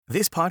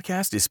This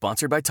podcast is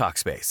sponsored by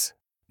Talkspace.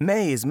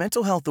 May is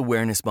Mental Health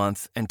Awareness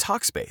Month, and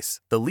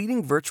Talkspace, the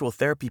leading virtual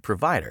therapy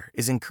provider,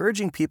 is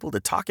encouraging people to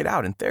talk it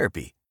out in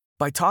therapy.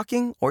 By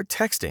talking or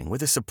texting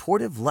with a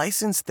supportive,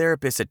 licensed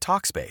therapist at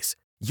Talkspace,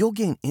 you'll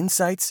gain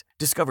insights,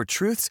 discover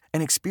truths,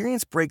 and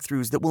experience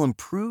breakthroughs that will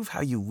improve how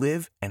you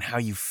live and how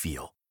you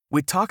feel.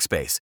 With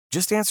Talkspace,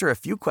 just answer a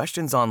few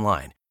questions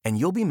online, and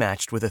you'll be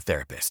matched with a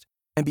therapist.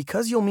 And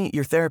because you'll meet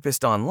your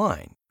therapist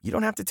online, you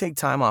don't have to take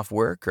time off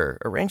work or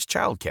arrange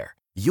childcare.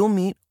 You'll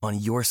meet on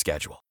your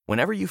schedule,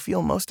 whenever you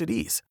feel most at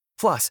ease.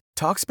 Plus,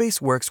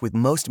 Talkspace works with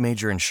most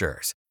major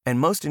insurers, and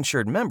most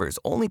insured members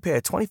only pay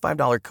a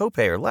 $25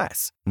 copay or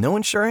less. No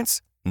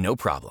insurance? No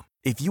problem.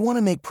 If you want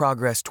to make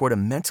progress toward a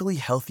mentally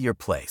healthier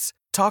place,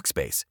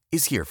 Talkspace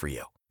is here for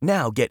you.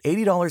 Now get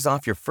 $80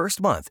 off your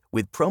first month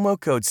with promo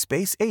code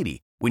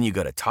SPACE80 when you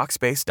go to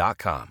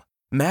Talkspace.com.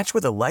 Match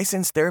with a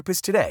licensed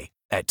therapist today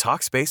at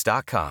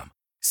Talkspace.com.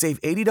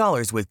 Save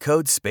 $80 with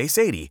code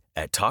SPACE80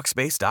 at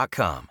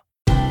Talkspace.com.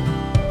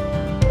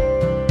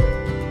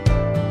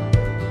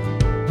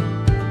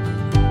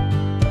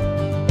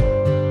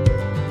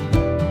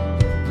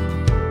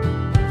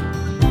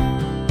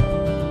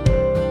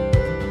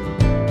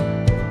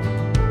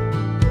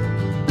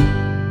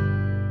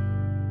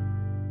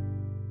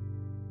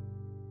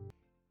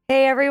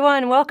 Hey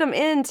everyone, welcome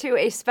into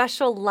a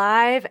special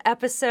live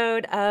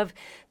episode of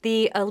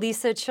the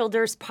Elisa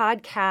Childers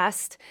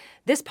podcast.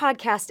 This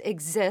podcast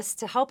exists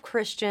to help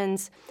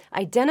Christians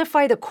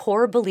identify the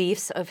core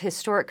beliefs of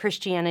historic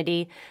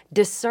Christianity,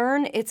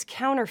 discern its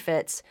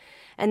counterfeits,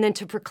 and then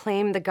to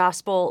proclaim the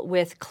gospel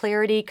with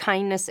clarity,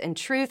 kindness, and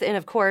truth. And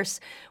of course,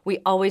 we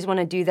always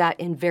want to do that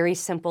in very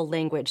simple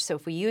language. So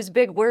if we use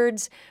big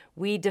words,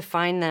 we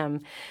define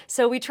them.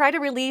 So we try to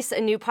release a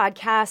new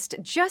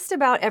podcast just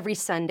about every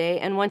Sunday,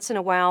 and once in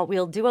a while,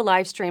 we'll do a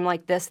live stream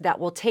like this that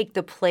will take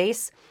the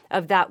place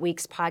of that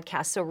week's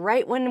podcast. So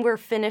right when we're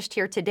finished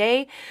here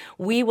today,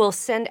 we will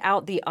send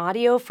out the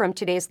audio from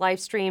today's live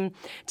stream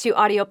to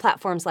audio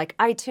platforms like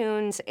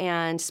iTunes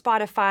and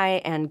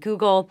Spotify and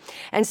Google.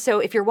 And so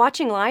if you're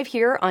watching live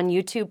here on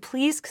YouTube,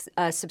 please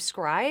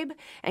subscribe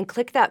and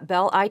click that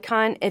bell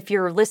icon. If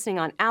you're listening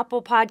on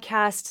Apple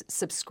Podcasts,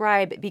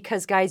 subscribe,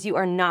 because guys, you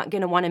are not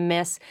going to want to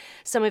miss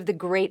some of the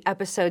great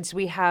episodes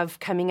we have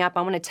coming up.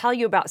 I want to tell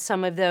you about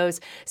some of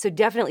those. So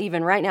definitely,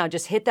 even right now,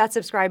 just hit that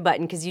subscribe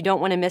button because you don't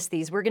want to miss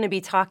these. We're going to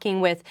be talking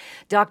with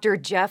Dr.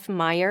 Jeff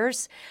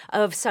Myers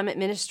of Summit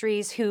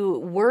Ministries, who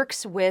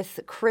works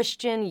with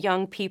Christian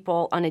young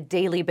people on a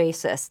daily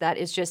basis. That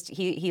is just,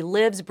 he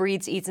lives,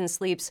 breathes, eats, and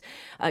sleeps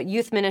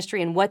youth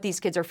ministry and what these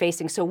kids are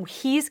facing. So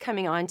he's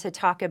coming on to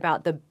talk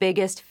about the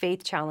biggest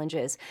faith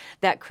challenges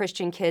that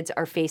Christian kids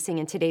are facing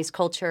in today's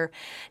culture.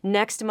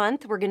 Next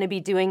month, we're going to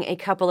be doing a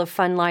couple of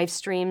fun live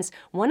streams.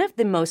 One of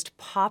the most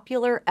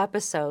popular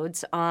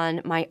episodes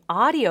on my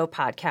audio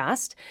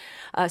podcast.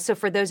 So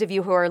for those of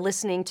you who are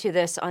listening to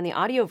this on the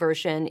audio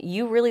version,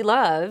 you really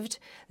loved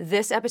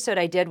this episode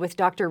I did with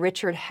Dr.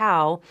 Richard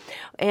Howe,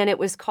 and it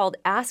was called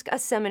Ask a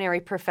Seminary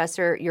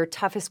Professor Your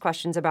Toughest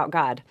Questions About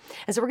God.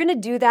 And so we're going to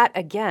do that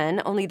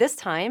again, only this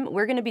time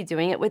we're going to be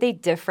doing it with a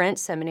different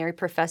seminary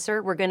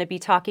professor. We're going to be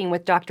talking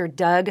with Dr.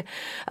 Doug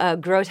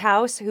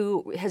Grothaus,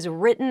 who has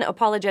written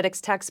apologetics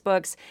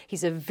textbooks.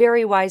 He's a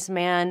very wise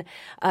man,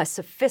 a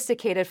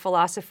sophisticated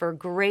philosopher,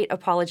 great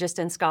apologist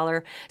and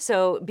scholar.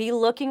 So be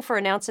looking for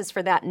announcements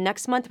for that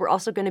next month. We're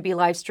also going to be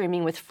live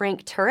streaming with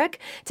Frank Turek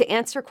to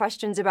answer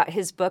questions about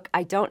his book,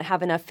 I Don't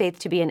Have Enough Faith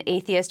to Be an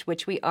Atheist,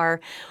 which we are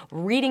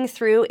reading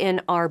through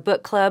in our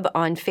book club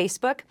on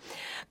Facebook.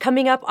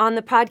 Coming up on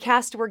the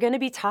podcast, we're going to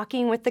be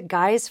talking with the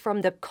guys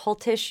from the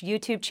Cultish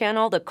YouTube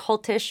channel, the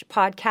Cultish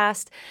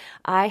podcast.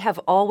 I have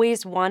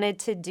always wanted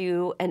to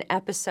do an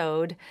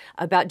episode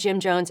about Jim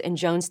Jones and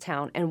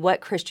Jonestown and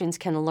what Christians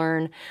can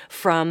learn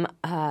from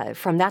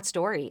that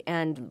story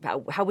and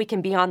how we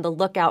can be on the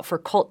lookout for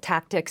cult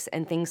tactics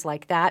and things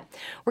like that.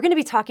 We're going to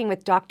be talking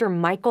with Dr.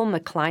 Michael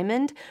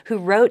McClymond, who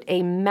wrote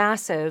a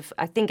massive,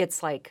 I think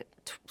it's like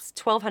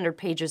 1,200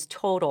 pages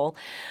total,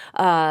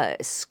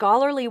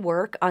 scholarly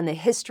work on the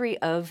history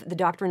of the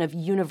doctrine of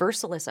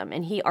universalism.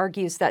 And he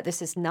argues that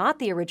this is not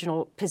the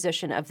original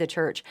position of the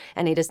church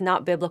and it is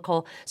not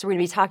biblical. So we're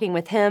going to be talking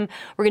with him.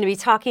 We're going to be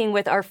talking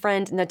with our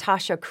friend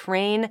Natasha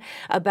Crane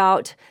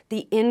about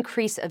the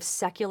increase of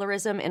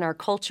secularism in our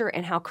culture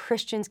and how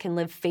Christians can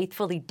live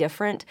faithfully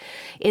different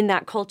in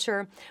that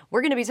culture.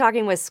 We're going to be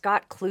talking with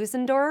Scott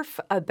Klusendorf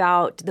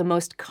about the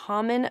most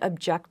common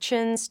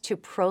objections to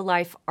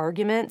pro-life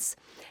arguments.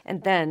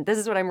 And then, this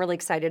is what I'm really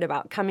excited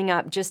about, coming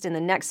up just in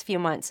the next few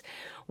months.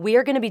 We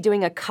are going to be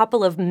doing a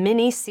couple of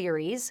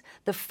mini-series.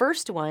 The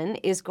first one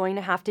is going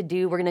to have to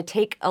do, we're going to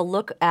take a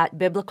look at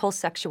biblical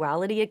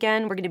sexuality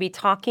again. We're going to be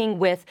talking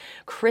with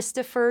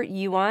Christopher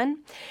Yuan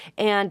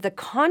and the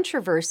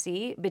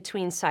controversy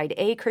between Side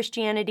A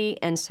Christianity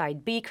and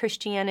Side B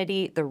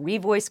Christianity, the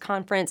Revoice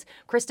Conference.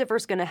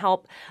 Christopher's going to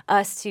help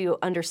us to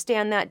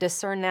understand that,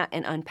 discern that,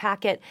 and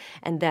unpack it.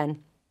 And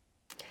then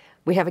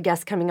we have a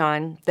guest coming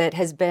on that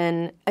has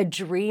been a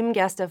dream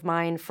guest of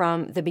mine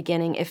from the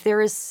beginning. If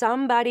there is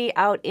somebody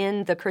out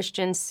in the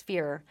Christian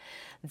sphere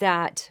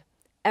that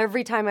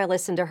every time I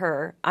listen to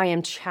her, I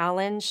am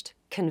challenged,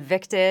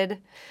 convicted,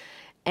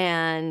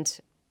 and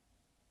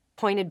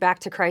pointed back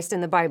to Christ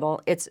in the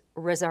Bible, it's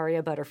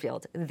Rosaria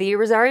Butterfield. The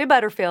Rosaria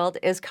Butterfield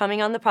is coming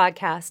on the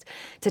podcast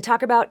to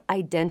talk about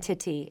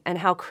identity and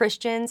how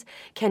Christians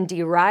can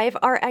derive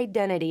our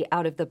identity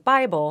out of the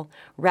Bible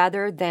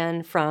rather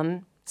than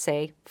from,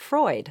 say,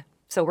 Freud.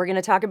 So we're going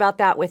to talk about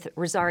that with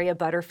Rosaria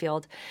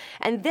Butterfield.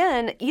 And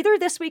then either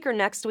this week or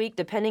next week,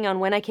 depending on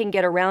when I can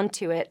get around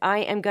to it, I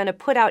am going to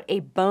put out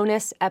a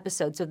bonus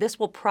episode. So this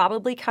will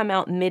probably come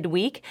out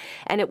midweek,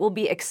 and it will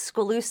be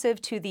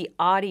exclusive to the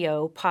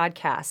audio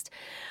podcast.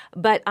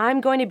 But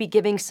I'm going to be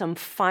giving some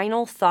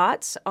final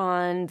thoughts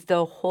on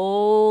the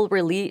whole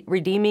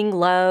redeeming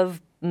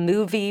love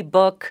movie,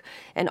 book,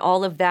 and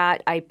all of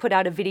that. I put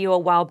out a video a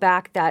while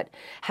back that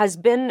has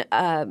been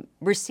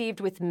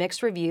received with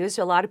mixed reviews.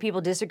 A lot of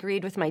people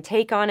disagreed with my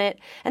take on it,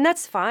 and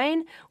that's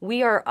fine.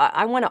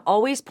 I want to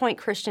always point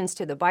Christians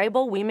to the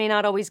Bible. We may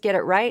not always get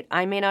it right.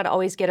 I may not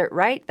always get it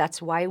right.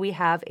 That's why we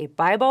have a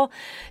Bible,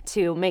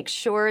 to make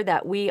sure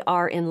that we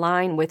are in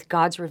line with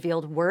God's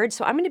revealed word.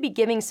 So I'm going to be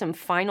giving some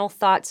final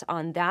thoughts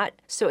on that.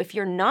 So if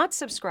you're not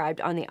subscribed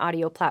on the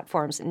audio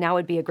platforms, now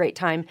would be a great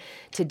time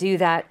to do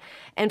that.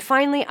 And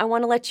finally, I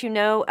want to let you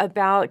know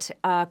about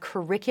a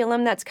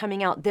curriculum that's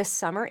coming out this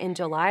summer in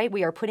July.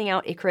 We are putting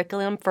out a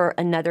curriculum for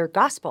Another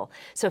Gospel.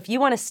 So if you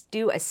want to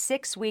do a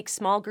 6-week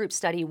small group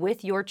study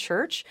with your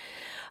church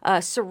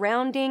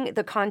surrounding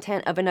the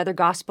content of Another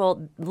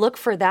Gospel, look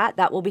for that.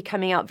 That will be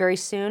coming out very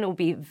soon. It will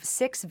be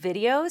 6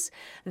 videos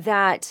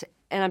that,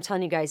 and I'm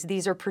telling you guys,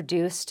 these are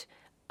produced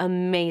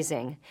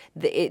amazing.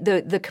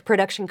 The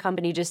production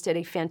company just did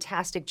a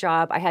fantastic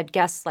job. I had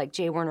guests like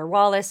J. Warner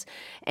Wallace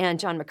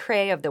and John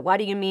McCrae of the What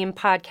Do You Mean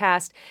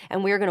podcast,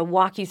 and we're going to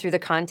walk you through the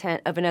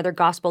content of Another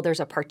Gospel. There's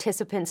a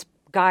participants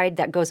guide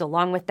that goes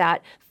along with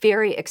that.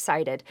 Very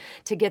excited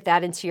to get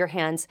that into your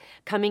hands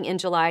coming in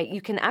July.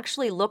 You can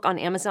actually look on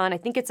Amazon. I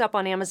think it's up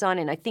on Amazon,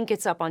 and I think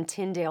it's up on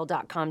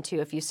Tyndale.com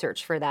too if you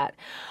search for that.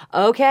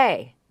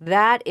 Okay.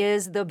 That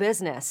is the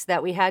business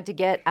that we had to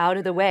get out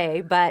of the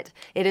way, but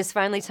it is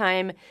finally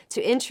time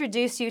to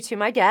introduce you to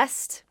my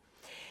guest.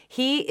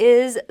 He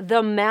is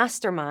the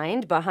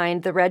mastermind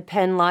behind the Red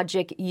Pen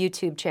Logic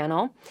YouTube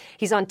channel.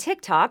 He's on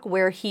TikTok,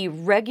 where he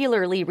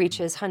regularly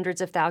reaches hundreds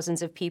of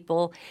thousands of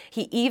people.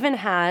 He even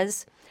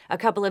has a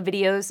couple of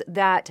videos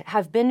that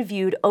have been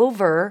viewed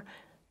over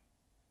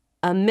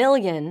 1.5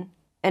 million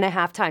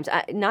times.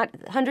 Not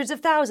hundreds of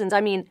thousands,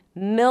 I mean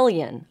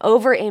million,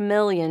 over 1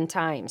 million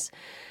times.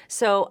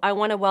 So I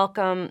want to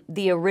welcome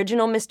the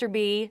original Mr.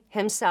 B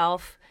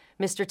himself,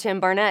 Mr. Tim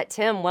Barnett.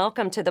 Tim,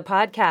 welcome to the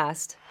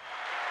podcast.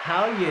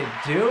 How you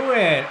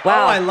doing?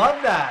 Wow. Oh, I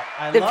love that.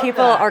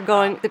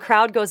 The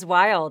crowd goes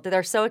wild.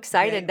 They're so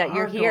excited that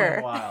you're here.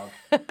 Going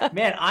wild.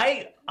 Man,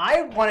 I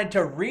wanted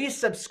to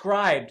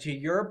resubscribe to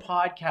your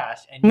podcast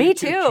and Me YouTube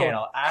too.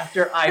 channel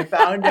after I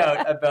found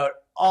out about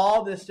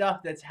all the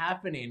stuff that's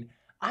happening.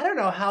 I don't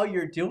know how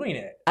you're doing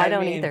it. I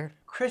don't either.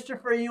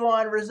 Christopher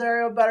Yuan,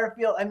 Rosario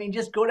Butterfield. I mean,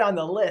 just go down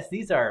the list.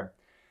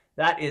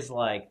 That is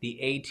like the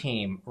A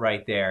team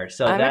right there.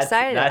 So I'm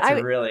excited.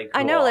 That's really cool.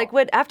 I know,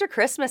 after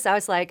Christmas, I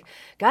was like,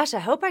 gosh, I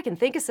hope I can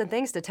think of some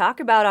things to talk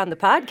about on the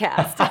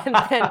podcast. And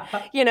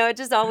then, it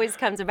just always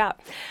comes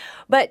about.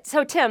 But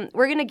so, Tim,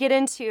 we're going to get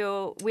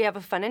into, we have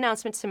a fun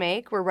announcement to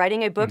make. We're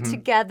writing a book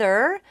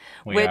together,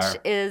 we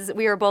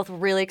are both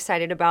really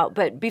excited about.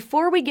 But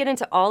before we get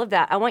into all of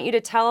that, I want you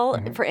to tell,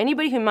 for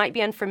anybody who might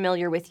be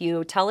unfamiliar with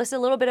you, tell us a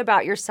little bit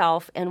about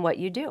yourself and what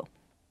you do.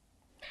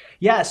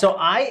 Yeah, so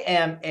I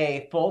am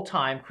a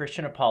full-time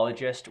Christian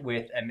apologist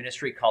with a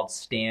ministry called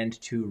Stand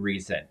to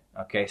Reason.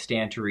 Okay,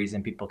 Stand to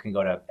Reason. People can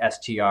go to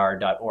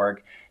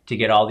str.org to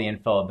get all the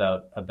info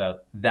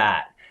about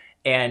that.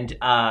 And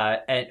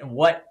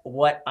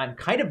what I'm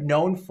kind of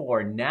known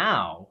for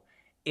now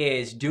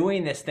is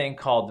doing this thing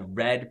called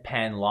Red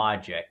Pen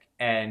Logic,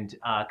 and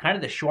kind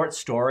of the short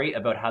story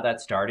about how that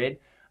started.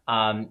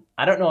 I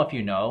don't know if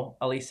you know,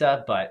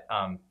 Elisa, but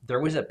there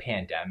was a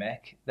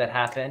pandemic that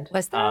happened.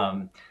 Was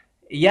there?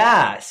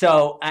 Yeah.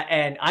 So,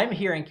 and I'm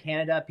here in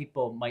Canada.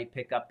 People might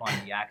pick up on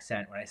the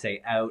accent when I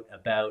say out,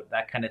 about,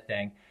 that kind of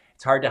thing.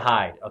 It's hard to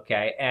hide.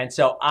 Okay. And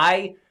so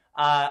I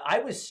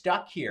was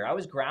stuck here. I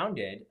was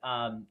grounded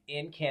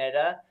in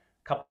Canada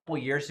a couple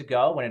years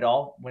ago when it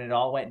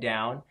all went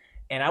down.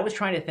 And I was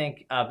trying to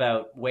think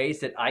about ways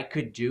that I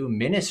could do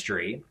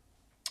ministry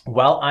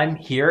while I'm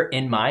here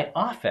in my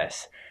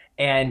office.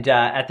 And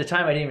at the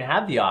time, I didn't even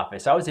have the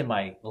office. I was in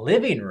my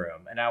living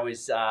room, and I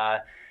was.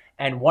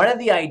 And one of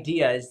the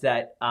ideas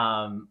that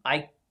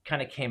I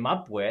kind of came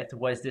up with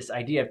was this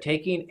idea of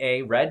taking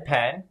a red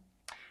pen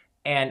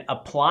and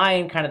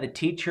applying kind of the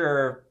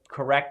teacher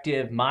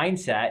corrective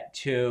mindset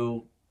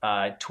to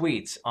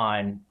tweets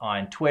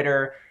on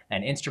Twitter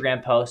and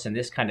Instagram posts and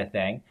this kind of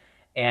thing.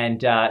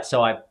 And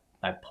so I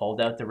pulled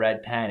out the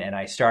red pen and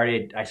I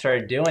started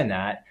doing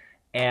that.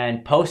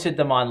 and posted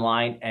them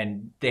online,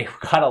 and they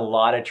got a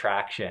lot of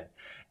traction.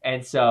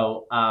 And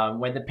so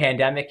when the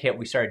pandemic hit,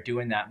 we started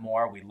doing that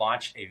more. We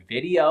launched a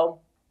video,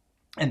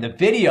 and the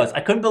videos,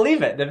 I couldn't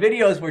believe it. The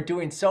videos were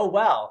doing so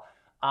well.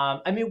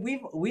 I mean,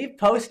 we've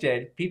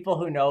posted, people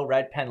who know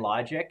Red Pen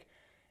Logic,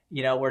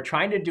 we're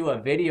trying to do a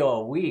video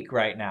a week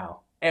right now.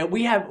 And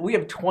we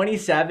have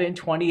 27,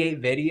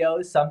 28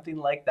 videos, something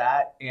like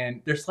that.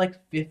 And there's like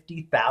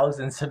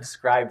 50,000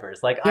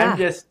 subscribers. Like,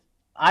 Yeah.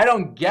 I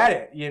don't get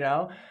it,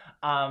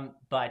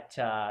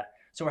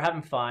 so we're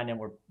having fun, and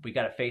we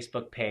got a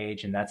Facebook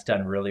page, and that's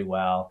done really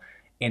well.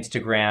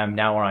 Instagram,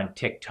 now we're on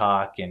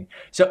TikTok. And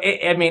so,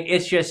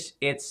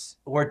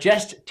 we're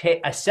just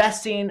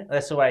assessing.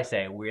 That's what I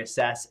say. We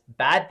assess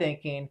bad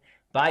thinking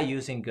by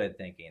using good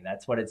thinking.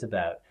 That's what it's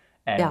about.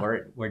 And Yeah.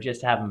 we're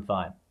just having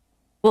fun.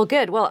 Well,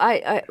 good. Well,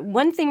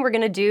 one thing we're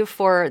going to do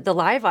for the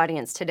live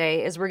audience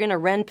today is we're going to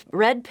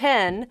red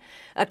pen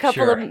a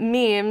couple Sure. of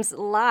memes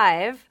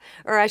live,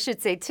 or I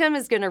should say Tim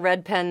is going to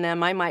red pen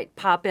them. I might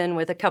pop in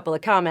with a couple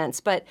of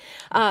comments, but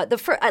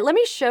let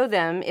me show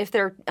them if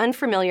they're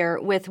unfamiliar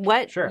with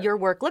what Sure. your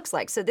work looks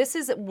like. So this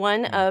is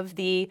one of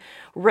the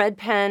red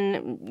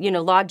pen,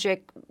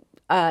 Logic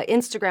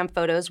Instagram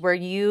photos where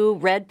you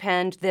red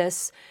penned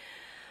this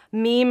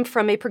meme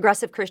from a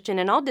progressive Christian,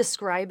 and I'll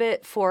describe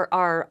it for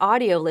our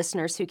audio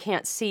listeners who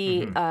can't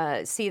see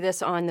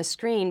this on the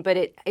screen.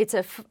 But it's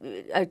a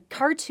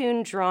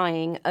cartoon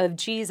drawing of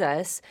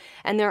Jesus,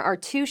 and there are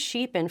two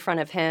sheep in front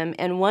of him,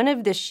 and one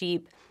of the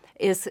sheep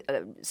is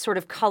sort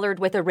of colored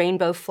with a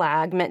rainbow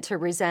flag meant to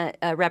represent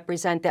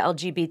the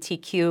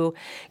LGBTQ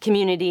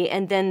community.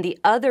 And then the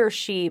other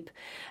sheep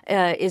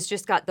is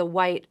just got the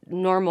white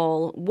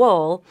normal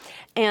wool.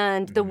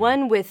 And the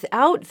one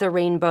without the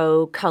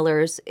rainbow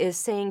colors is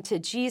saying to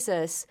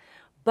Jesus,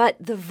 but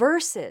the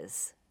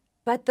verses,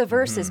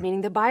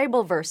 meaning the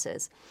Bible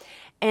verses.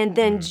 And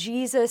then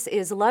Jesus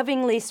is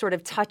lovingly sort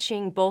of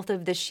touching both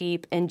of the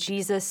sheep, and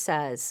Jesus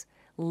says,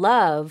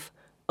 love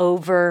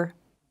over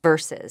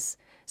verses.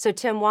 So,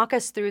 Tim, walk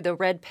us through the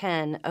red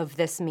pen of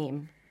this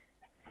meme.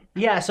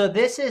 Yeah, so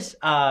this is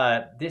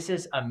a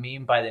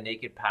meme by the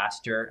Naked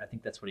Pastor. I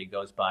think that's what he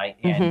goes by,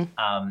 and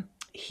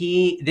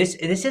this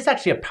is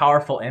actually a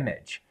powerful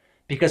image,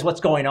 because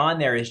what's going on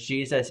there is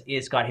Jesus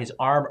is got his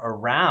arm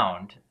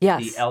around the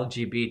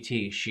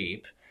LGBT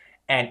sheep,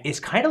 and is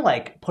kind of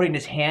like putting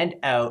his hand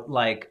out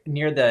like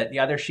near the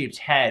other sheep's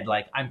head,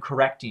 like, I'm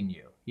correcting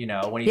you.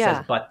 When he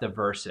says, but the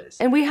verses.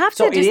 And we have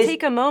to just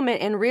take a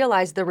moment and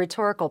realize the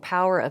rhetorical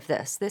power of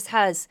this. This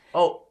has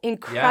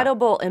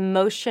incredible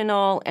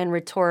emotional and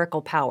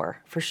rhetorical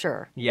power, for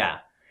sure. Yeah.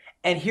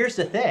 And here's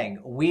the thing.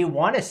 We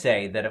want to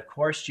say that, of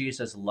course,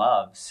 Jesus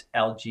loves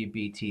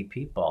LGBT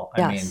people.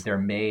 I mean, they're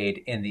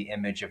made in the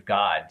image of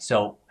God.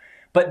 So,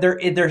 but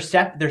there's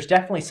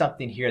definitely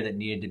something here that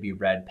needed to be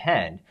red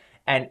penned.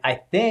 And I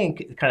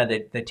think kind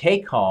of the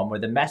take home, or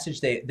the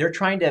message, they're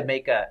trying to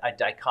make a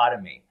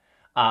dichotomy.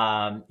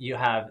 You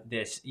have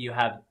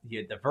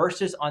the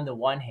verses on the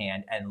one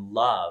hand and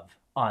love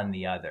on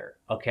the other.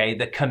 Okay,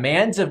 the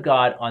commands of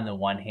God on the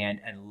one hand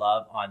and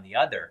love on the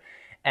other.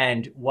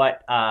 And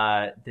what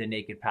the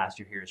Naked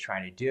Pastor here is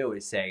trying to do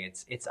is say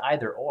it's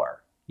either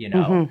or,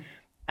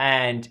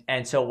 And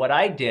so what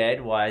I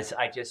did was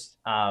I just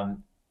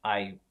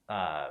highlighted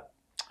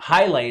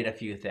a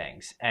few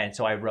things, and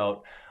so I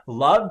wrote,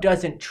 love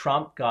doesn't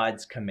trump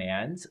God's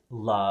commands.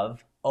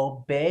 Love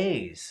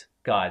obeys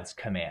God's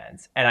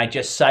commands. And I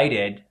just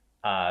cited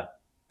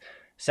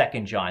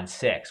 2 John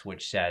 6,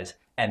 which says,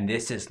 and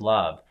this is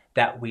love,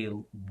 that we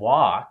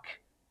walk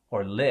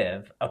or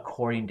live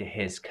according to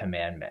his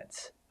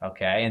commandments.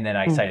 Okay. And then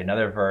I cite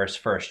another verse,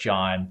 1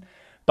 John.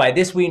 By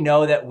this we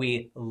know that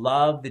we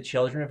love the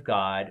children of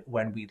God,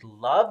 when we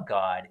love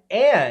God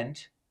and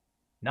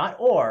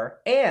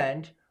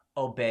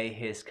obey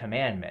his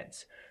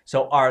commandments.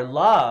 So our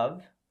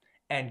love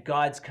and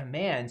God's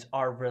commands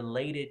are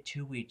related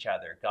to each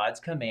other. God's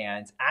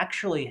commands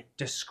actually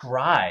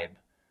describe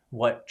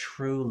what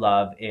true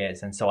love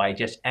is. And so I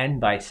just end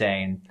by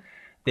saying,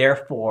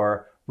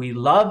 therefore, we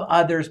love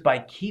others by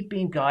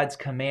keeping God's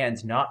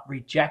commands, not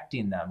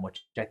rejecting them,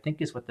 which I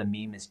think is what the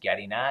meme is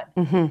getting at.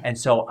 And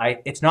so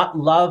it's not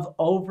love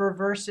over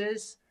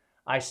verses.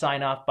 I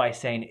sign off by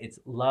saying it's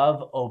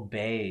love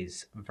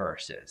obeys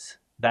verses.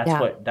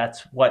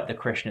 That's what the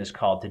Christian is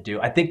called to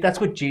do. I think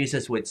that's what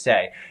Jesus would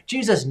say.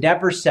 Jesus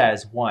never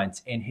says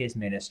once in his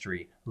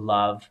ministry,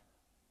 love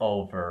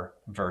over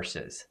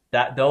verses.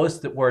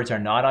 Those words are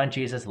not on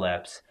Jesus'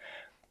 lips.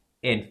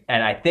 And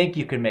I think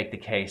you can make the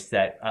case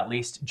that at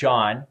least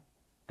John,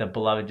 the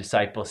beloved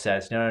disciple,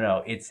 says,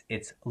 no, it's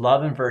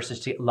love and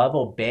verses. Love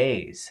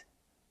obeys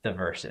the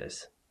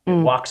verses. It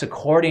walks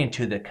according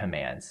to the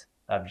commands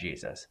of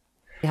Jesus.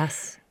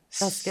 Yes.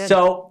 That's good.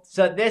 So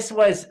this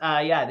was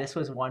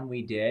one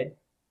we did.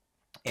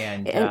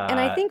 And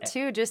I think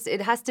too, just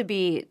it has to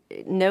be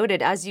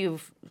noted, as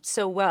you've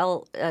so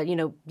well,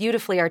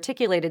 beautifully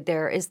articulated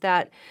there, is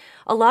that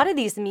a lot of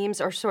these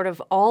memes are sort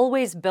of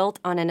always built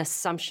on an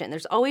assumption.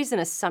 There's always an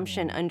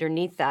assumption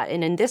underneath that.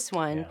 And in this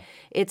one,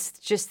 it's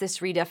just this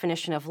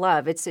redefinition of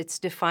love. It's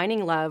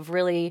defining love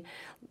really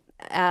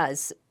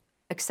as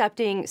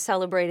accepting,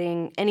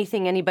 celebrating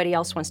anything anybody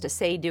else wants to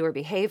say, do, or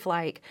behave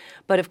like.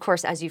 But of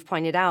course, as you've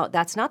pointed out,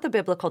 that's not the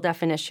biblical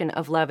definition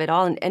of love at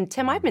all. And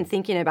Tim, I've been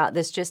thinking about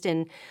this just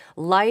in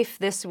life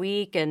this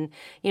week. And,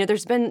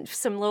 there's been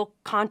some little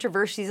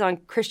controversies on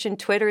Christian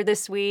Twitter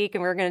this week,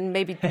 and we're going to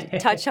maybe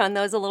touch on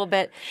those a little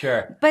bit.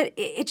 Sure. But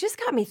it just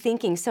got me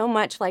thinking so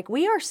much, like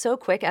we are so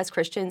quick as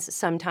Christians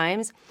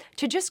sometimes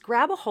to just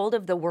grab a hold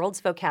of the world's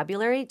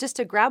vocabulary, just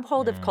to grab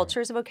hold of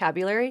culture's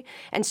vocabulary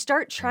and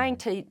start trying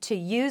to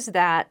use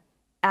that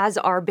as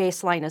our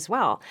baseline as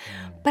well.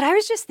 But I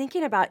was just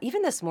thinking about,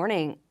 even this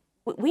morning,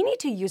 we need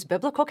to use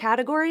biblical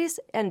categories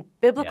and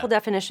biblical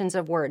definitions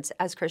of words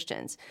as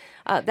Christians.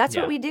 That's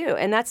what we do,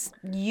 and that's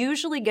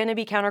usually going to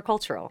be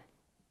countercultural.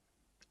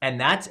 And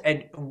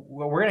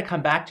we're going to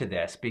come back to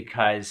this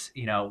because,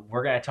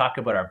 we're going to talk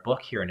about our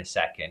book here in a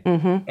second.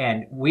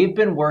 And we've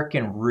been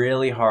working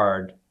really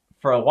hard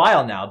for a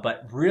while now,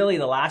 but really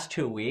the last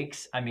 2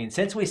 weeks,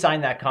 since we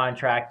signed that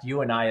contract,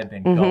 you and I have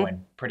been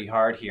going pretty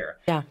hard here.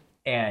 Yeah.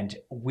 And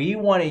we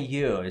want to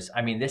use,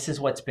 this is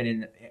what's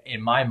been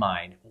in my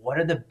mind. What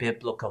are the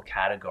biblical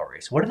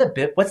categories?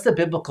 What's the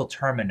biblical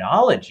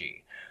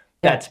terminology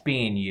that's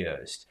being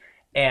used?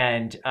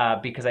 And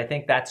because I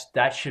think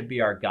that should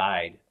be our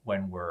guide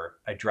when we're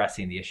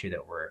addressing the issue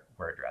that we're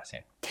addressing.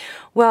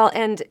 Well,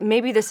 and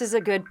maybe this is a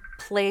good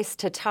place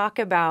to talk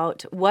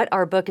about what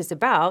our book is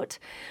about,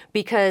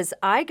 because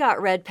I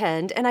got red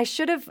penned, and I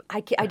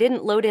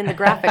didn't load in the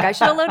graphic. I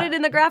should have loaded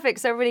in the graphic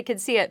so everybody could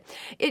see it.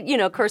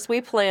 Of course,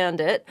 we planned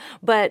it,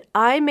 but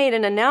I made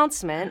an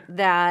announcement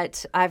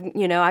that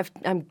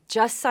I'm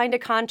just signed a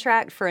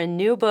contract for a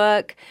new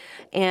book,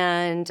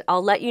 and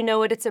I'll let you know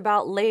what it's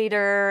about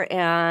later,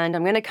 and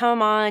I'm going to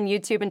come on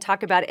YouTube and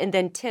talk about it. And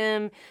then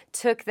Tim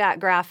took that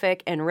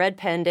graphic and red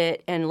penned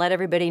it and let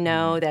everybody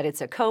know that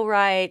it's a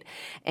co-write,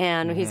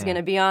 and he's going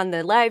to be on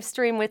the live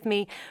stream with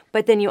me.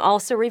 But then you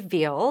also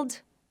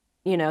revealed,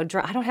 I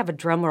don't have a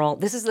drum roll.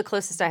 This is the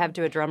closest I have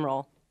to a drum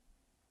roll.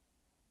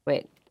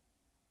 Wait.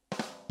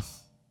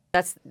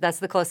 That's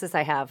the closest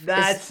I have.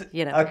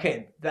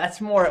 Okay.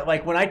 That's more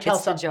like when I say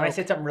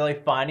something really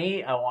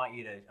funny, I want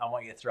you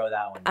to throw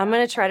that one down. I'm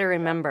going to try to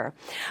remember.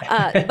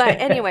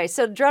 But anyway,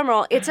 so drum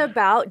roll, it's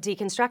about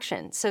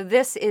deconstruction. So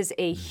this is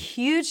a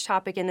huge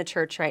topic in the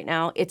church right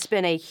now. It's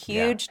been a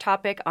huge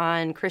topic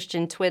on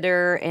Christian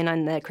Twitter and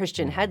on the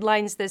Christian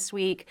headlines this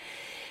week.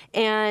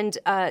 And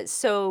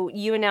so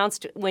you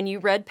announced when you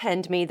red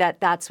penned me that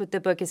that's what the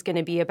book is going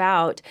to be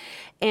about.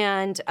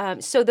 And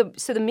so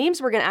the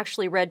memes we're going to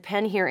actually red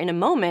pen here in a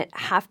moment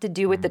have to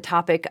do with the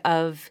topic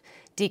of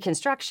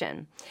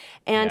deconstruction.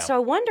 And so I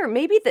wonder,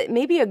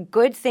 maybe a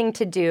good thing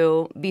to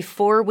do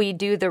before we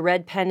do the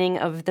red penning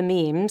of the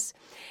memes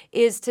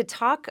is to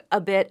talk a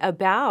bit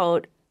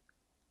about,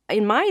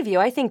 in my view,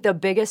 I think the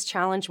biggest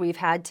challenge we've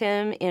had,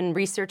 Tim, in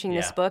researching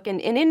this book, and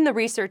in the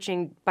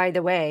researching, by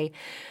the way,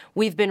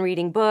 we've been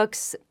reading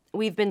books.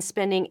 We've been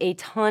spending a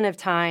ton of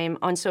time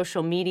on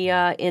social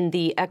media in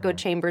the echo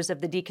chambers of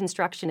the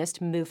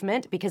deconstructionist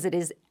movement, because it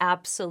is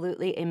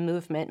absolutely a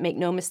movement, make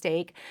no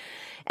mistake.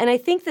 And I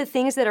think the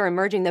things that are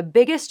emerging, the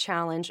biggest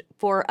challenge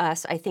for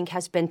us, I think,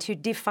 has been to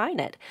define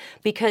it,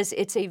 because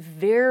it's a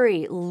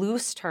very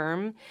loose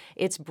term.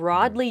 It's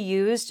broadly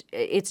used.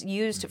 It's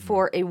used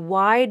for a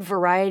wide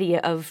variety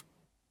of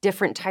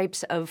different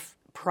types of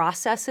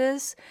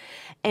processes,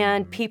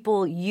 and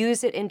people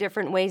use it in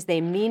different ways.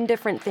 They mean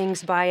different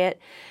things by it.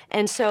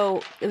 And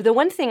so the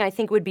one thing I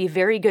think would be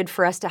very good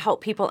for us to help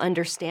people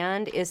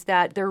understand is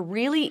that there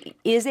really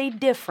is a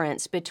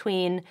difference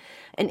between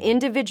an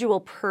individual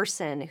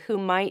person who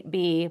might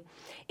be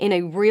in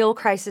a real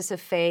crisis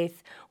of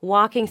faith,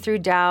 walking through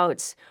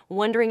doubts,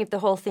 wondering if the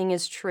whole thing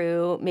is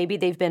true. Maybe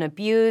they've been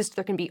abused.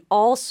 There can be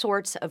all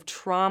sorts of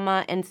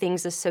trauma and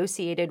things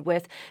associated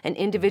with an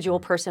individual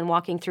person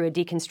walking through a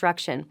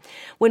deconstruction.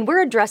 When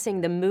we're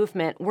addressing the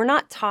movement, we're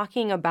not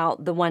talking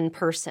about the one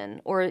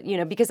person, or,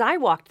 because I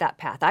walked that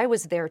path. I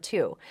was there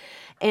too.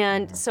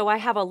 And so I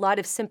have a lot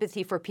of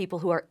sympathy for people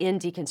who are in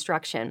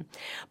deconstruction.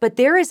 But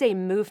there is a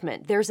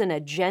movement. There's an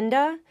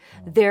agenda.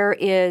 There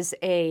is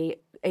a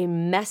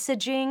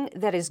messaging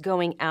that is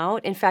going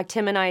out. In fact,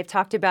 Tim and I have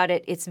talked about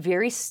it. It's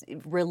very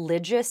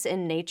religious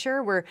in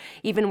nature. We're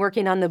even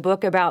working on the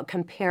book about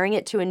comparing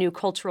it to a new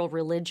cultural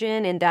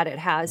religion, in that it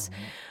has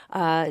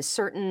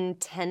certain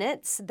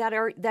tenets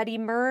that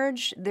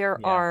emerge. There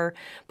are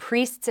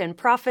priests and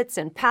prophets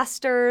and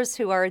pastors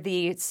who are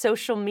the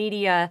social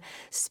media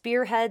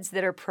spearheads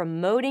that are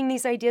promoting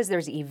these ideas.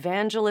 There's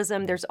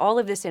evangelism. There's all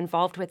of this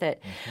involved with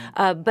it.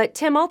 But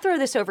Tim, I'll throw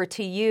this over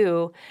to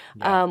you.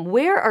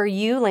 Where are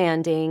you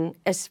landing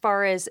as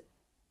far as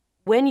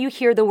when you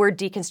hear the word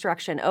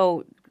deconstruction?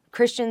 Oh,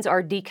 Christians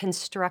are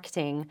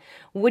deconstructing.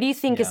 What do you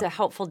think is Yeah. a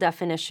helpful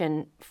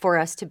definition for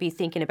us to be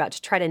thinking about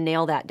to try to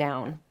nail that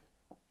down?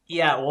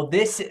 Yeah, well,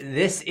 this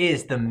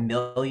is the $1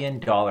 million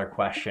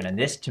question, and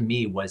this to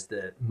me was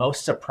the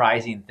most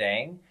surprising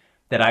thing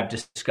that I've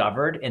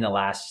discovered in the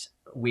last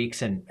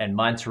weeks and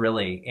months,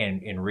 really,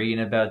 in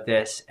reading about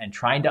this and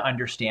trying to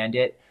understand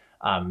it.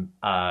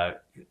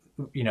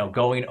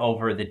 Going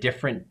over the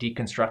different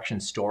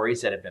deconstruction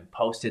stories that have been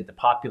posted, the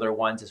popular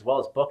ones, as well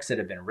as books that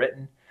have been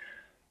written.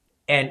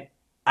 And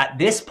at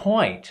this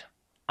point,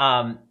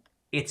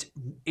 it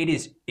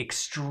is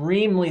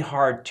extremely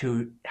hard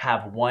to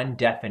have one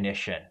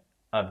definition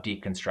of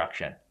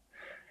deconstruction.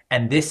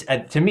 And this,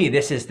 to me,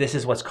 this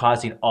is what's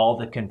causing all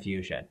the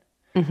confusion.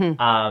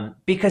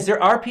 Because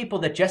there are people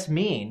that just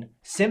mean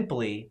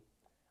simply,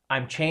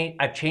 I've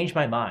changed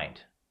my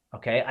mind.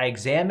 Okay, I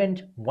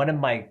examined one of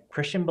my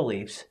Christian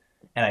beliefs,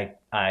 and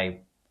I've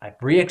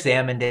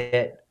re-examined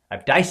it,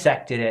 I've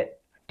dissected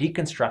it,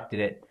 deconstructed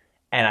it,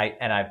 and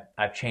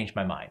I've changed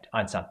my mind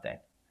on something.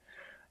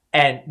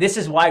 And this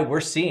is why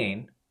we're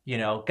seeing,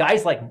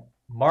 guys like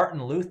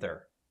Martin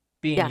Luther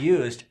being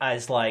used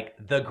as like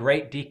the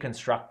great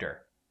deconstructor.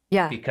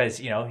 Yeah. Because,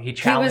 he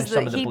challenged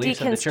some of the beliefs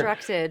of the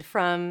church. He deconstructed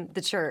from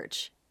the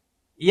church.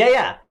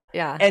 Yeah.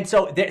 Yeah. And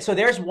so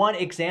there's one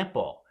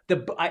example.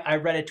 I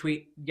read a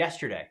tweet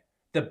yesterday.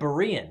 The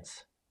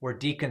Bereans were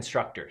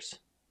deconstructors.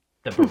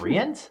 The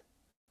Bereans?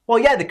 Well,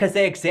 yeah, because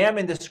they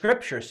examined the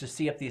scriptures to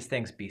see if these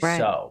things be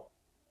so.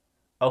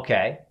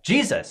 Okay.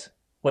 Jesus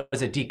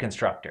was a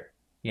deconstructor.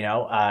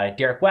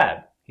 Derek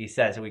Webb, he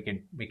says we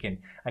can,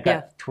 I got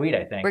a tweet,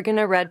 I think. We're going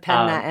to red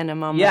pen that in a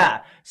moment.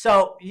 Yeah.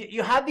 So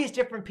you have these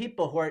different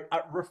people who are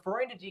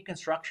referring to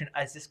deconstruction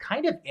as this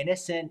kind of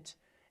innocent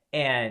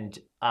and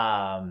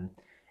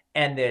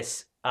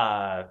this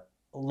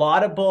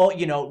laudable,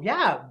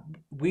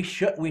 we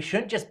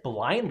shouldn't just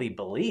blindly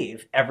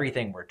believe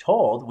everything we're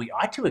told. We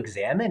ought to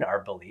examine our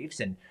beliefs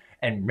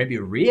and maybe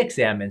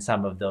re-examine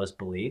some of those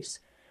beliefs.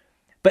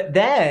 But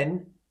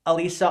then,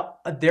 Elisa,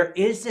 there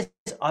is this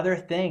other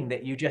thing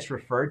that you just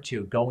referred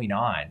to going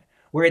on,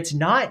 where it's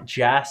not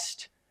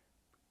just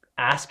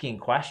asking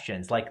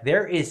questions. Like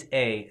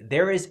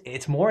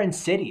it's more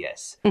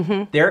insidious.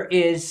 There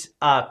is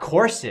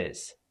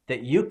courses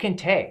that you can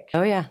take.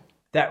 Oh yeah.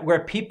 That where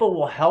people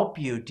will help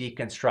you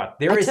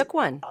deconstruct. I took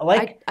one.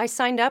 I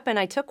signed up and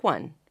I took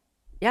one.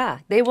 Yeah,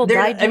 they will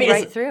guide you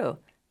right through.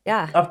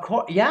 Yeah. Of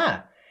course,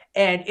 yeah.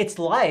 And it's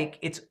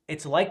like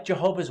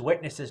Jehovah's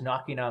Witnesses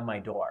knocking on my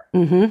door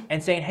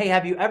and saying, "Hey,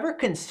 have you ever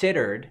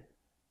considered?"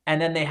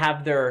 And then they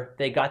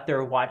got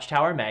their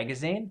Watchtower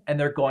magazine, and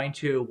they're going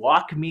to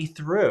walk me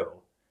through,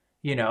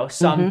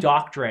 some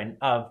doctrine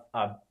of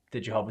the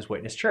Jehovah's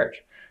Witness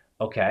Church.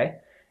 Okay,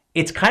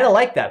 it's kind of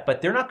like that,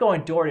 but they're not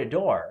going door to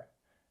door.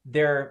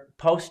 They're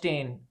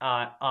posting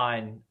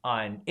on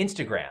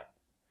Instagram,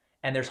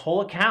 and there's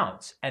whole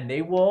accounts, and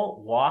they will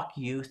walk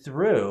you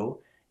through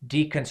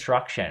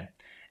deconstruction.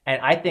 And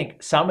I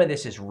think some of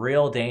this is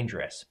real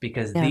dangerous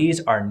because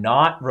these are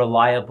not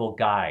reliable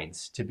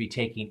guides to be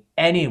taking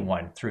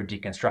anyone through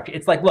deconstruction.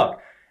 It's like, look,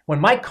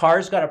 when my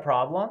car's got a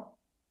problem,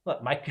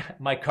 look,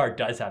 my car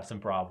does have some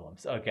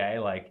problems, okay?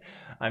 Like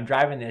I'm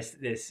driving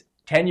this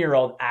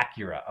 10-year-old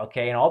Acura,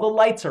 okay? And all the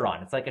lights are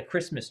on. It's like a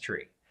Christmas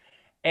tree.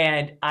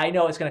 And I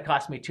know it's going to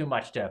cost me too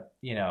much to,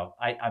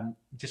 I'm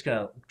just going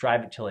to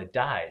drive it till it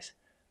dies.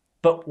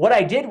 But what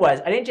I did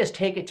was I didn't just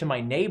take it to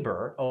my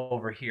neighbor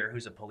over here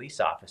who's a police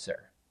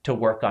officer to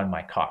work on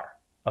my car,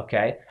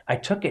 okay? I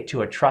took it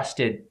to a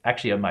trusted,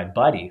 actually my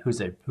buddy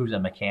who's a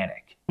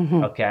mechanic,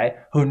 okay?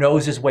 Who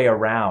knows his way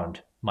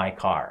around my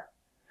car.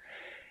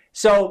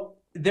 So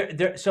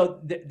there's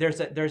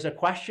a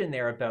question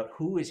there about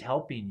who is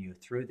helping you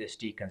through this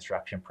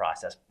deconstruction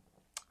process.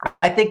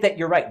 I think that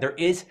you're right. There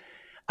is,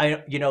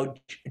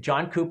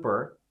 John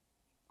Cooper,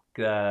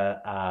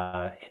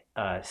 the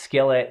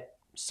Skillet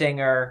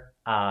singer,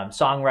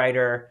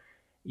 songwriter,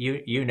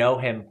 you know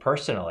him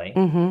personally.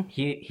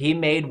 He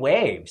made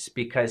waves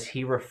because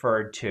he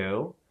referred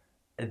to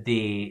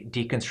the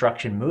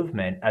deconstruction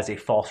movement as a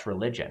false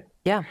religion.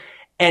 Yeah.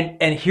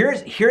 And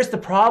here's the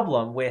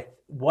problem with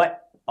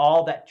what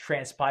all that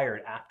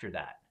transpired after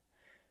that.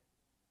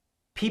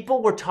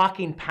 People were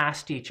talking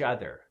past each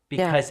other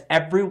because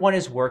everyone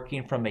is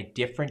working from a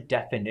different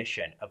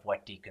definition of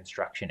what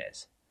deconstruction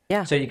is.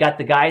 Yeah. So you got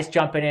the guys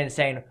jumping in and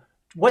saying,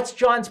 "What's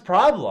John's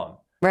problem?"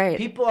 Right.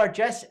 People are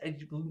just,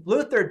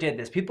 Luther did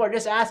this. People are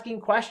just asking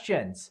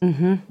questions.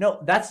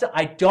 No,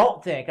 I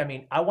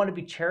want to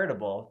be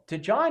charitable to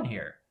John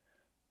here.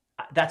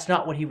 That's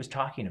not what he was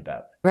talking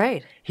about.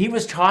 Right. He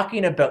was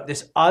talking about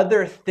this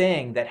other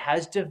thing that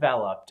has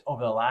developed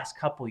over the last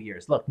couple of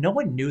years. Look, no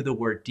one knew the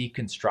word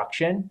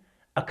deconstruction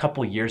a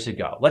couple of years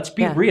ago. Let's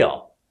be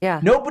real. Yeah.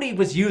 Nobody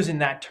was using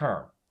that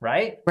term,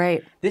 right?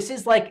 Right. This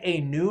is like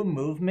a new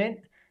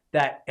movement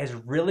that has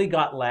really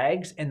got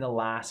legs in the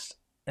last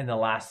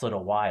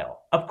little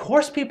while. Of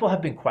course, people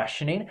have been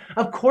questioning.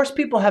 Of course,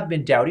 people have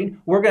been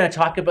doubting. We're going to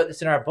talk about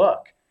this in our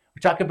book.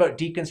 We talk about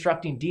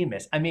deconstructing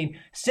Demas. I mean,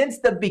 since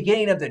the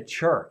beginning of the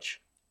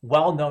church,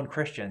 well-known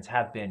Christians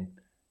have been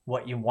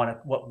what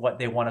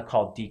they want to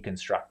call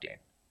deconstructing.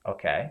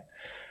 Okay.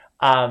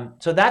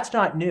 So that's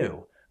not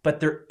new, but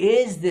there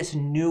is this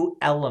new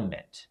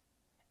element.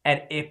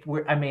 And if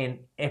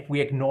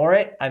we ignore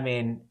it,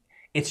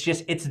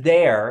 it's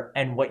there.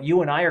 And what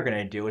you and I are going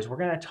to do is we're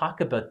going to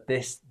talk about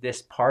this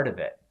part of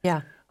it.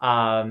 Yeah.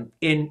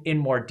 In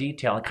more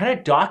detail and kind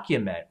of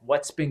document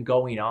what's been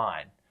going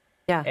on.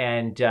 Yeah.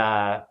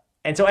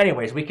 And so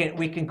anyways, we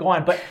can go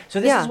on. But so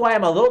this is why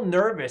I'm a little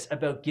nervous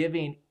about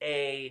giving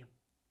a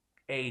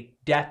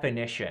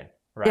definition,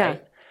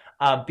 right?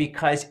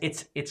 Because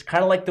it's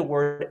kind of like the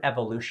word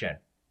evolution.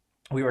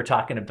 We were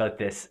talking about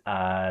this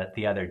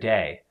the other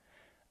day.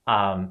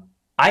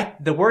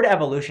 The word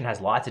evolution has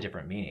lots of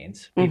different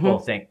meanings. People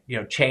think,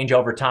 change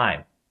over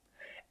time.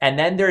 And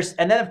then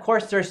of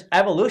course there's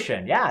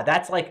evolution. Yeah,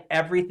 that's like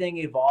everything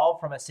evolved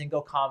from a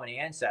single common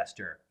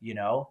ancestor,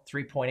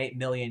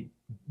 3.8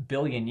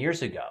 billion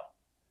years ago.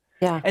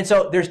 Yeah. And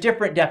so there's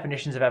different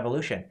definitions of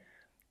evolution.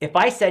 If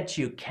I said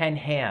to you, Ken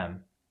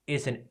Ham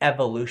is an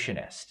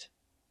evolutionist.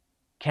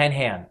 Ken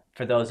Ham,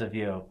 for those of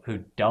you who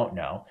don't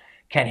know,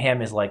 Ken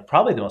Ham is like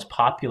probably the most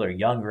popular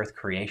young earth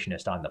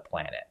creationist on the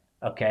planet.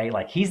 Okay.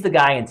 Like he's the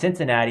guy in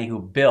Cincinnati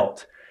who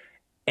built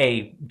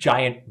a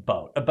giant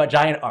boat, a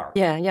giant ark.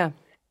 Yeah. Yeah.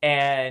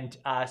 And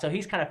so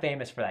he's kind of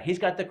famous for that. He's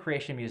got the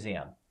Creation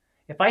Museum.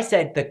 If I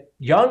said the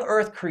young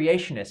earth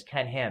creationist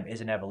Ken Ham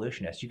is an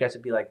evolutionist, you guys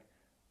would be like,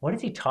 what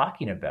is he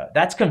talking about?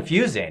 That's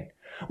confusing.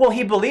 Well,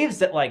 he believes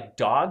that like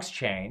dogs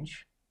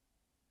change.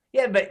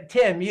 Yeah, but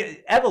Tim,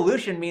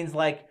 evolution means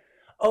like,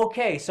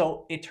 okay,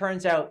 so it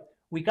turns out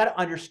we got to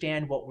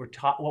understand what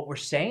we're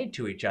saying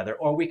to each other,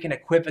 or we can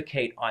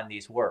equivocate on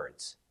these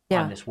words,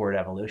 on this word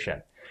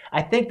evolution.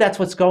 I think that's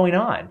what's going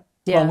on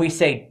when we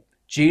say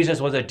Jesus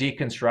was a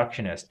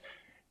deconstructionist.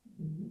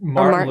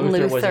 Martin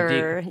Luther was a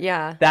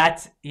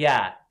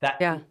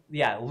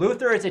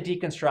Luther is a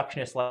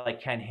deconstructionist,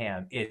 like Ken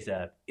Ham is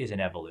an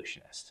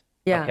evolutionist.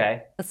 Yeah,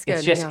 okay, that's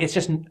good. It's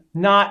just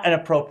not an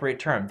appropriate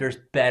term. There's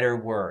better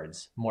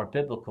words, more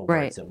biblical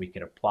words that we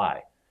could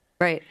apply.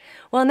 Right.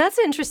 Well, and that's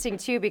interesting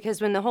too,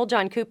 because when the whole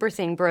John Cooper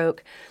thing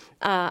broke,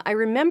 I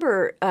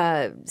remember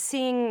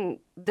seeing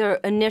the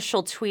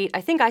initial tweet.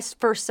 I think I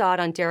first saw it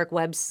on Derek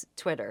Webb's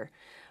Twitter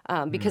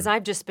because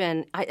I've just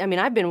been.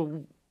 I've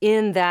been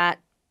in that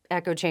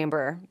echo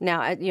chamber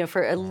now,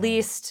 for at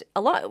least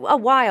a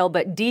while,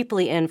 but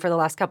deeply in for the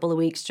last couple of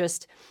weeks,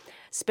 just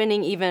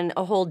spending even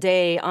a whole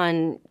day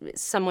on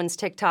someone's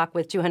TikTok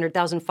with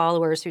 200,000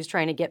 followers who's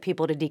trying to get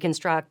people to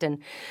deconstruct. And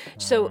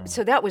so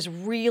that was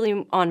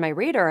really on my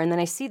radar. And then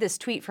I see this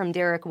tweet from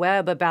Derek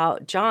Webb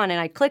about John, and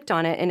I clicked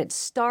on it, and it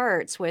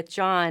starts with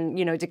John,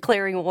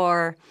 declaring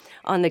war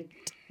on the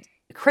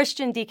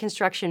Christian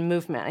deconstruction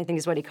movement, I think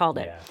is what he called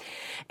it. Yeah.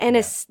 And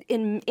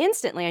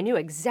instantly I knew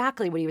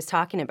exactly what he was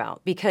talking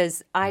about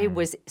because I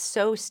was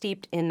so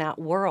steeped in that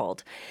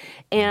world.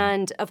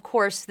 And of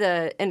course,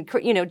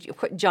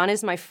 John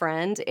is my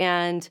friend.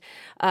 And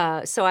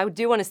so I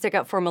do want to stick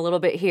up for him a little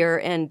bit here.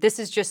 And this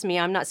is just me.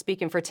 I'm not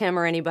speaking for Tim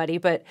or anybody,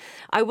 but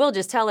I will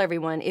just tell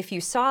everyone, if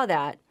you saw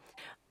that,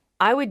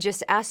 I would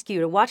just ask you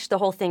to watch the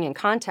whole thing in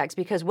context,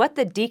 because what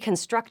the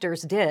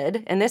deconstructors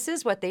did, and this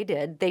is what they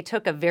did, they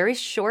took a very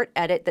short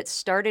edit that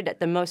started at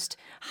the most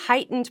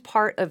heightened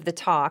part of the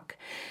talk,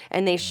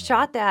 and they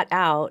shot that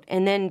out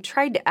and then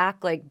tried to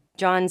act like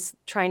John's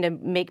trying to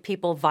make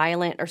people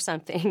violent or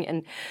something.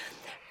 And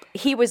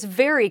he was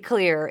very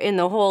clear in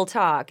the whole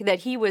talk that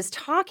he was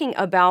talking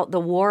about the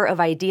war of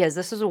ideas.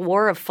 This was a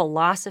war of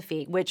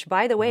philosophy, which,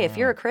 by the way, if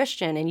you're a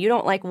Christian and you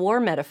don't like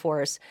war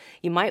metaphors,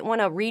 you might want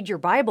to read your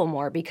Bible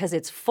more because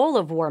it's full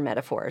of war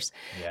metaphors.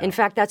 Yeah. In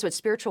fact, that's what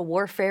spiritual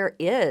warfare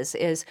is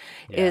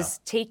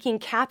taking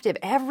captive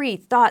every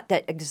thought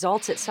that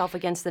exalts itself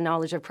against the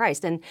knowledge of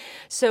Christ. And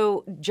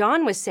so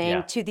John was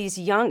saying to these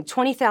young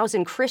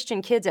 20,000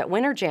 Christian kids at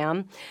Winter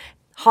Jam,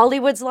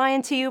 Hollywood's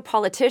lying to you.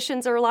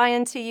 Politicians are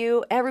lying to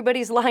you.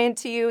 Everybody's lying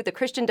to you. The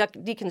Christian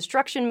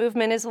deconstruction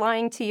movement is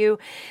lying to you.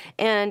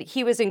 And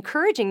he was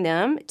encouraging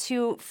them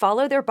to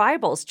follow their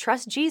Bibles.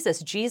 Trust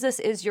Jesus. Jesus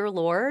is your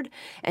Lord.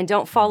 And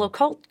don't follow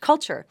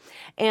culture.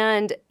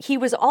 And he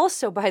was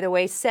also, by the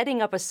way,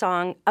 setting up a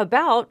song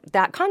about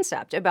that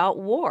concept, about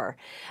war.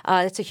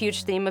 It's a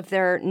huge theme of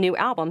their new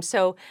album.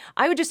 So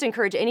I would just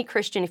encourage any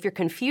Christian, if you're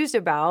confused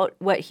about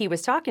what he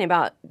was talking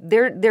about,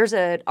 there's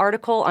an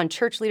article on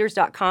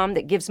churchleaders.com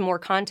that gives more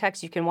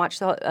context. You can watch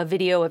a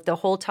video of the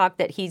whole talk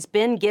that he's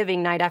been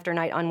giving night after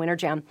night on Winter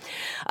Jam.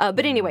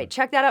 But anyway,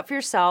 check that out for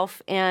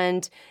yourself.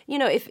 And,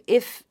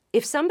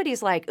 if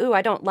somebody's like, ooh,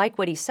 I don't like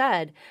what he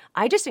said,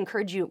 I just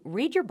encourage you,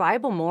 read your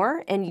Bible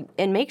more and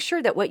make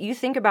sure that what you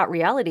think about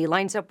reality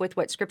lines up with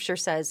what Scripture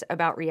says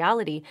about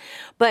reality.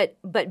 But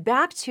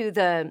back to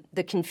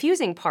the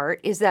confusing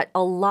part is that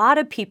a lot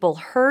of people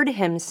heard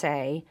him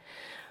say,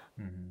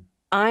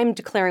 I'm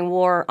declaring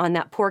war on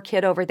that poor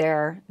kid over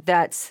there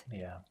that's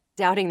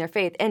doubting their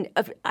faith. And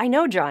I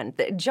know John.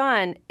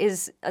 John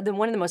is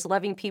one of the most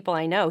loving people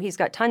I know. He's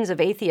got tons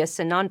of atheists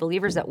and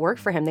non-believers that work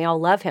for him. They all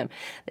love him.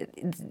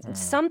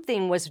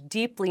 Something was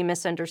deeply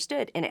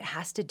misunderstood, and it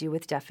has to do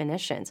with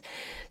definitions.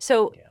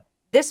 So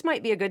this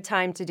might be a good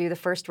time to do the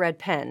first red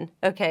pen.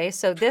 Okay,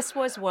 so this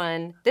was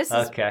one. This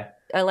is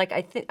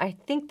I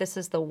think this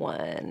is the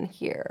one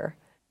here.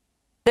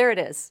 There it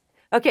is.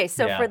 Okay,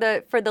 so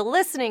for the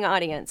listening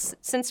audience,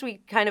 since we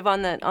kind of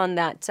on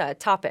that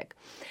topic,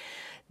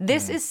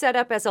 this is set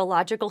up as a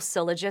logical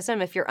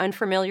syllogism. If you're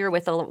unfamiliar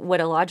with what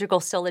a logical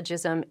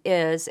syllogism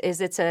is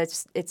it's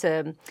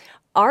a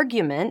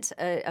argument,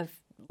 a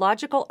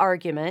logical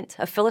argument,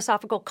 a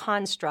philosophical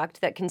construct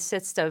that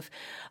consists of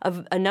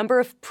a number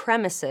of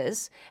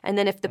premises, and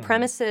then if the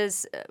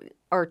premises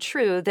are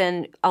true,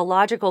 then a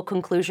logical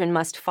conclusion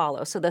must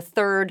follow. So the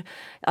third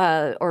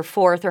or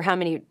fourth, or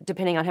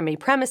depending on how many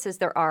premises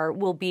there are,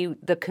 will be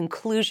the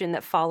conclusion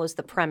that follows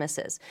the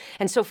premises.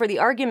 And so for the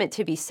argument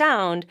to be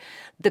sound,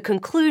 the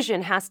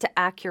conclusion has to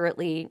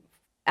actually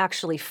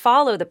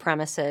follow the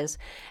premises,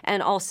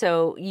 and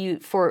also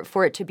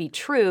for it to be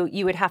true,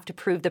 you would have to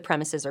prove the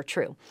premises are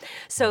true.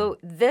 So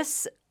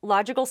this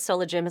logical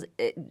syllogism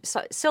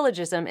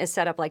is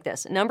set up like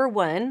this. Number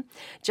one,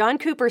 John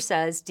Cooper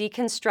says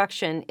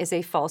deconstruction is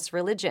a false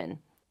religion.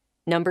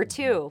 Number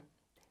two,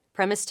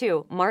 premise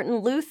two, Martin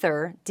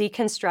Luther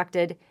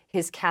deconstructed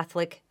his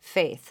Catholic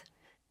faith.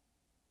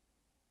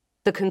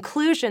 The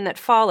conclusion that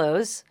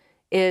follows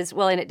is,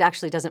 well, and it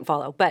actually doesn't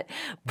follow, but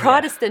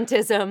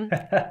Protestantism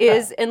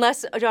is,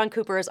 unless John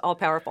Cooper is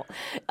all-powerful,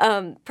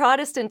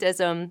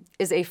 Protestantism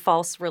is a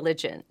false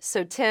religion.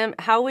 So, Tim,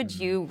 how would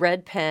you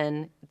red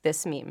pen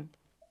this meme?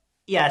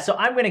 Yeah, so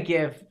I'm going to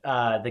give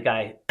the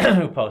guy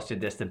who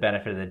posted this the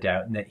benefit of the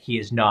doubt, and that he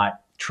is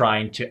not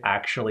trying to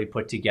actually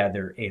put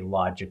together a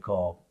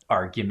logical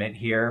argument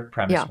here,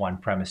 premise one,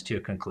 premise two,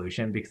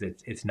 conclusion, because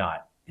it's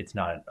not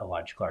a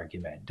logical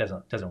argument.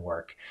 It doesn't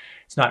work.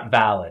 It's not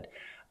valid.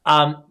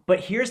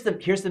 But here's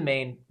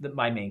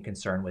my main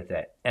concern with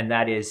it, and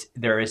that is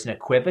there is an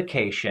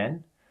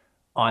equivocation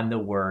on the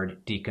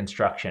word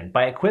deconstruction.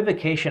 By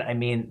equivocation, I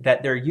mean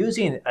that they're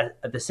using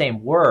the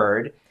same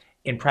word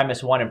in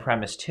premise one and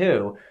premise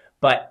two,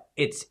 but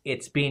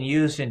it's being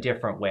used in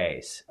different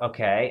ways.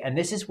 Okay, and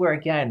this is where,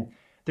 again,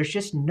 there's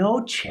just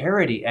no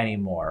charity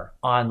anymore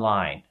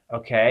online.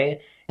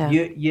 Okay,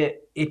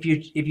 if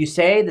you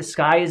say the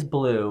sky is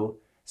blue,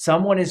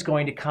 someone is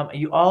going to come.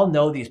 You all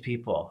know these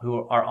people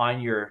who are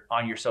on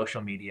your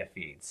social media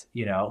feeds,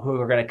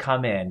 who are going to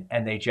come in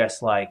and they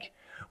just like,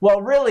 well,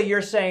 really,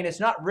 you're saying it's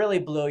not really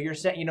blue. You're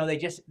saying,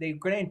 they're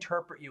going to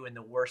interpret you in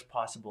the worst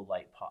possible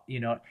light,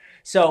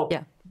 So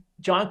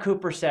John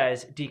Cooper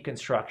says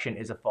deconstruction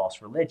is a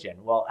false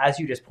religion. Well, as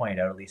you just pointed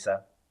out,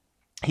 Elisa,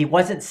 he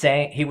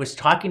was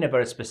talking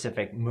about a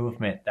specific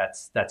movement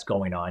that's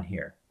going on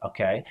here.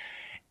 Okay.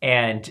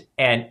 And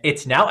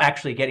it's now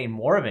actually getting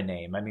more of a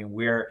name. I mean,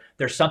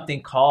 there's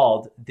something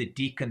called the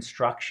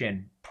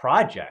Deconstruction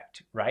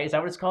Project, right? Is that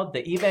what it's called?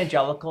 The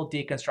Evangelical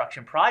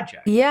Deconstruction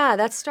Project. Yeah,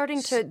 that's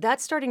starting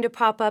to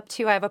pop up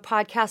too. I have a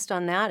podcast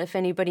on that if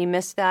anybody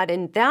missed that.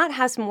 And that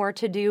has more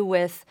to do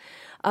with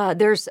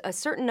there's a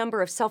certain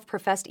number of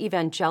self-professed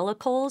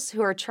evangelicals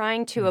who are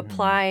trying to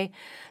apply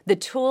the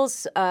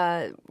tools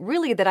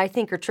really that I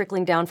think are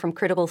trickling down from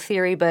critical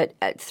theory, but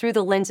through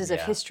the lenses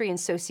of history and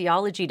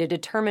sociology to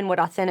determine what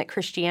authentic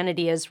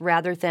Christianity is,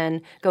 rather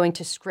than going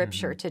to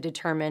Scripture to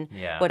determine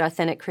what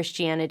authentic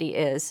Christianity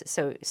is.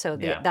 So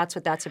that's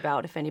what that's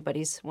about, if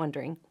anybody's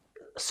wondering.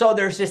 So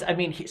there's this,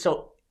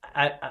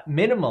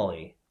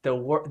 minimally,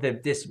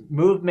 this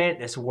movement,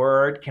 this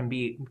word can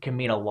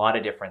mean a lot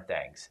of different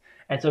things.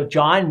 And so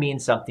John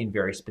means something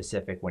very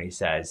specific when he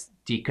says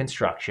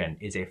deconstruction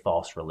is a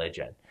false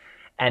religion.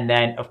 And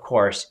then, of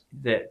course,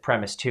 the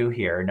premise two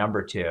here,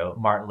 number two,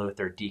 Martin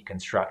Luther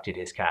deconstructed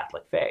his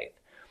Catholic faith.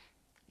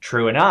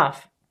 True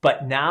enough.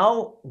 But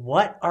now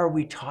what are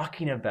we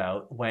talking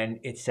about when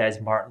it says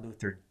Martin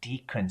Luther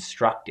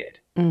deconstructed,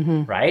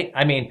 right?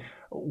 I mean,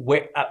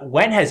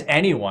 when has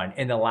anyone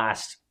in the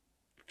last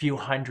few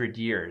hundred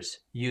years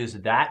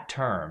used that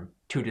term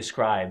to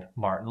describe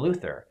Martin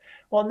Luther?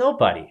 Well,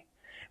 nobody.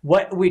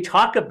 What we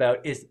talk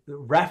about is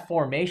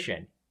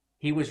reformation.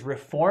 He was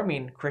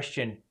reforming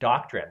Christian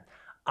doctrine.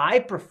 I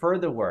prefer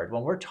the word,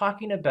 when we're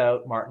talking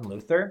about Martin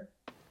Luther,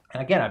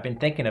 and again, I've been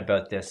thinking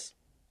about this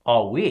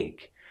all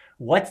week,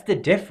 what's the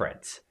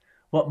difference?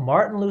 What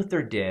Martin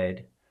Luther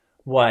did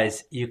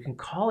was, you can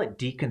call it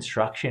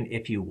deconstruction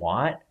if you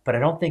want, but I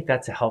don't think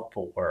that's a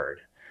helpful word.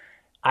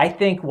 I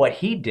think what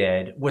he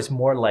did was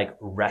more like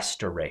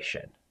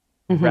restoration.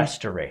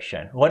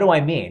 Restoration. What do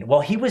I mean?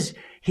 Well, he was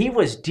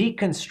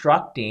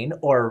deconstructing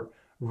or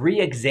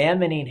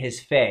re-examining his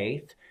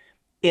faith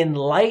in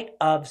light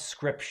of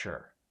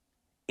Scripture,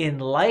 in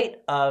light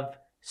of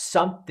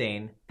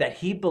something that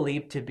he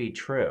believed to be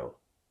true.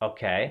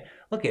 Okay?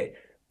 Look at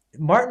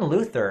Martin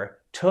Luther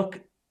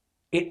took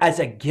it as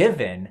a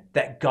given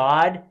that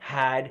God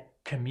had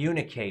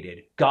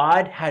communicated.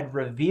 God had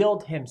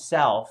revealed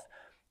himself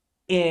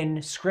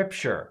in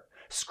Scripture.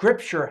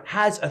 Scripture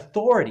has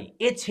authority.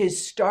 It's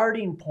his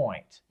starting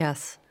point.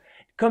 Yes.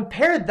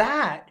 Compare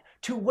that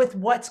to with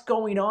what's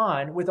going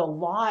on with a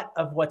lot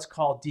of what's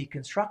called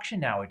deconstruction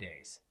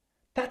nowadays.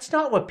 That's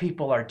not what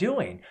people are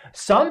doing.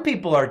 Some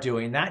people are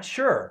doing that,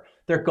 sure.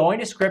 They're going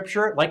to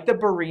Scripture like the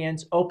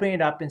Bereans, opening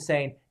it up and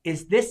saying,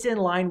 is this in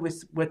line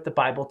with what the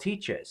Bible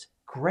teaches?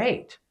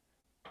 Great.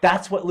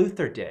 That's what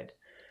Luther did.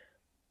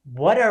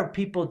 What are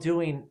people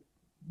doing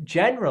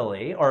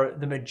generally, or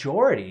the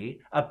majority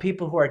of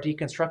people who are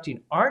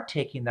deconstructing aren't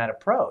taking that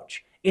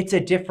approach? It's a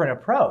different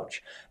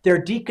approach.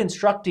 They're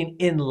deconstructing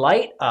in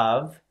light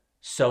of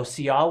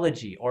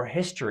sociology or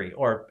history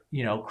or,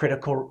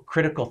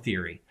 critical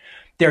theory.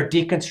 They're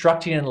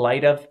deconstructing in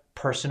light of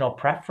personal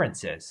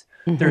preferences.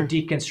 Mm-hmm. They're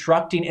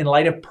deconstructing in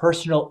light of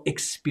personal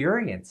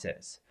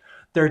experiences.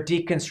 They're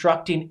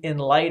deconstructing in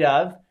light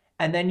of,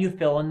 and then you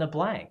fill in the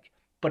blank.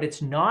 But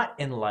it's not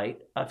in light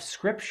of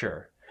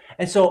Scripture.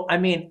 And so,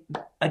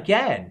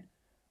 again,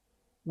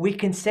 we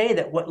can say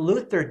that what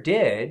Luther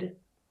did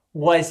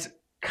was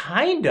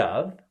kind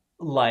of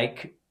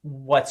like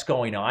what's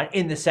going on,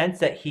 in the sense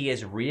that he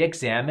is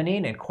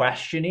re-examining and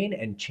questioning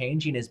and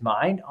changing his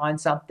mind on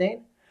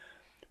something.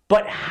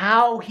 But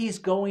how he's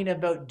going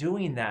about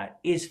doing that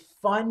is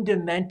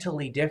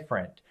fundamentally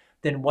different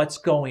than what's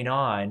going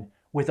on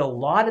with a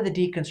lot of the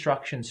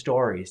deconstruction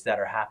stories that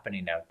are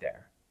happening out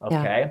there.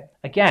 Okay. Yeah.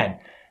 Again,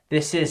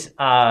 this is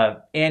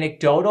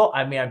anecdotal.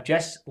 I'm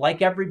just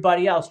like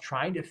everybody else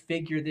trying to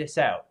figure this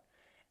out.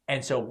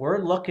 And so we're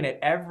looking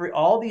at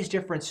all these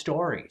different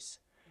stories.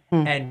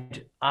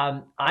 And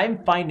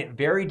I'm finding it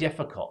very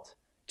difficult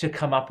to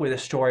come up with a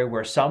story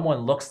where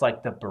someone looks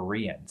like the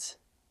Bereans.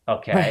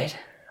 Okay.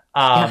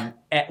 Right.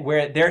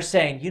 Where they're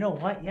saying, you know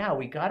what? Yeah,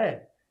 we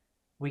gotta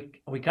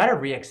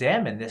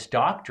re-examine this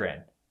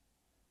doctrine.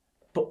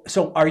 But,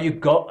 so are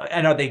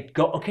they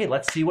okay,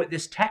 let's see what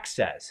this text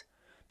says.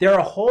 There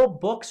are whole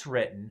books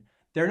written.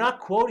 They're not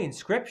quoting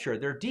Scripture.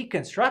 They're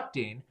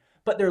deconstructing,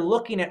 but they're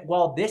looking at,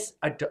 well, this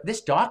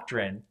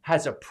doctrine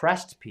has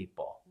oppressed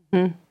people.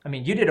 Mm-hmm.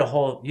 You did a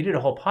whole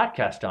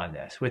podcast on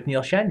this with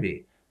Neil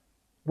Shenby.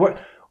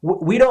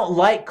 We don't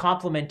like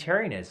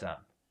complementarianism.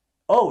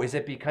 Oh, is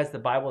it because the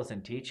Bible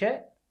doesn't teach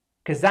it?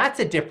 Because that's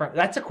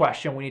a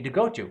question we need to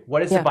go to.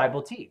 What does the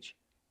Bible teach?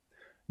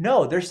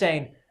 No, they're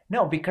saying,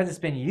 no, because it's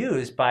been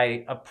used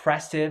by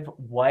oppressive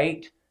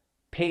white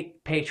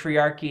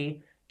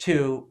patriarchy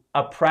to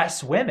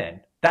oppress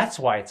women. That's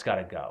why it's got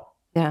to go.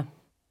 Yeah.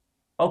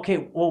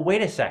 Okay, well,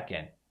 wait a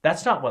second.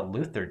 That's not what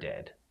Luther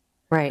did.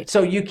 Right.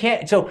 So you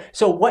can't, so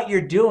what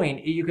you're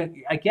doing,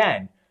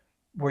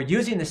 we're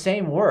using the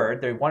same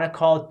word. They want to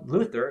call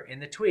Luther in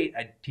the tweet,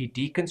 he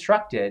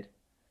deconstructed,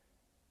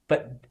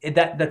 but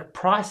the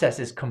process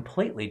is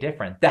completely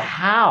different. The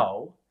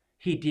how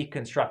he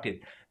deconstructed,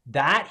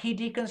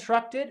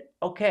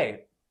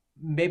 okay,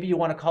 maybe you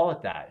want to call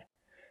it that.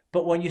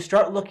 But when you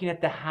start looking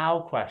at the how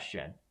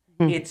question,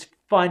 it's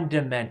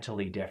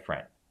fundamentally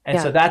different. And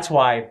so that's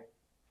why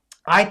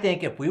I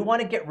think if we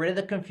want to get rid of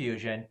the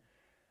confusion,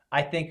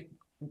 I think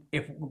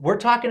if we're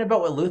talking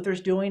about what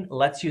Luther's doing,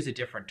 let's use a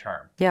different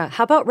term. Yeah.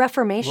 How about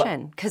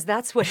Reformation? Because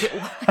that's what it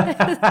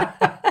was.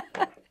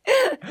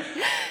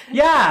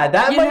 Yeah,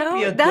 that might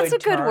be a that's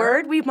good a good term.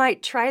 word. We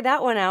might try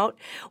that one out.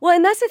 Well,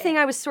 and that's the thing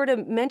I was sort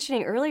of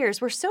mentioning earlier is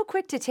we're so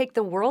quick to take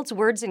the world's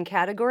words and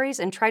categories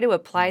and try to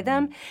apply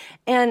them.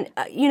 And,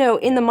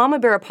 in the Mama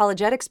Bear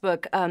Apologetics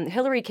book,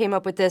 Hillary came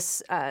up with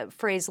this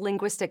phrase,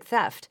 linguistic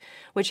theft,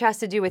 which has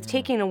to do with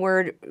taking a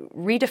word,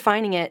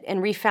 redefining it,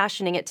 and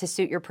refashioning it to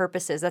suit your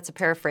purposes. That's a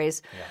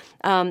paraphrase.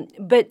 Yeah.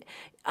 But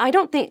I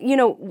don't think,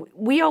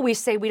 we always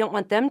say we don't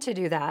want them to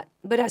do that.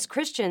 But as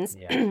Christians,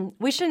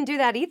 we shouldn't do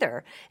that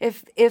either.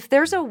 If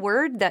there's a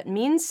word that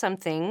means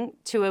something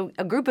to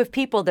a group of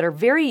people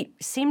that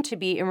seem to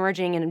be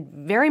emerging in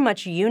very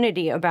much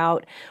unity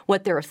about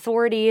what their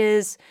authority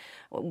is,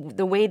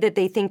 the way that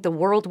they think the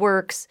world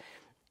works,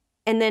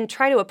 and then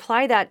try to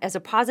apply that as a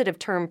positive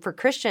term for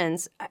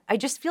Christians, I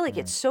just feel like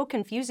it's so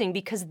confusing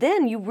because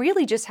then you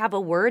really just have a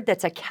word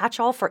that's a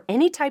catch-all for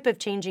any type of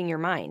changing your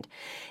mind.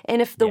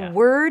 And if the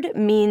word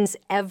means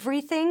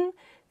everything,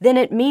 then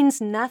it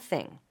means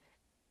nothing.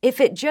 If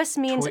it just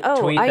means,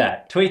 tweet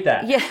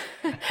that. Yeah,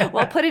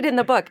 well, put it in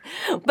the book.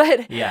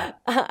 But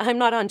I'm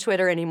not on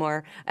Twitter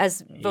anymore.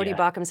 As Vodi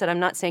Bakum said, I'm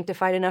not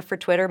sanctified enough for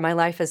Twitter. My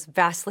life has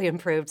vastly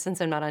improved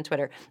since I'm not on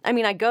Twitter. I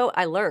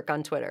lurk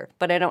on Twitter,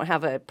 but I don't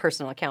have a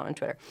personal account on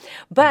Twitter.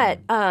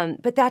 But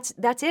that's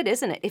it,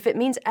 isn't it? If it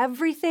means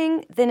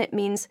everything, then it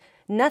means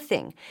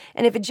nothing.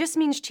 And if it just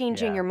means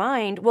changing your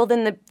mind, well,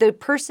 then the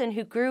person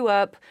who grew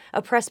up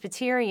a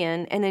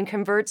Presbyterian and then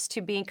converts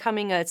to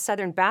becoming a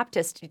Southern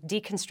Baptist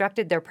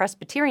deconstructed their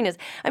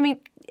Presbyterianism.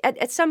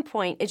 At some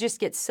point, it just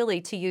gets silly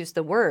to use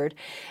the word.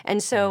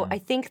 And so I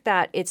think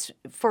that it's,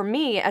 for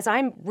me, as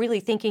I'm really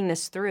thinking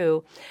this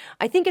through,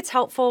 I think it's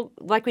helpful,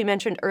 like we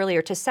mentioned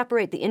earlier, to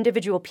separate the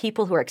individual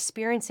people who are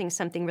experiencing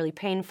something really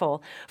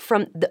painful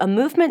from a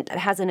movement that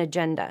has an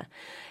agenda.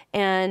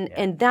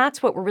 And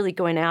that's what we're really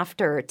going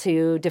after,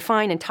 to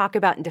define and talk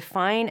about and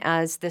define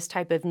as this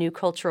type of new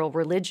cultural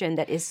religion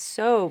that is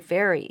so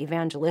very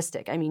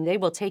evangelistic. I mean, they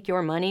will take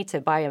your money to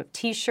buy a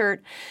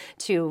T-shirt,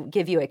 to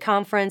give you a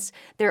conference.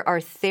 There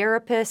are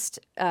therapist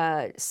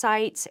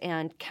sites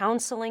and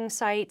counseling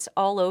sites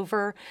all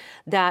over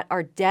that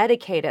are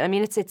dedicated. I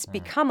mean, it's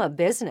become a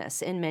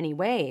business in many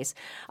ways.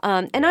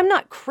 And I'm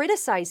not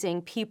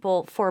criticizing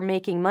people for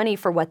making money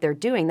for what they're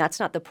doing. That's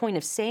not the point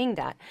of saying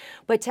that.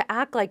 But to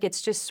act like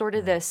it's just sort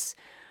of this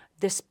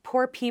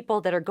poor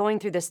people that are going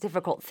through this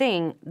difficult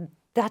thing,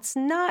 that's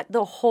not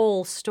the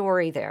whole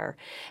story there.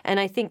 And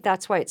I think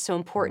that's why it's so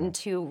important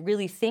to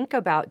really think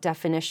about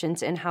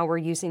definitions and how we're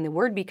using the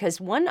word,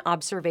 because one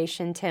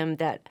observation, Tim,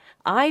 that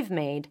I've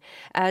made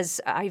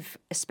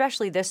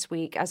especially this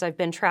week, as I've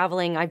been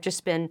traveling, I've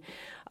just been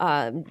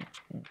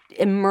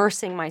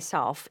immersing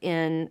myself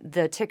in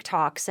the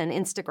TikToks and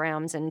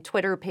Instagrams and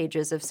Twitter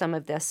pages of some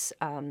of this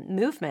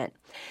movement,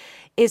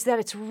 is that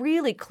it's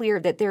really clear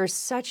that there is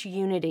such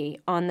unity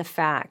on the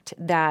fact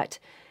that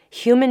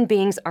human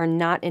beings are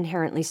not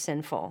inherently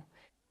sinful.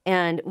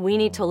 And we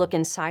need to look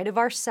inside of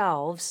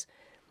ourselves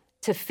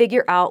to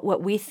figure out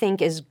what we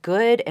think is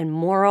good and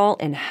moral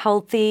and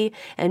healthy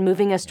and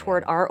moving us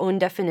toward our own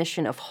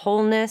definition of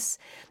wholeness.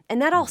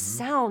 And that all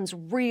sounds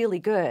really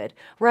good,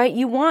 right?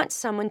 You want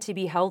someone to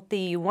be healthy,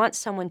 you want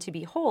someone to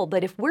be whole,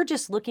 but if we're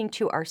just looking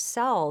to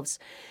ourselves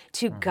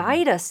to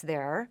guide us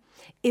there,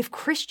 if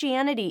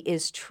Christianity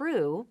is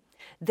true,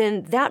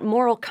 then that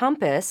moral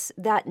compass,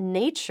 that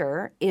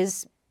nature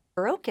is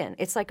broken.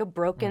 It's like a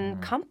broken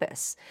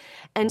compass.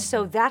 And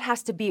so that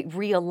has to be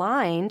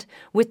realigned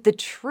with the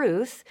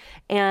truth.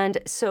 And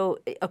so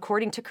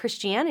according to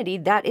Christianity,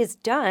 that is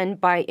done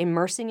by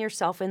immersing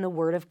yourself in the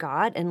Word of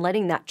God and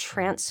letting that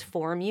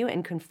transform you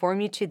and conform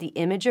you to the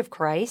image of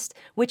Christ,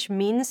 which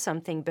means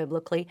something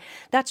biblically.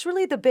 That's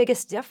really the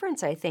biggest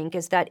difference, I think,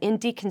 is that in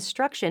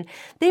deconstruction,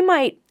 they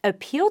might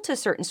appeal to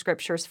certain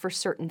scriptures for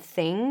certain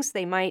things.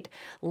 They might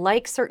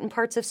like certain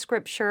parts of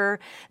Scripture.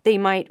 They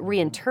might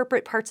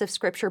reinterpret parts of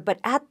Scripture. But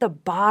at the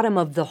bottom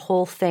of the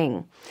whole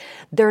thing,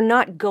 they're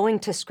not going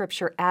to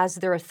Scripture as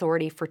their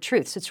authority for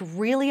truth. So it's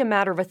really a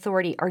matter of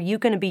authority. Are you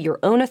going to be your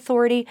own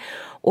authority,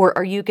 or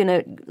are you going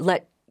to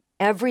let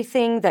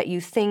everything that you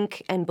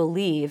think and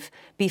believe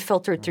be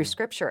filtered through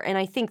Scripture? And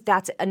I think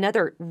that's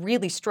another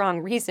really strong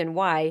reason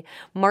why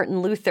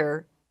Martin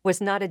Luther was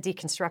not a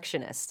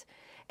deconstructionist.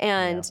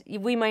 And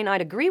we might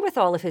not agree with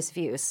all of his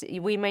views.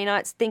 We may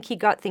not think he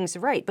got things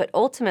right, but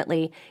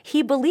ultimately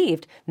he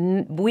believed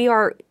we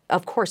are,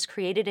 of course,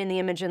 created in the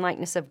image and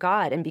likeness of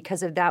God. And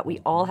because of that,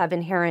 we all have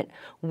inherent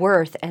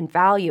worth and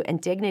value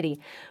and dignity.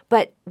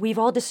 But we've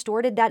all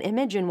distorted that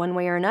image in one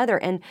way or another.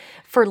 And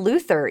for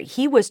Luther,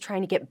 he was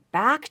trying to get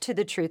back to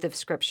the truth of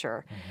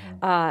Scripture.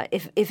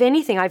 If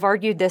anything, I've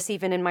argued this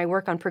even in my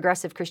work on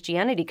progressive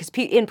Christianity, because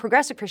in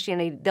progressive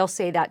Christianity, they'll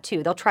say that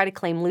too. They'll try to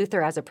claim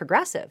Luther as a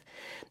progressive.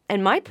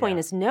 And my point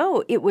is,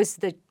 no, it was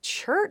the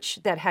church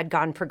that had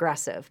gone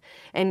progressive.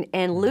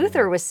 And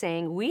Luther was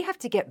saying, we have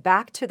to get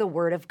back to the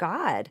Word of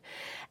God.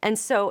 And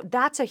so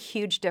that's a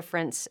huge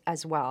difference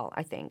as well,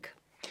 I think.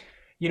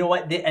 You know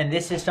what? And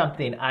this is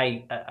something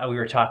we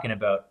were talking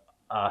about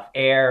off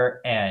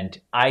air, and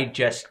I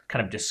just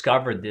kind of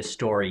discovered this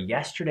story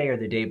yesterday or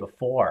the day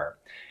before.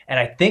 And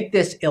I think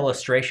this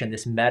illustration,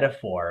 this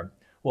metaphor,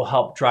 will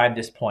help drive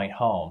this point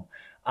home.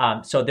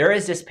 So there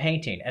is this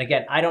painting. And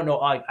again, I don't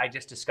know. I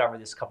just discovered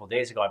this a couple of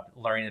days ago. I'm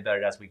learning about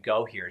it as we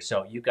go here.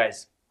 So you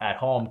guys at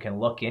home can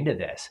look into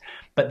this.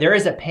 But there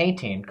is a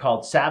painting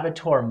called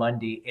Salvator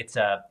Mundi. It's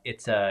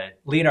a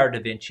Leonardo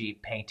da Vinci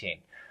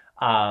painting.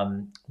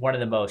 One of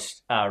the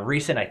most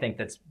recent, I think,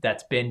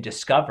 that's been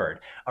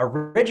discovered.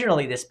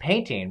 Originally, this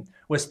painting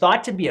was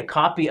thought to be a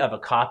copy of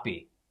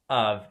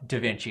Da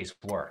Vinci's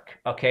work.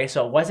 Okay,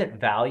 so it wasn't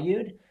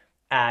valued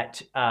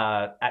at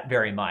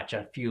very much,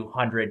 a few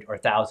 $100 or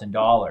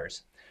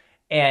 $1,000,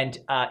 and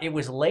it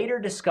was later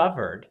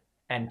discovered,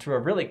 and through a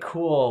really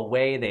cool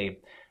way,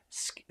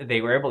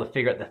 they were able to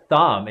figure out the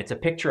thumb. It's a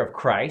picture of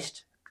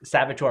Christ.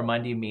 Salvator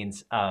Mundi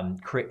means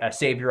a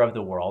savior of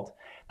the world.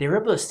 They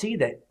were able to see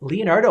that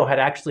Leonardo had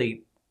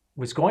actually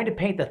was going to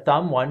paint the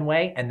thumb one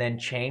way and then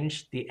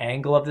changed the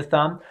angle of the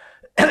thumb,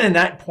 and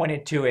that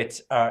pointed to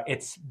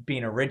its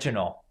being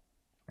original.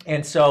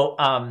 And so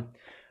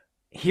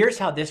here's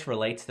how this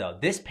relates, though.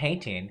 This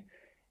painting,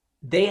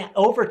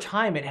 over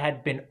time it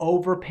had been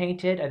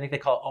overpainted. I think they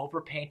call it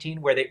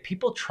overpainting, where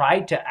people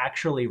tried to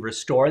actually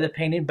restore the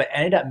painting, but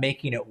ended up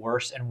making it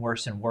worse and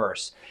worse and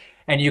worse.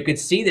 And you could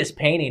see this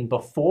painting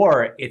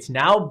before it's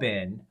now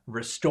been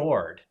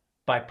restored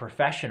by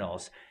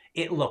professionals.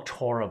 It looked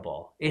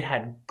horrible. It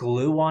had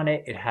glue on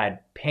it. It had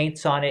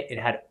paints on it. It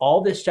had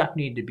all this stuff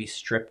needed to be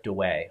stripped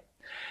away.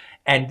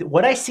 And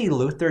what I see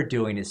Luther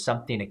doing is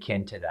something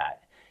akin to that.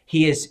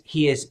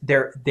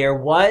 There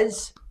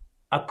was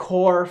a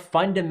core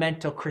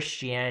fundamental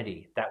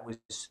Christianity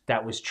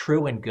that was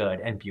true and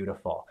good and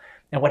beautiful.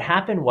 And what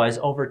happened was,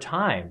 over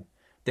time,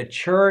 the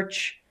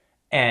church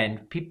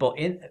and people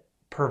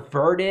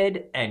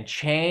perverted and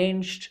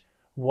changed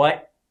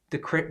what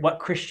what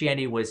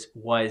Christianity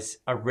was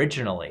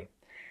originally.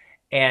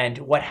 And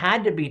what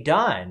had to be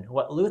done,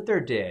 what Luther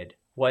did,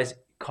 was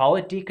call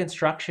it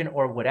deconstruction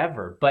or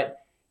whatever, but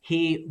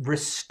he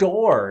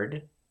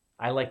restored,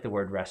 I like the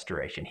word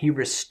restoration, he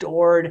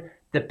restored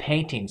the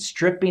painting,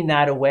 stripping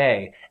that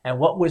away. And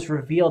what was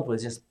revealed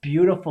was this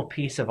beautiful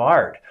piece of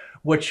art,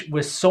 which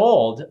was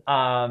sold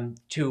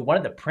to one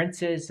of the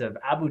princes of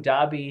Abu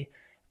Dhabi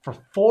for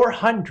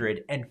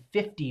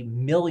 $450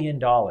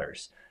 million.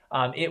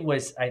 It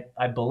was,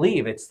 I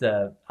believe it's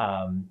the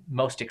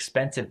most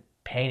expensive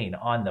painting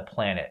on the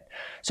planet.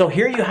 So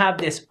here you have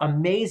this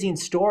amazing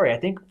story. I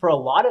think for a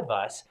lot of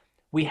us,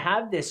 we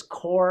have this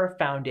core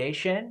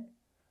foundation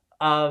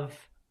of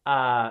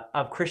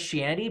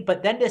Christianity,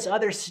 but then this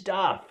other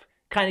stuff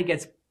kind of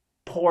gets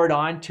poured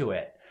onto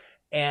it,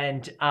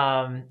 and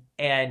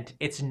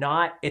it's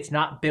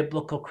not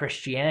biblical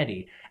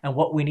Christianity. And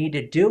what we need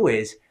to do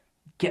is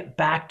get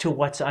back to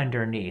what's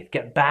underneath,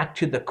 get back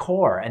to the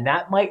core, and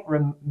that might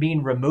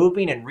mean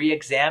removing and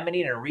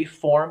re-examining and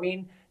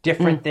reforming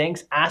different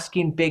things,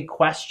 asking big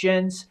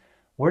questions.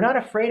 We're not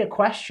afraid of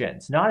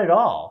questions, not at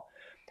all.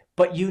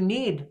 But you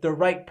need the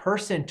right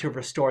person to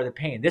restore the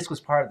pain. This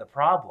was part of the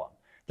problem.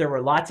 There were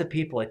lots of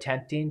people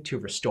attempting to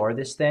restore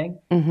this thing,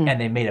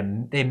 and they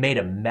made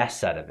a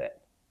mess out of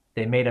it.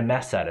 They made a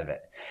mess out of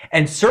it.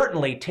 And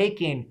certainly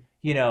taking,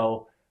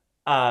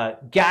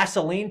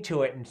 gasoline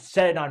to it and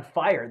set it on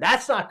fire,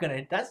 that's not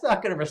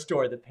gonna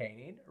restore the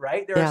painting,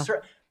 right?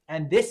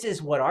 And this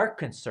is what our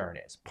concern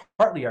is.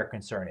 Partly our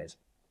concern is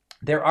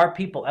there are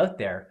people out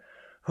there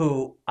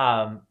who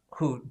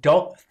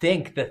don't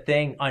think the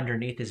thing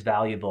underneath is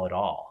valuable at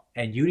all,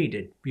 and you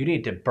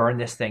need to burn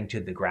this thing to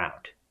the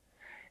ground.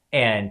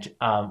 And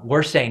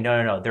we're saying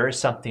no, there is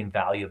something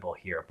valuable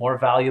here, more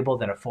valuable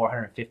than a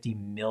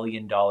 $450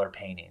 million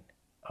painting.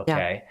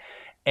 Okay,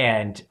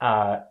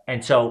 yeah.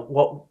 And so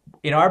what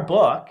in our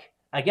book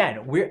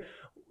again we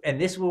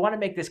want to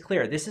make this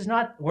clear.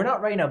 We're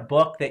not writing a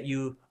book that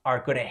you are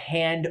going to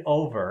hand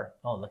over.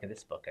 Oh, look at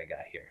this book I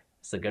got here.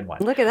 It's a good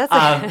one. Look at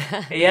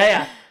that.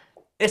 Yeah.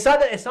 It's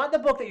not the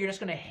book that you're just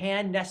going to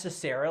hand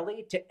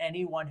necessarily to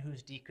anyone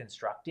who's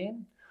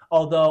deconstructing,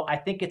 although I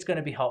think it's going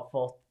to be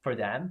helpful for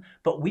them.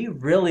 But we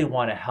really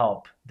want to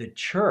help the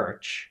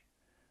church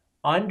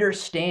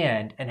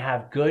understand and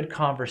have good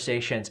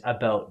conversations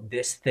about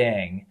this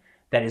thing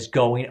that is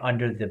going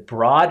under the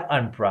broad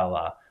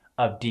umbrella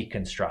of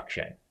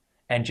deconstruction,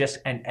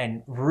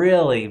 and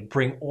really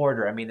bring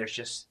order. I mean,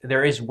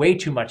 there is way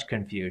too much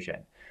confusion.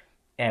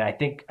 And I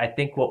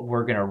think what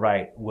we're going to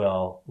write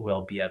will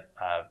be a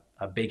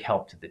big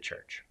help to the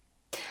church.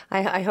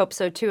 I hope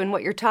so too. And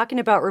what you're talking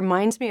about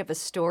reminds me of a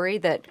story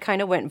that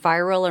kind of went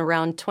viral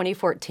around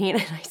 2014.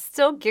 And I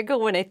still giggle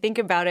when I think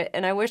about it.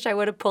 And I wish I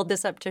would have pulled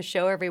this up to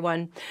show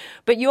everyone.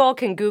 But you all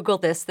can Google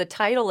this. The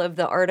title of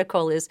the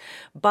article is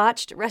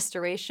Botched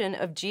Restoration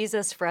of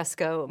Jesus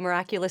Fresco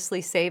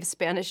Miraculously Saves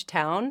Spanish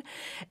Town.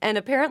 And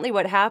apparently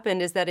what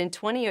happened is that in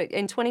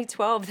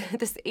 2012,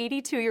 this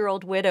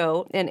 82-year-old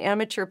widow, an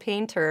amateur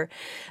painter,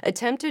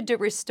 attempted to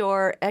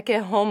restore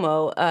Ecce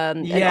Homo,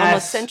 an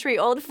almost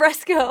century-old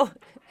fresco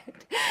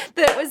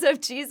that was of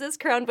Jesus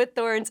crowned with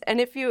thorns.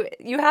 And if you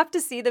have to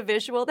see the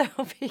visual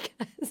though,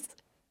 because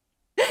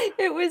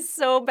it was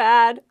so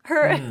bad.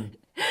 Her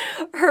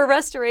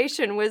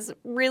restoration was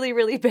really,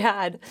 really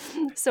bad.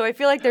 So I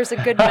feel like there's a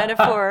good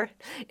metaphor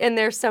in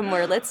there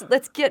somewhere.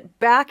 Let's get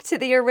back to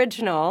the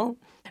original,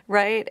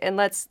 right? And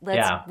let's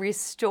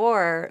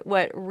restore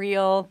what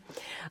real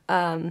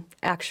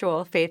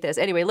actual faith is.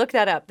 Anyway, look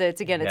that up.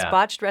 It's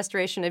Botched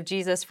Restoration of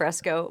Jesus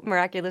Fresco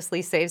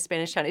Miraculously Saves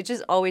Spanish Town. It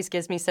just always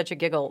gives me such a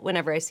giggle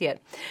whenever I see it.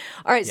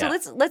 All right, so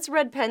let's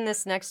red pen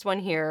this next one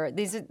here.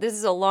 This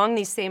is along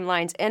these same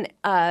lines. And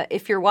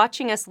if you're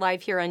watching us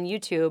live here on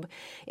YouTube,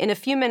 in a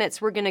few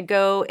minutes we're going to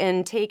go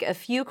and take a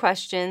few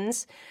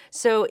questions.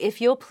 So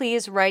if you'll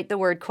please write the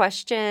word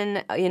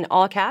question in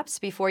all caps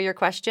before your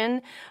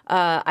question,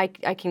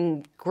 I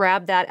can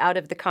grab that out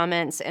of the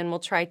comments and we'll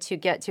try to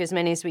get to as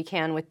many as we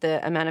can with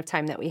the amount of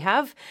time that we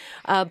have.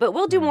 But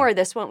we'll do more of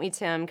this, won't we,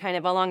 Tim? Kind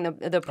of along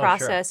the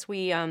process. Oh,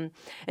 sure.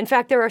 In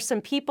fact, there are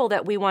some people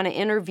that we want to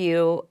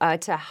interview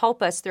to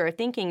help us through our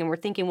thinking, and we're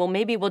thinking, well,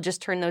 maybe we'll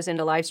just turn those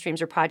into live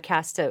streams or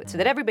podcasts so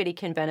that everybody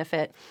can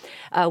benefit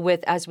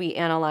as we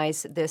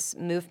analyze this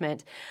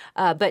movement.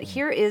 But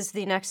here is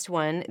the next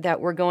one that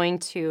we're going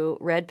to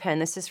red pen.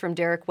 This is from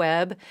Derek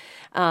Webb.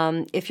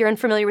 If you're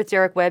unfamiliar with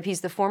Derek Webb,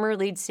 he's the former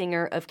lead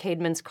singer of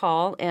Caedmon's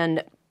Call,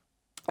 and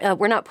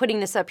we're not putting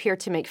this up here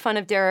to make fun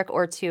of Derek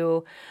or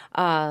to,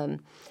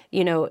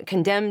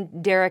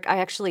 condemn Derek. I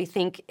actually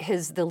think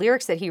the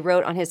lyrics that he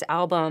wrote on his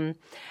album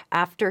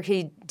after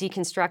he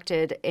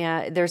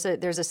deconstructed,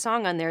 there's a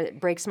song on there that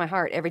breaks my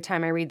heart every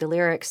time I read the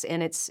lyrics,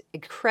 and it's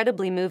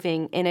incredibly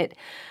moving, and it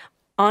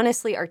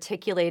honestly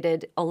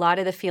articulated a lot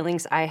of the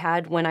feelings I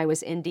had when I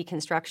was in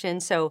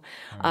deconstruction. So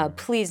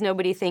please,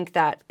 nobody think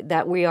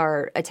that we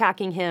are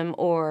attacking him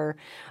or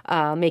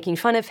making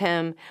fun of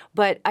him.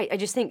 But I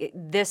just think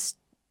this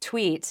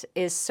tweet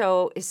is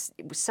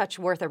such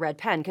worth a red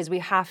pen, because we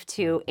have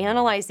to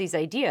analyze these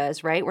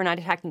ideas, right? We're not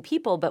attacking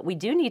people, but we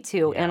do need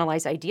to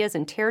analyze ideas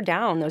and tear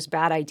down those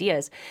bad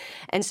ideas.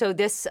 And so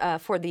this,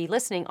 for the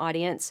listening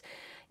audience,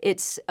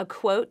 it's a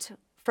quote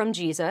from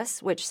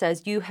Jesus, which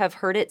says, "You have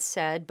heard it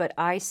said, but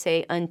I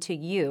say unto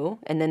you,"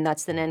 and then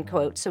that's the end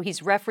quote. So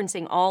he's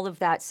referencing all of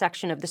that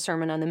section of the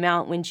Sermon on the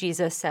Mount when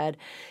Jesus said,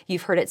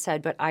 "You've heard it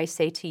said, but I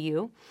say to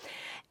you."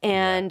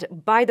 And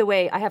by the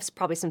way, I have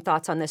probably some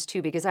thoughts on this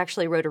too, because I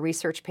actually wrote a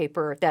research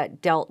paper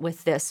that dealt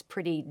with this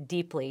pretty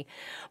deeply.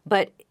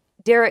 But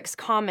Derek's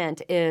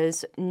comment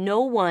is, no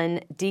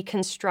one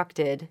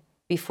deconstructed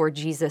before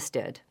Jesus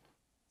did.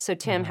 So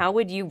Tim, how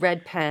would you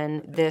red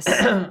pen this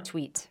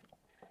tweet?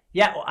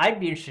 Yeah, well, I'd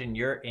be interested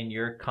in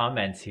your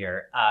comments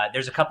here.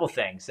 There's a couple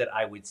things that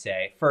I would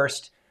say.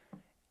 First,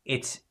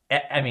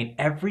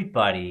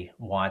 everybody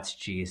wants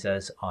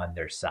Jesus on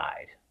their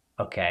side.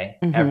 Okay,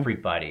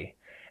 everybody.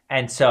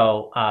 And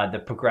so the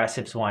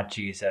progressives want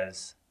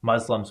Jesus,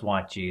 Muslims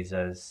want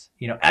Jesus,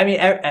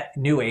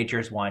 New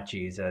Agers want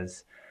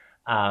Jesus.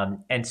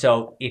 And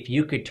so if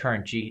you could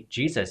turn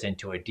Jesus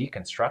into a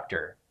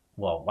deconstructor,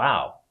 well,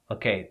 wow,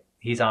 okay,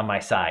 he's on my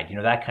side,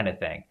 that kind of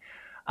thing.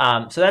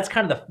 So that's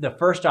kind of the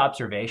first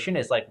observation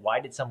is like, why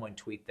did someone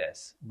tweet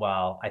this?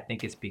 Well, I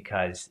think it's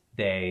because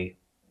they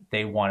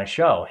want to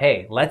show,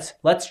 hey,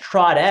 let's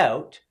trot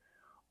out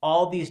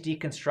all these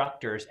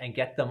deconstructors and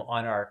get them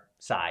on our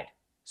side.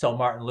 So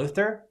Martin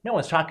Luther, no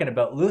one's talking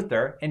about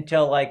Luther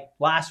until like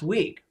last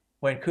week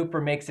when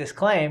Cooper makes this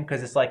claim,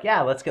 because it's like,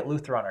 yeah, let's get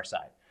Luther on our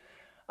side.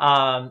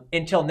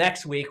 Until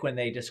next week when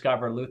they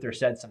discover Luther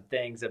said some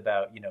things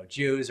about,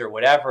 Jews or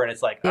whatever, and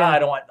it's like, I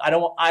don't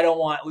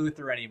want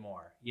Luther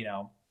anymore,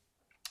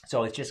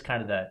 So it's just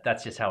kind of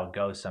that's just how it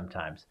goes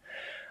sometimes.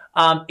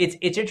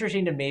 It's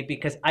interesting to me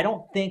because I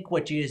don't think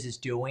what Jesus is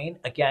doing,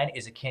 again,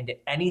 is akin to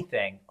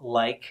anything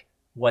like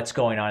what's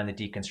going on in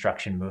the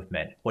deconstruction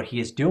movement. What he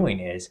is doing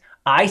is,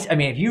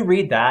 if you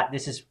read that,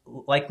 this is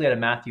likely out of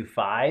Matthew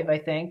 5, I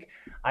think.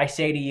 I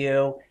say to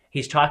you,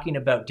 he's talking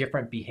about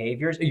different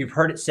behaviors. You've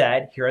heard it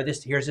said,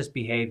 here's this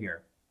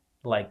behavior,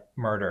 like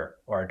murder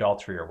or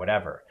adultery or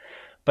whatever.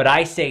 But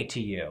I say to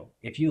you,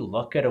 if you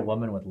look at a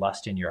woman with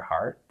lust in your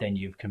heart, then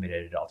you've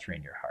committed adultery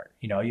in your heart.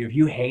 If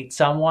you hate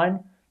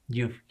someone,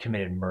 you've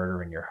committed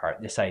murder in your heart.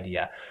 This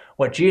idea.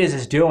 What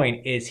Jesus is doing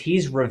is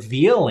he's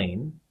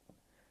revealing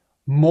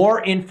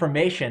more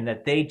information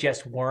that they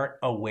just weren't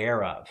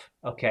aware of.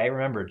 Okay,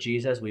 remember,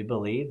 Jesus, we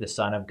believe, the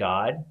Son of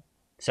God,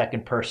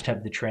 second person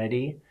of the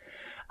Trinity.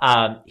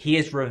 He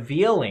is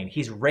revealing,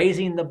 he's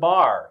raising the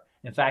bar.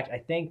 In fact, I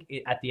think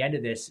at the end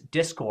of this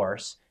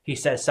discourse, he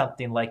says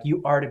something like,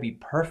 you are to be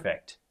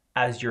perfect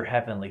as your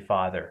heavenly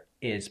Father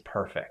is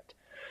perfect.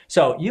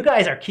 So you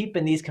guys are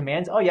keeping these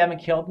commands. Oh, you haven't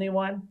killed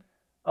anyone?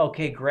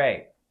 Okay,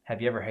 great. Have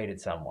you ever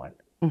hated someone?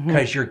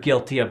 Because you're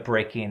guilty of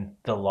breaking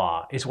the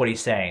law, is what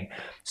he's saying.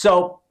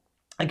 So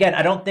again,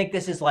 I don't think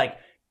this is like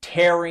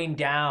tearing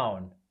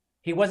down.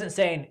 He wasn't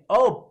saying,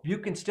 oh, you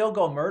can still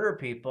go murder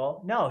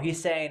people. No,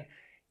 he's saying,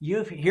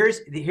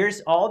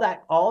 here's all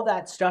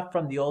that stuff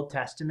from the Old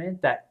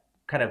Testament that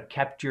kind of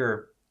kept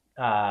your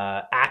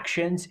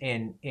actions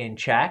in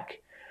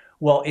check.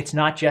 Well, it's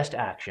not just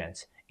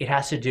actions. It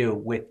has to do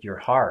with your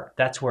heart.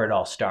 That's where it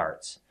all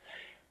starts.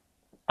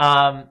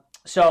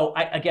 So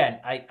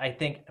I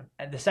think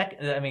the second,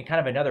 kind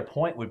of another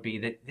point would be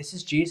that this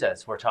is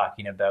Jesus we're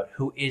talking about,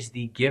 who is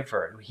the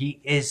giver.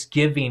 He is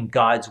giving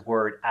God's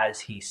word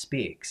as he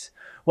speaks.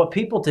 What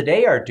people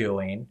today are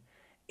doing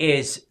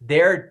is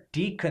they're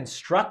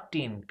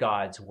deconstructing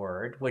God's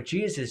word. What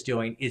Jesus is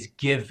doing is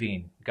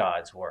giving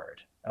God's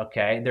word.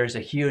 Okay, there's a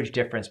huge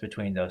difference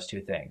between those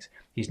two things.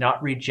 He's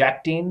not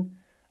rejecting,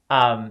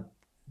 those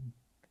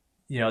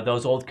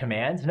old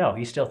commands. No,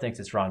 he still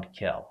thinks it's wrong to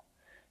kill.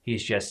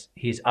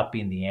 He's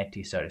upping the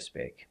ante, so to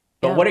speak.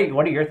 But what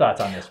are your thoughts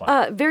on this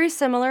one? Very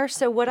similar.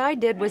 So what I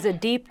did was a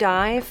deep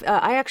dive.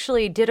 I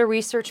actually did a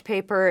research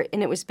paper,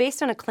 and it was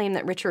based on a claim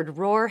that Richard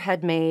Rohr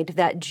had made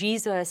that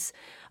Jesus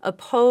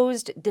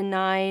opposed,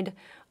 denied,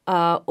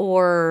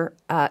 or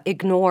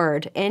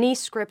ignored any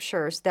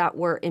scriptures that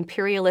were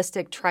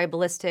imperialistic,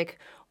 tribalistic,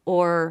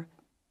 or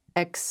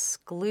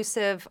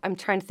exclusive. I'm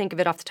trying to think of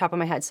it off the top of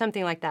my head,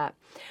 something like that.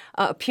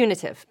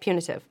 Punitive.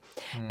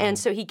 And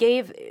so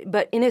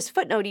but in his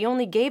footnote, he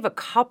only gave a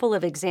couple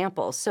of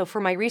examples. So for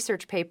my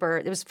research paper,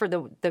 it was for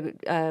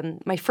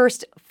my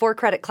first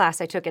 4-credit class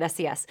I took at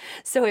SES.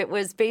 So it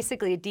was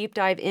basically a deep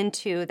dive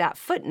into that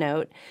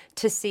footnote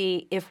to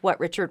see if what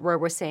Richard Rohr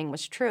was saying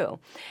was true.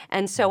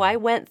 And so I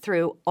went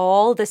through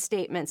all the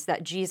statements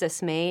that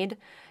Jesus made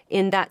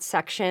in that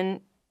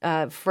section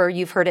for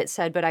you've heard it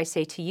said, but I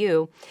say to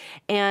you.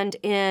 And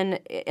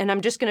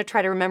I'm just going to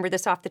try to remember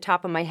this off the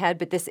top of my head,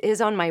 but this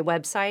is on my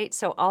website,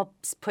 so I'll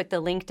put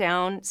the link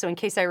down. So in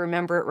case I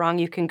remember it wrong,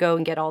 you can go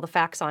and get all the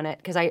facts on it,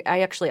 because I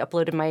actually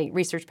uploaded my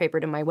research paper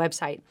to my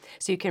website,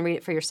 so you can read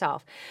it for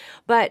yourself.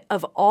 But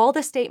of all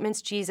the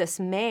statements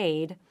Jesus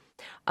made,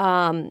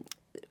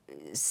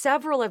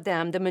 several of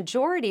them, the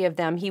majority of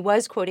them, he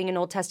was quoting an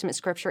Old Testament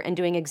scripture and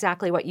doing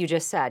exactly what you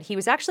just said. He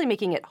was actually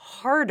making it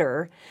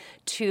harder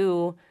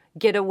to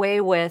get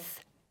away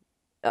with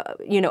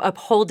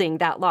upholding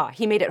that law.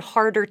 He made it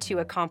harder to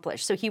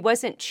accomplish. So he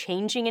wasn't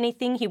changing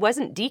anything. He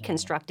wasn't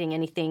deconstructing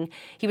anything.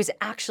 He was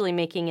actually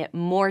making it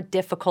more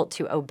difficult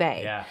to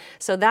obey. Yeah.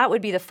 So that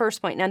would be the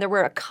first point. Now, there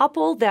were a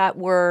couple that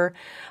were,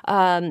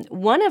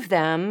 one of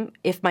them,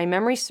 if my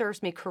memory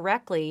serves me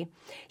correctly,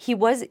 he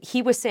was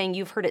saying,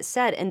 you've heard it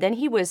said, and then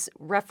he was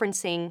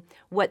referencing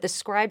what the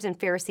scribes and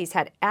Pharisees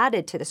had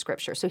added to the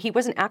scripture. So he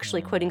wasn't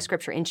actually quoting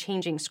scripture and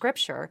changing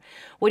scripture.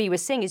 What he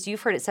was saying is,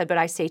 you've heard it said, but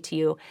I say to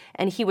you,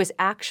 and he was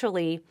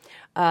actually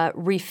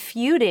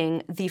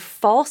refuting the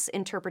false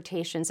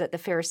interpretations that the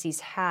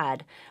Pharisees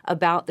had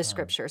about the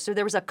scripture. So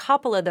there was a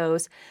couple of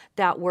those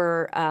that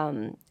were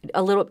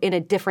a little in a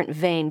different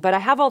vein. But I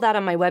have all that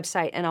on my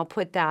website, and I'll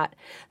put that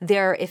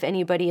there if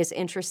anybody is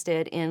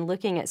interested in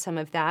looking at some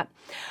of that.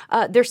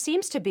 There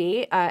seems to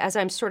be, as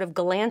I'm sort of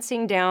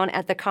glancing down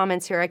at the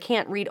comments here, I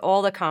can't read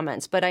all the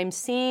comments, but I'm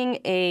seeing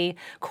a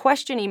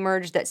question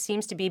emerge that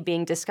seems to be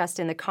being discussed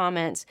in the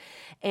comments,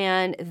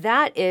 and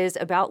that is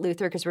about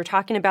Luther, because we're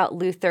talking about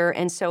Luther,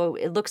 and so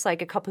it looks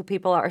like a couple of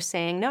people are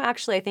saying, no,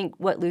 actually, I think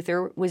what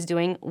Luther was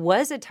doing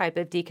was a type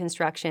of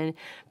deconstruction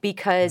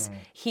because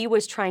he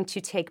was trying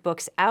to take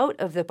books out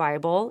of the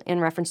Bible in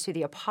reference to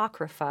the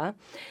Apocrypha,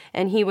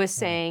 and he was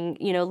saying,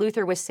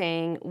 Luther was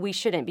saying we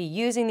shouldn't be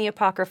using the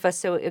Apocrypha,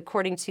 so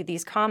according to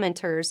these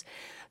commenters,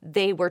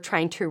 he was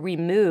trying to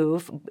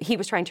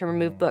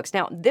remove books.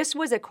 Now, this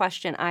was a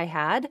question I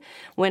had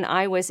when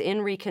I was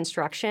in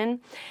Reconstruction,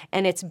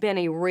 and it's been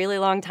a really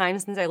long time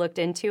since I looked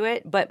into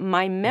it, but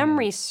my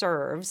memory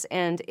serves,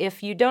 and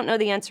if you don't know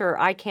the answer, or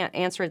I can't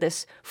answer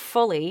this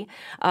fully,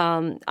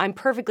 I'm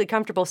perfectly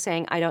comfortable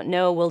saying I don't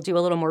know, we'll do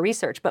a little more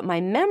research, but my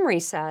memory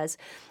says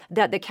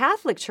that the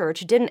Catholic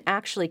Church didn't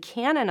actually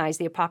canonize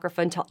the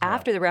Apocrypha until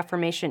after the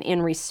Reformation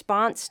in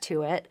response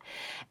to it,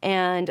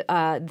 and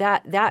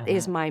that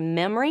is my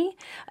memory.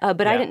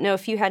 But I didn't know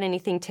if you had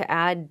anything to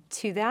add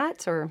to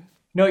that, or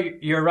No,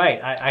 you're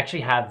right. I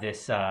actually have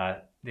this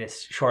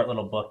this short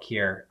little book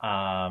here.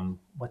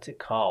 What's it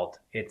called?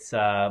 It's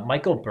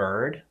Michael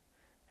Bird.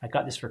 I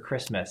got this for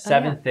Christmas.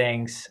 Seven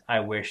Things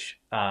I Wish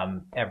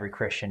Every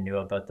Christian Knew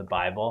About the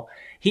Bible.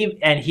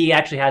 He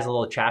actually has a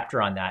little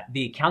chapter on that.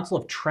 The Council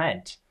of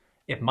Trent,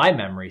 if my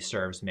memory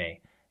serves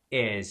me,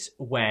 is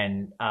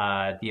when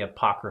the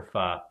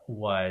Apocrypha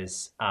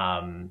was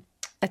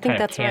I think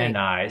that's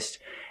canonized.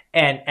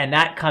 Right. And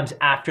that comes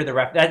after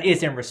that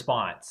is in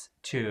response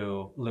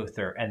to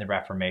Luther and the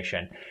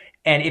Reformation.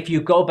 And if you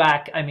go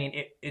back, I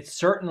mean, it's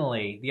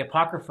certainly, the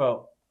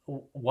Apocrypha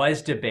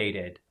was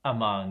debated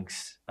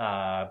amongst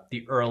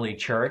the early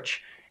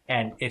church,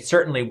 and it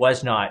certainly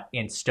was not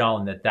in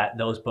stone that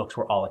those books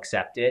were all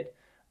accepted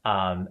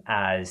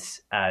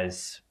as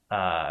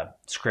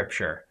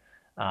scripture.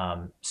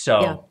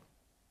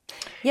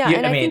 Yeah,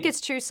 and I think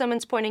it's true.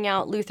 Someone's pointing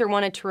out Luther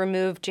wanted to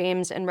remove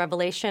James and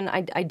Revelation.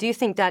 I do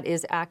think that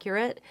is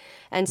accurate,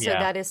 and so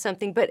that is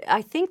something. But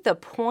I think the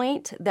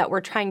point that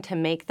we're trying to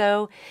make,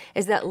 though,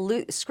 is that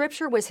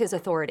Scripture was his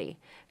authority.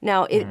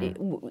 Now,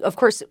 of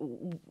course,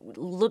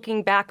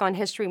 looking back on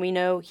history, we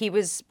know he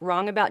was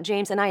wrong about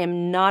James, and I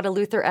am not a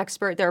Luther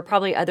expert. There are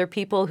probably other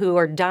people who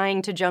are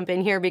dying to jump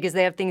in here because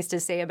they have things to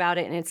say about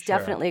it, and it's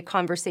definitely a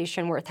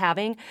conversation worth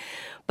having.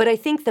 But I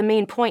think the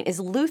main point is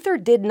Luther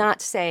did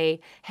not say,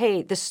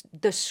 hey,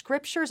 the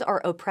Scriptures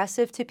are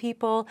oppressive to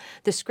people.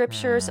 The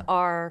Scriptures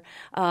are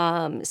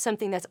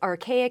something that's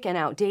archaic and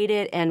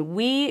outdated, and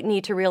we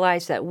need to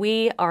realize that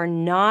we are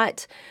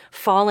not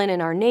fallen in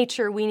our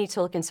nature. We need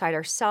to look inside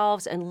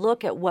ourselves and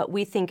look at what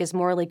we think is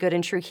morally good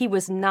and true. He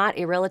was not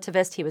a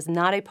relativist. He was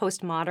not a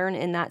postmodern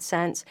in that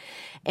sense.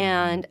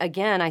 And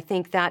again, I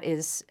think that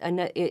is,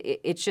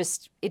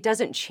 it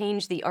doesn't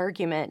change the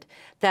argument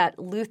that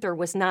Luther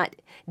was not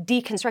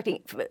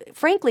deconstructing.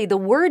 Frankly, the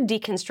word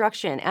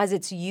deconstruction, as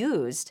it's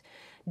used,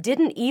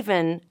 didn't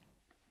even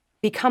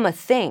become a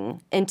thing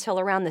until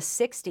around the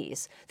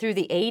 60s through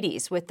the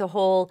 80s with the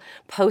whole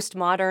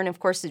postmodern.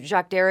 Of course,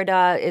 Jacques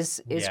Derrida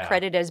is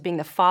credited as being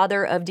the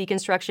father of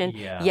deconstruction.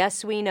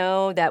 Yes, we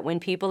know that when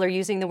people are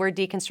using the word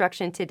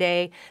deconstruction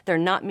today, they're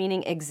not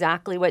meaning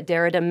exactly what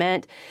Derrida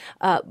meant.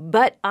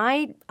 But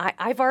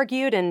I've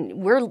argued,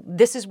 and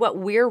this is what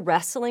we're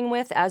wrestling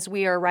with as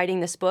we are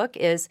writing this book,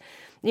 is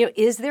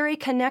there a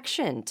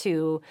connection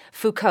to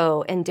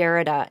Foucault and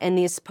Derrida and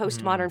these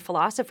postmodern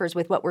philosophers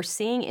with what we're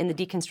seeing in the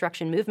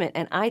deconstruction movement?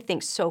 And I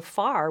think so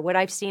far what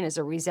I've seen is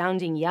a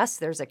resounding yes,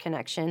 there's a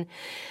connection.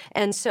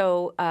 And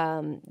so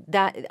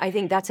I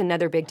think that's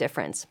another big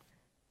difference.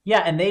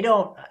 Yeah, and they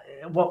don't,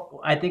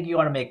 I think you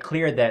want to make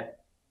clear that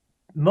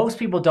most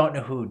people don't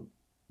know who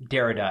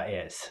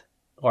Derrida is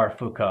or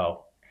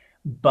Foucault,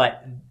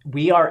 but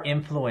we are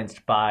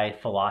influenced by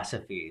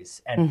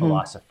philosophies and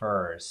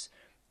philosophers,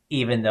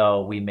 even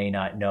though we may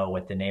not know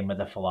what the name of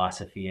the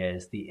philosophy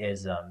is, the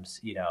isms,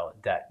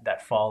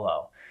 that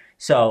follow.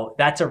 So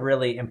that's a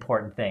really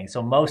important thing.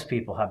 So most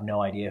people have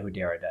no idea who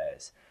Derrida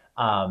is.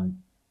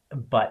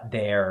 but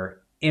they're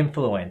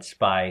influenced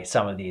by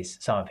some of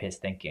his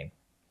thinking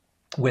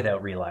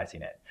without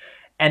realizing it.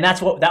 And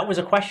that was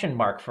a question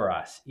mark for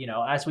us,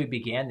 as we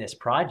began this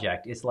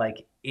project. Is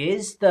like,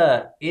 is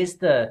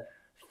the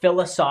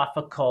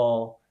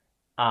philosophical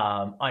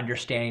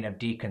understanding of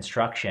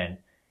deconstruction,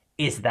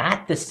 is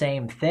that the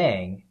same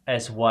thing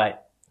as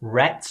what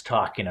Rhett's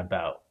talking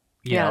about?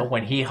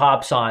 When he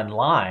hops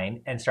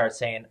online and starts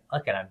saying,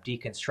 look, and I'm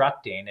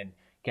deconstructing, and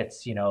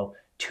gets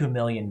 2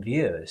 million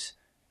views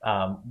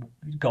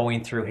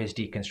going through his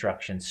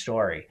deconstruction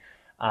story,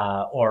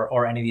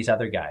 or any of these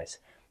other guys.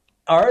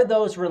 Are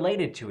those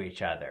related to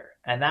each other?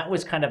 And that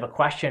was kind of a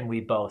question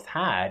we both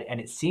had. And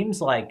it seems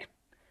like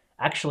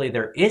actually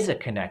there is a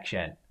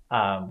connection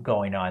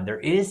going on. There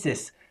is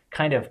this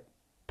kind of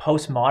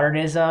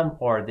postmodernism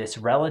or this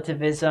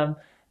relativism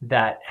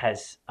that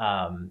has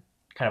kind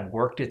of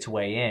worked its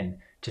way in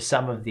to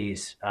some of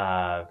these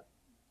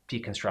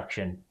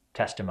deconstruction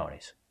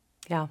testimonies.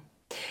 Yeah.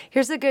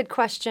 Here's a good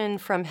question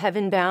from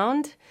Heaven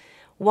Bound.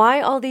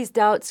 Why all these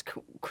doubts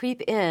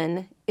creep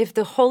in if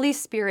the Holy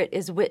Spirit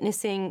is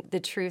witnessing the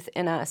truth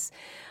in us?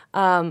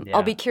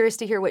 I'll be curious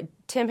to hear what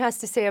Tim has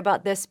to say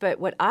about this, but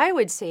what I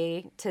would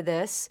say to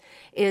this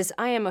is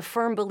I am a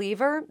firm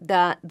believer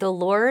that the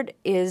Lord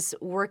is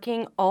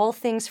working all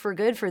things for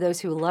good for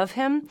those who love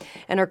him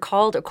and are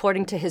called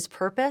according to his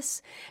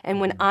purpose.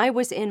 And when I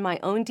was in my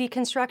own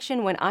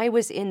deconstruction, when I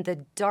was in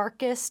the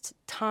darkest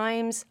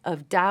times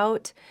of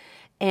doubt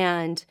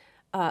and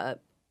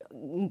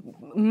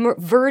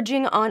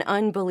verging on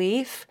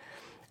unbelief,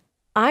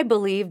 I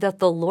believe that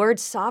the Lord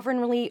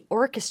sovereignly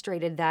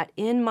orchestrated that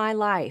in my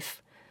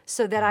life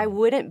so that I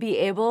wouldn't be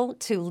able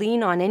to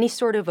lean on any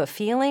sort of a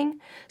feeling,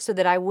 so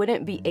that I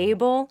wouldn't be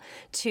able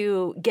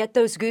to get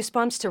those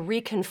goosebumps to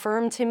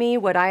reconfirm to me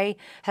what I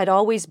had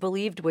always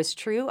believed was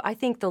true. I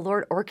think the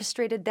Lord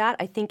orchestrated that.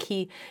 I think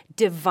he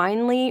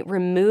divinely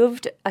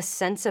removed a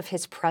sense of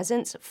his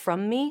presence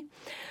from me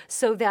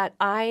so that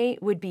I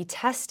would be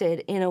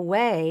tested in a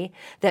way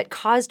that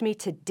caused me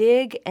to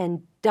dig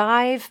and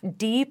dive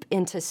deep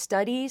into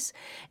studies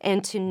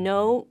and to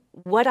know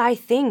what I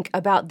think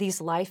about these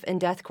life and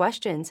death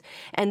questions.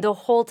 And the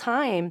whole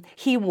time,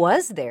 he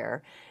was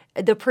there.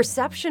 The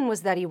perception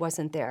was that he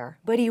wasn't there,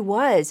 but he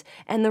was.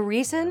 And the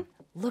reason?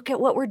 Look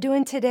at what we're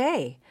doing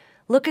today.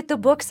 Look at the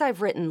books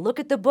I've written. Look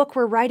at the book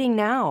we're writing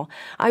now.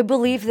 I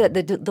believe that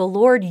the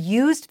Lord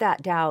used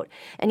that doubt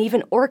and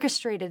even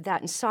orchestrated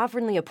that and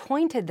sovereignly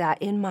appointed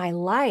that in my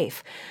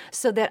life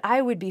so that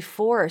I would be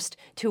forced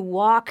to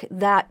walk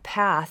that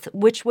path,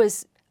 which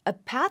was a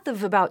path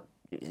of about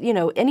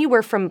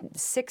anywhere from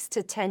 6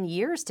 to 10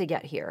 years to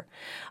get here.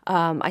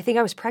 I think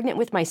I was pregnant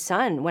with my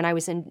son when I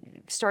was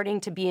starting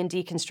to be in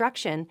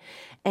deconstruction,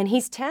 and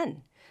he's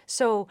 10.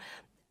 So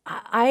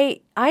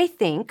I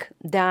think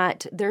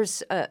that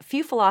there's a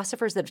few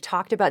philosophers that have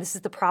talked about this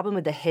is the problem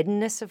of the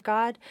hiddenness of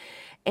God.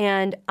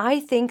 And I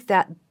think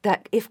that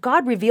if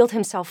God revealed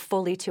himself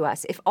fully to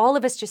us, if all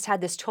of us just had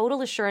this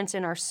total assurance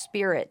in our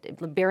spirit,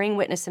 bearing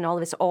witness in all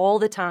of this all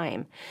the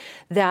time,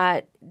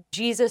 that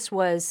Jesus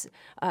was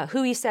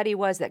who he said he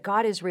was, that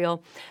God is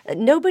real,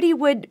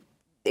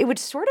 it would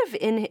sort of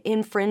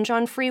infringe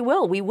on free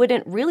will. We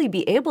wouldn't really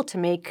be able to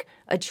make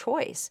a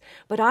choice.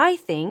 But I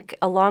think,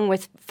 along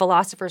with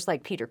philosophers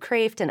like Peter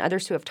Kraft and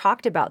others who have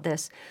talked about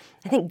this,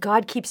 I think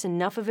God keeps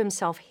enough of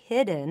himself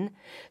hidden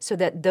so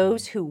that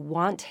those who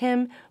want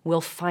him will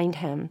find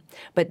him.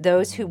 But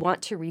those who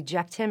want to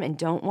reject him and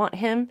don't want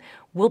him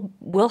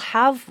will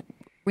have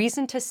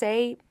reason to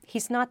say,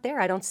 he's not there.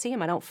 I don't see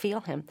him. I don't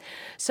feel him.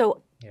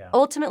 So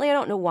ultimately, I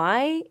don't know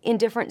why in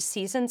different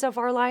seasons of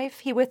our life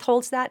he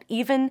withholds that.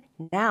 Even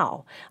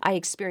now, I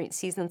experience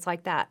seasons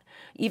like that.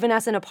 Even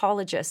as an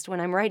apologist,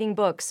 when I'm writing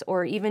books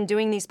or even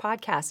doing these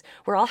podcasts,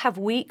 where I'll have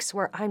weeks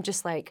where I'm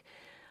just like,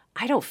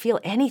 I don't feel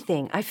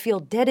anything. I feel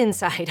dead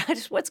inside.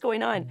 What's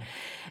going on?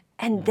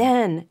 And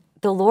then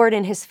the Lord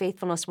in his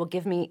faithfulness will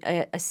give me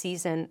a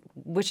season,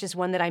 which is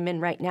one that I'm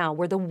in right now,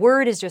 where the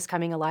word is just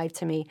coming alive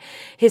to me.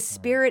 His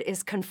spirit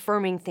is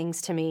confirming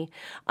things to me.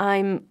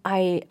 I'm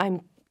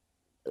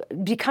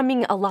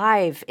becoming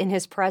alive in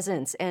his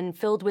presence and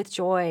filled with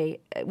joy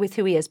with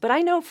who he is. But I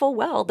know full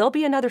well there'll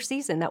be another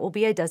season that will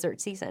be a desert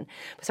season.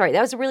 Sorry,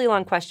 that was a really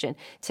long question.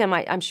 Tim,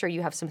 I'm sure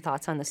you have some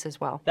thoughts on this as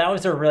well. That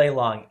was a really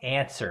long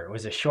answer. It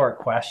was a short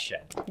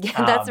question.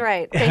 Yeah, that's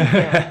right.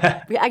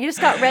 Thank you. I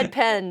just got red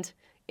penned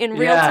in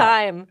real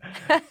time.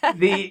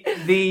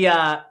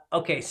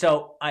 Okay,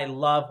 so I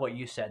love what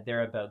you said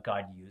there about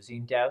God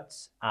using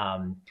doubts.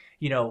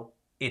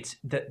 It's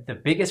the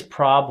biggest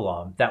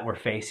problem that we're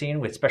facing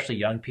with especially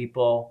young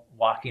people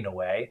walking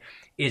away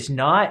is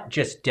not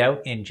just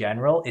doubt in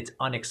general, it's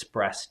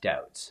unexpressed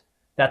doubts.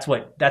 That's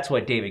what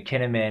David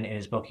Kinnaman in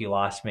his book You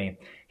Lost Me,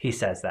 he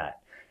says that.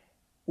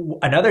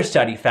 Another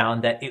study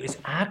found that it was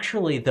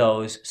actually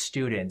those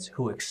students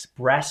who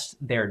expressed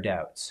their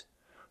doubts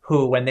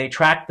who, when they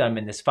tracked them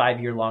in this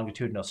 5-year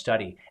longitudinal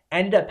study,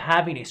 ended up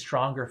having a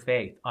stronger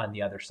faith on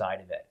the other side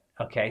of it.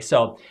 Okay,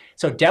 so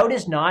doubt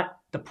is not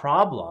the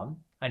problem.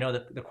 I know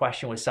the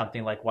question was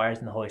something like, why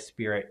doesn't the Holy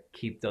Spirit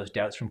keep those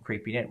doubts from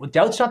creeping in? Well,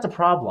 doubt's not the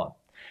problem.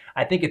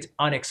 I think it's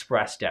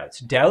unexpressed doubts.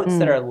 Doubts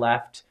that are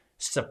left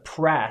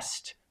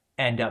suppressed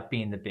end up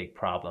being the big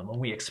problem. When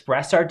we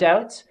express our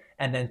doubts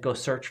and then go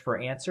search for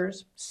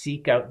answers,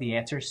 seek out the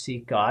answers,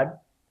 seek God,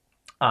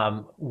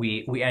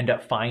 we end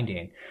up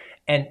finding.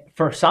 And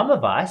for some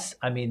of us,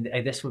 I mean,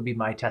 this would be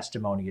my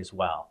testimony as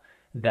well,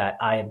 that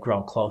I have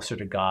grown closer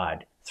to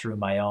God through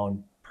my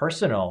own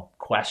personal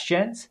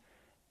questions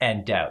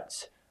and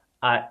doubts.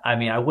 I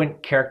mean, I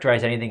wouldn't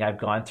characterize anything I've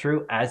gone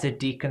through as a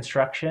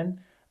deconstruction,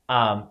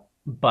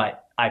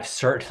 but I've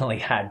certainly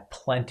had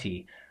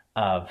plenty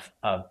of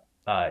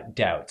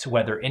doubts,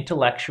 whether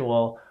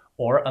intellectual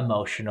or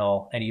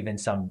emotional, and even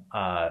some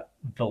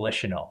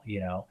volitional.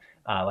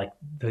 Like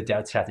the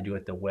doubts have to do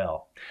with the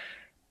will.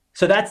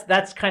 So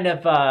that's kind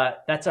of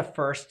that's a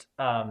first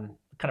kind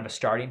of a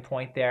starting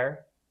point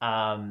there.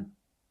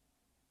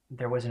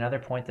 There was another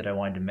point that I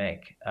wanted to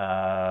make.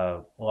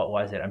 What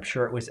was it? I'm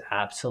sure it was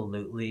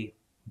absolutely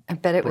I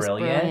bet it was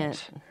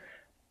brilliant.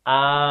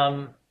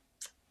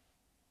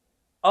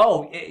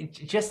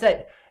 Just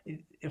that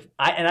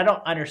I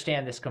don't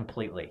understand this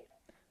completely,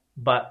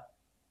 but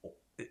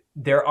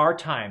there are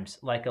times,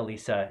 like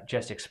Elisa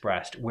just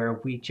expressed,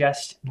 where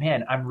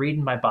I'm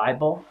reading my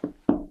Bible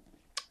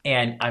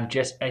and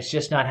it's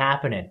just not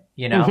happening,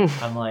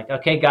 I'm like,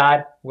 okay,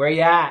 God, where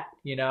you at?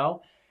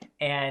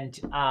 And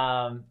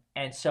I'm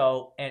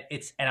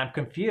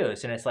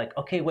confused, and it's like,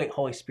 okay, wait,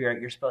 Holy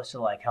Spirit, you're supposed to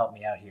like help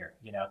me out here,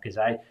 because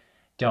I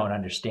don't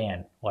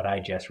understand what I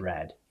just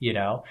read,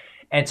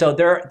 And so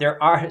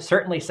there are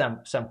certainly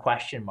some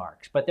question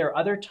marks, but there are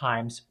other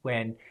times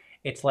when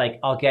it's like,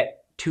 I'll get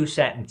 2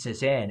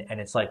 sentences in and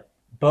it's like,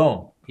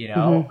 boom,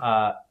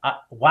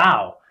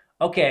 wow,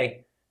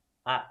 okay,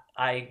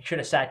 I should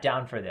have sat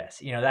down for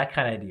this, that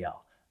kind of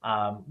deal.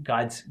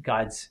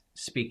 God's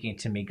speaking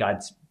to me.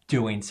 God's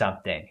doing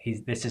something.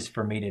 This is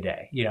for me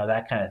today,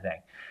 that kind of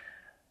thing.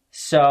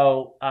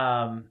 So,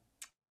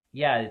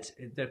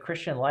 the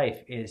Christian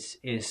life is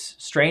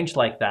strange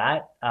like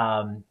that.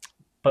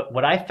 But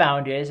what I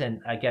found is,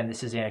 and again,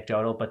 this is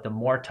anecdotal, but the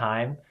more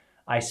time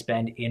I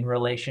spend in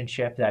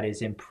relationship, that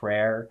is in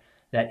prayer,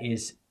 that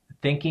is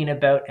thinking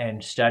about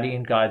and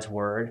studying God's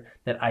word,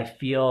 that I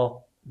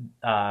feel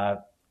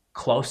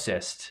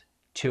closest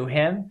to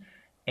him.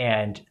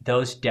 And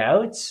those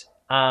doubts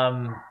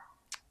aren't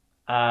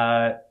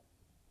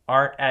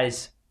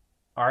as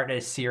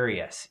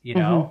serious,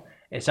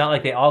 It's not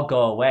like they all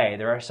go away.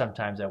 There are some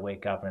times I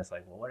wake up and it's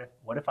like, well,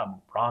 what if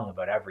I'm wrong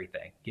about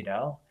everything,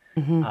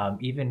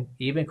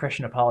 Even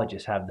Christian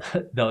apologists have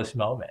those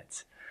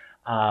moments.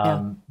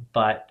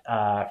 But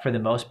for the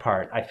most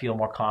part, I feel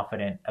more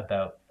confident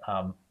about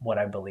what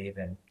I believe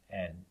in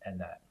and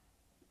that.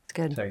 It's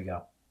good. So there you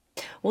go.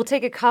 We'll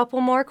take a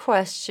couple more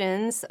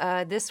questions.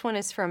 This one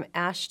is from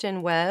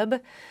Ashton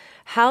Webb.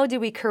 How do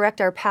we correct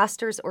our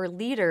pastors or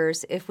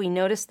leaders if we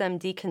notice them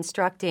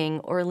deconstructing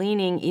or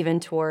leaning even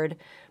toward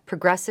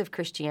progressive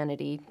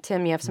Christianity?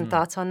 Tim, you have some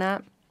thoughts on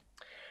that?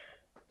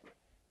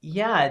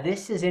 Yeah,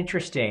 this is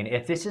interesting.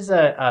 If this is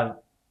a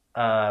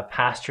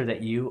pastor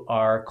that you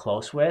are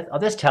close with, I'll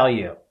just tell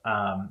you,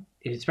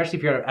 especially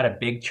if you're at a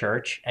big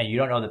church and you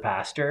don't know the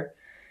pastor,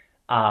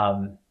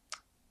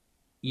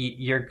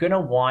 you're going to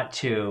want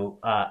to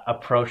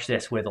approach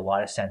this with a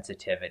lot of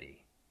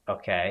sensitivity.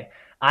 Okay.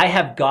 I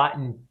have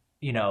gotten,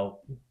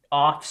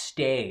 off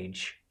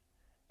stage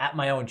at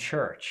my own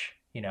church,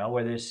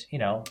 where there's,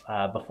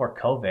 before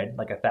COVID,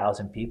 like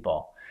 1,000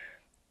 people.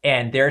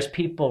 And there's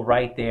people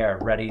right there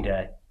ready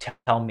to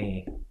tell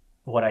me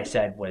what I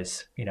said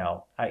was,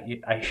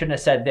 I shouldn't have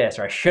said this,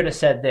 or I should have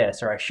said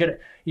this, or I should,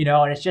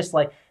 and it's just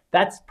like,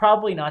 that's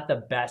probably not the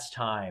best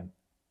time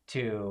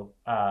to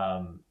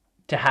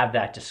have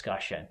that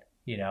discussion,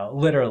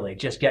 literally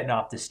just getting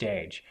off the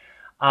stage.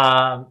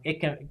 It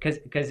can,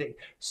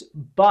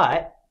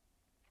 but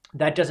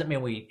that doesn't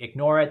mean we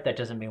ignore it. That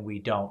doesn't mean we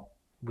don't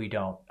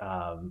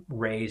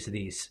raise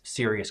these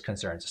serious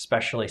concerns,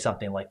 especially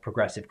something like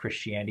progressive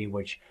Christianity,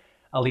 which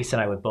Elise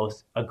and I would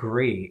both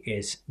agree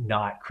is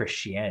not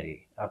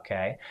Christianity.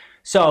 Okay.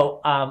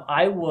 So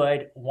I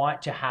would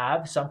want to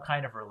have some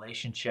kind of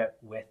relationship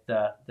with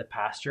the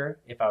pastor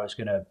if I was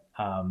going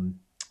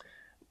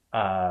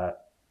to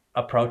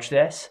approach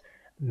this,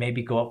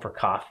 maybe go out for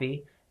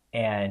coffee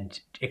and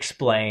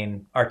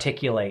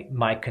articulate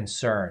my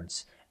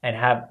concerns and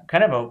have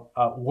kind of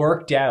a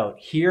worked out,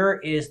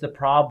 here is the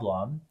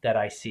problem that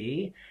I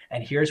see,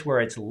 and here's where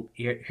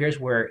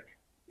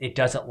it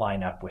doesn't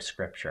line up with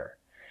Scripture.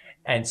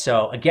 And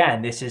so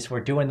again, we're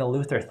doing the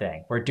Luther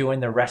thing. We're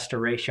doing the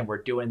Restoration.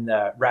 We're doing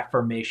the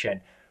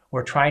Reformation.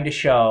 We're trying to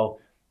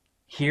show,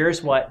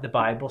 here's what the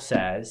Bible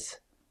says,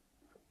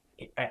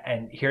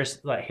 and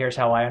here's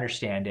how I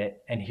understand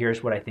it, and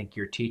here's what I think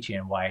you're teaching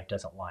and why it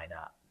doesn't line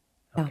up.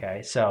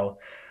 Okay. Oh. So,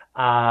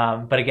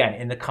 but again,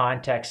 in the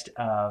context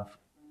of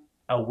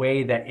a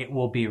way that it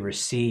will be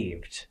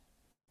received,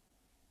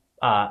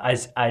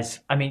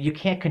 you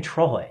can't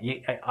control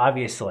it.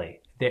 Obviously,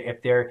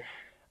 if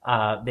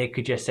they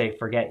could just say,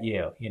 forget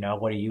you,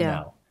 what do you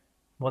know?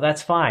 Well,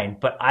 that's fine,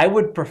 but I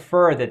would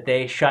prefer that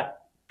they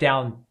shut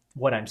down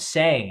what I'm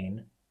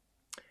saying,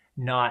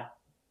 not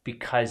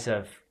because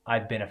of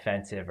I've been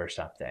offensive or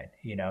something.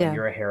 You know, Yeah.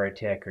 you're a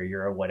heretic or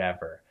you're a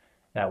whatever.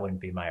 That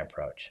wouldn't be my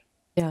approach.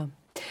 Yeah.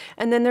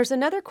 And then there's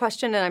another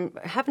question that I'm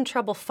having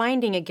trouble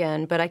finding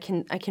again, but I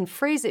can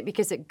phrase it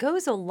because it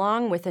goes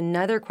along with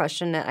another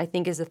question that I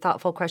think is a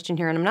thoughtful question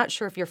here. And I'm not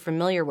sure if you're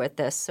familiar with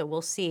this, so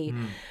we'll see.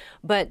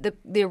 But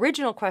the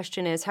original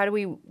question is, how do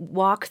we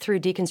walk through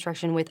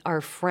deconstruction with our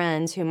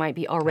friends who might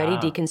be already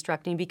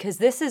deconstructing? Because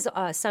this is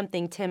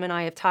something Tim and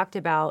I have talked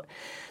about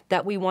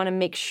that we want to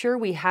make sure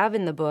we have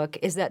in the book,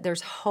 is that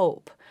there's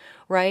hope.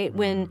 Right?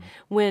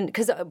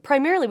 Because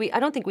primarily, I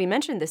don't think we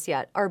mentioned this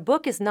yet. Our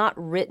book is not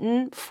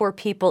written for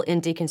people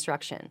in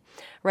deconstruction,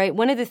 right?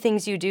 One of the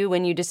things you do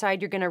when you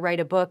decide you're going to write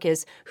a book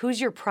is,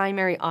 who's your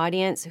primary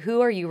audience?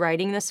 Who are you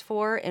writing this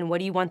for? And what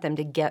do you want them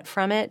to get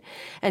from it?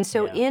 And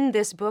so in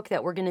this book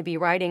that we're going to be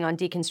writing on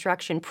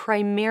deconstruction,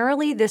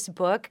 primarily this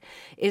book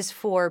is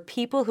for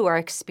people who are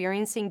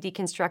experiencing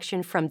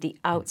deconstruction from the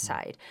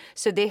outside.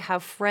 So they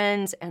have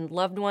friends and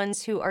loved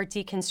ones who are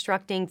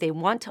deconstructing. They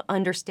want to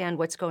understand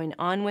what's going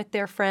on with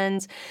their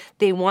friends.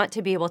 They want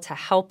to be able to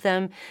help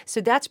them.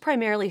 So that's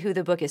primarily who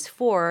the book is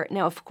for.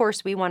 Now, of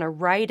course, we want to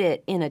write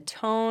it in a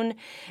tone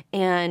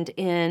and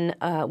in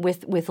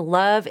with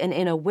love, and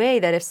in a way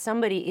that if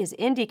somebody is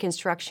in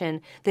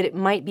deconstruction, that it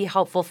might be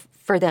helpful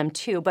for them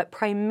too. But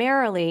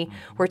primarily,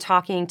 we're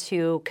talking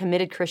to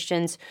committed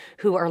Christians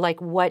who are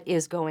like, what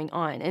is going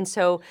on? And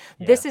so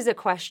this is a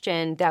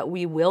question that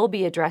we will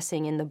be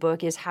addressing in the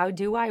book, is how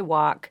do I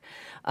walk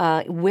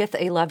with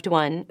a loved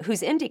one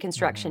who's in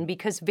deconstruction?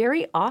 Because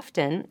very often,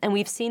 and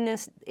we've seen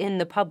this in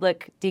the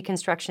public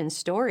deconstruction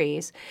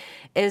stories,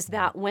 is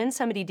that when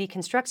somebody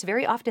deconstructs,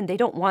 very often they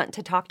don't want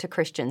to talk to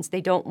Christians.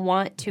 They don't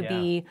want to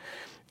be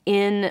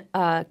in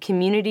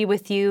community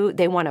with you.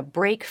 They want to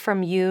break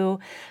from you.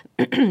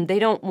 They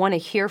don't want to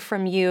hear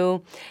from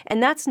you.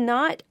 And that's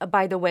not,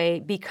 by the way,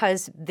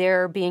 because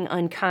they're being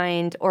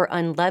unkind or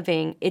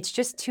unloving. It's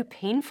just too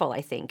painful,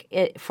 I think,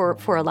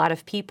 for a lot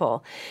of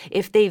people.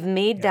 If they've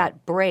made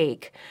that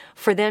break,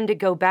 for them to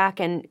go back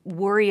and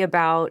worry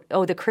about,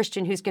 oh, the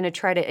Christian who's going to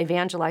try to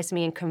evangelize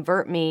me and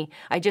convert me,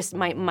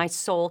 my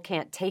soul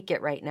can't take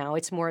it right now.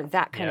 It's more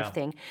that kind of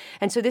thing.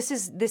 And so this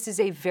is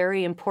a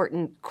very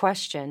important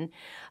question.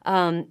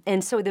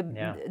 And so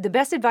the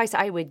best advice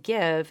I would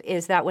give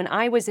is that when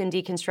I was in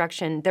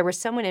deconstruction, there was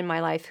someone in my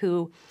life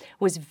who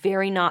was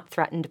very not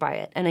threatened by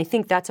it. And I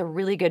think that's a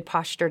really good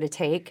posture to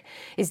take,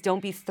 is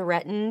don't be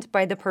threatened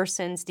by the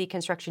person's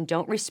deconstruction.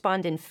 Don't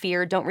respond in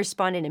fear. Don't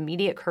respond in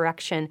immediate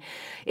correction.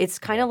 It's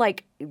kind of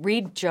like,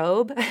 read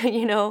Job,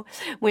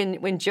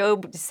 when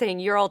Job is saying,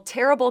 you're all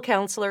terrible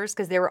counselors,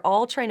 because they were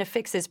all trying to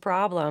fix his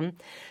problem.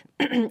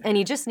 And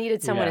he just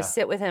needed someone to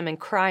sit with him and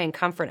cry and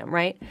comfort him,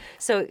 right?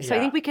 So I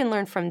think we can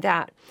learn from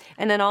that.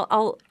 And then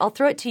I'll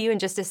throw it to you in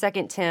just a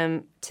second,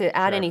 Tim, to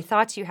add any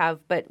thoughts you have,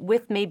 but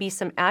with maybe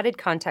some added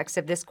context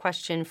of this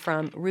question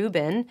from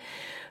Ruben,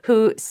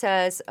 who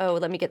says,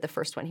 let me get the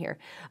first one here.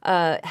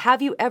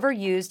 Have you ever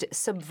used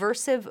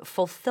subversive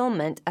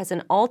fulfillment as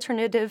an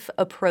alternative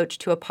approach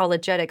to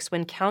apologetics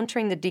when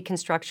countering the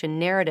deconstruction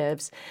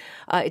narratives?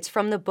 It's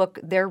from the book,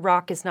 Their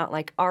Rock is Not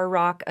Like Our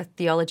Rock, A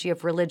Theology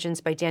of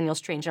Religions by Daniel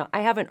Strange. Now,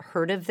 I haven't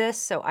heard of this,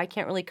 so I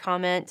can't really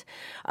comment.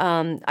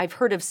 I've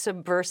heard of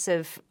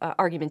subversive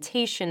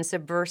argumentation,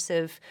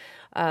 subversive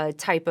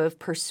type of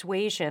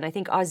persuasion. I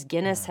think Os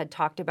Guinness had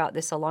talked about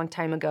this a long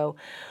time ago.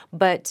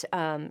 But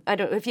I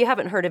don't. If you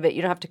haven't heard of it,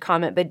 you don't have to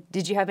comment. But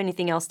did you have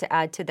anything else to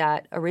add to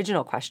that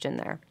original question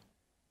there?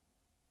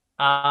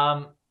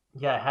 I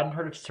hadn't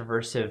heard of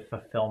subversive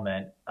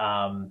fulfillment.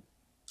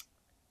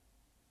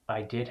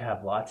 I did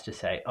have lots to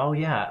say. Oh,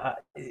 yeah.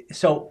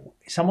 So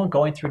someone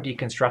going through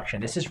deconstruction,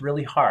 this is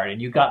really hard.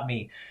 And you got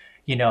me,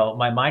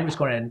 my mind was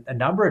going in a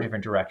number of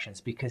different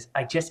directions, because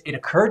it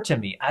occurred to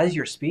me as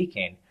you're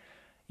speaking.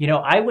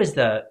 I was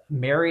the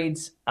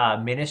marrieds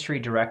ministry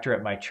director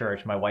at my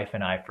church, my wife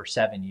and I, for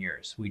 7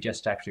 years. We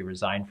just actually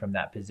resigned from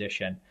that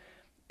position.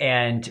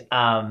 And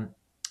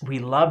we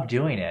loved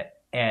doing it.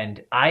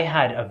 And I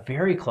had a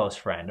very close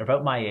friend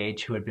about my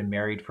age who had been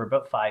married for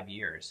about 5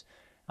 years,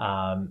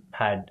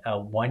 had a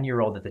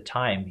 1-year-old at the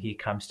time. He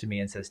comes to me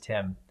and says,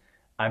 Tim,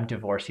 I'm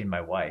divorcing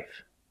my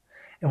wife.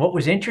 And what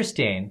was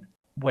interesting,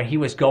 when he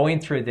was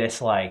going through this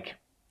kind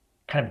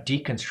of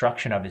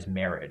deconstruction of his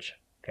marriage,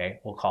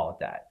 okay, we'll call it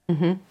that.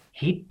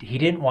 He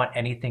didn't want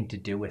anything to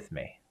do with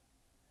me.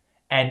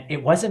 And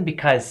it wasn't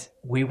because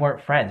we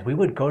weren't friends. We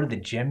would go to the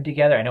gym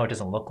together. I know it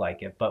doesn't look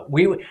like it, but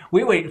we would,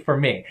 for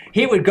me,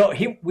 we would go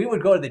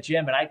to the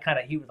gym,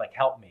 and he would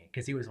help me,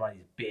 because he was one of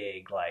these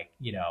big,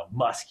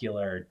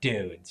 muscular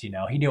dudes, he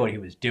knew what he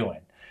was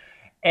doing.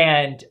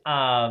 And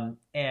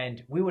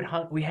we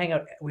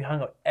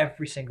hung out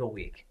every single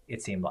week,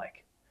 it seemed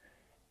like.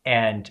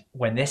 And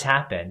when this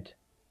happened,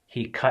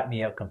 he cut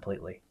me out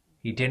completely.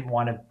 He didn't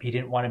want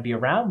to be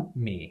around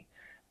me,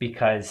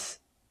 because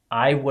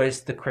I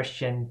was the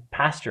Christian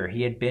pastor.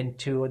 He had been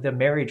to the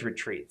marriage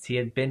retreats. He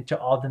had been to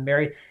all the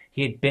married.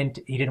 He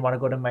didn't want to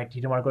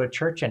go to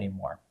church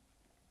anymore.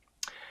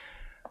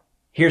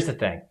 Here's the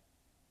thing.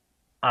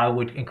 I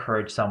would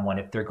encourage someone,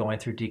 if they're going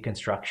through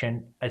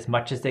deconstruction, as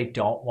much as they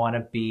don't want to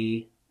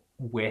be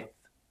with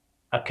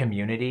a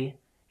community,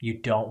 you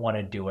don't want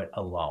to do it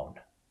alone.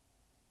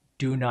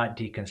 Do not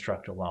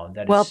deconstruct alone.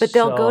 But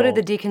they'll go to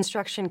the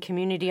deconstruction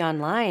community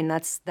online.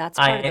 That's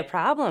part of the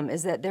problem,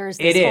 is that there's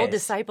this whole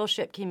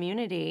discipleship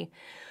community.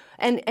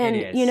 And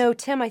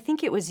Tim, I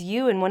think it was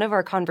you in one of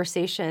our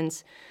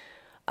conversations.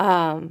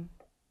 I'm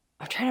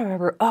trying to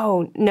remember.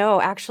 Oh,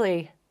 no,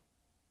 actually.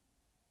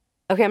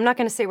 Okay, I'm not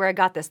going to say where I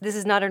got this. This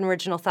is not an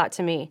original thought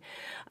to me.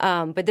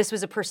 But this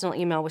was a personal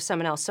email with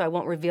someone else, so I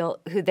won't reveal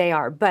who they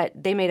are. But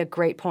they made a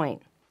great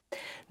point.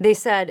 They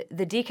said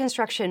the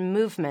deconstruction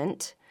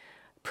movement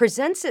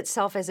presents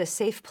itself as a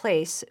safe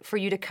place for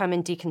you to come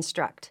and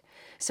deconstruct.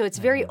 So it's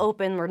very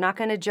open. We're not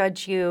going to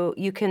judge you.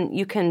 You can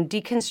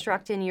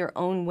deconstruct in your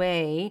own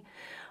way,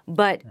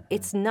 but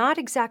it's not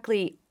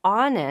exactly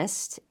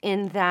honest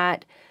in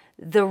that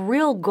the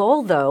real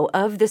goal, though,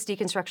 of this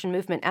deconstruction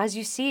movement, as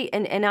you see,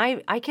 and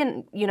I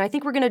can, I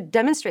think we're going to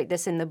demonstrate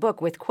this in the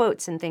book with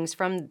quotes and things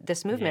from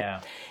this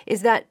movement,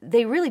 is that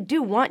they really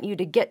do want you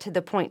to get to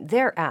the point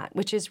they're at,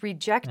 which is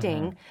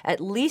rejecting at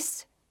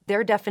least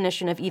their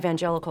definition of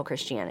evangelical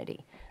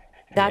Christianity.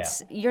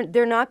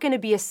 They're not going to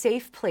be a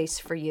safe place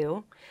for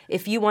you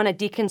if you want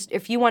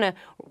to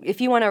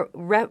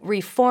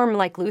reform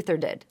like Luther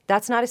did.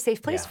 That's not a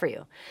safe place for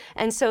you.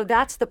 And so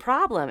that's the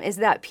problem, is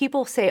that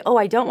people say, "Oh,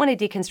 I don't want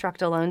to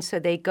deconstruct alone," so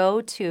they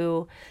go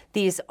to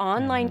these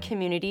online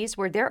communities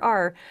where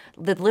the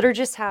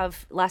liturgists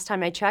have, last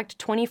time I checked,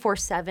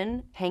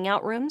 24/7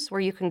 hangout rooms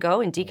where you can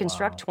go and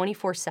deconstruct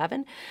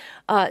 24/7.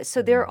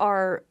 So there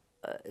are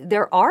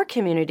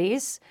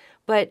communities,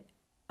 but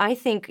I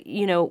think,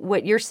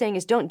 what you're saying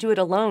is don't do it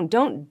alone.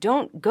 Don't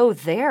go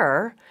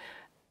there.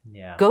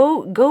 Yeah.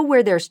 Go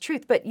where there's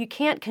truth. But you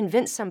can't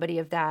convince somebody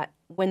of that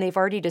when they've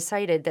already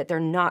decided that they're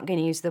not going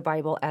to use the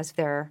Bible as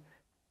their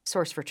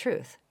source for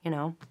truth,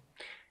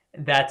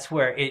 That's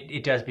where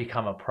it does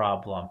become a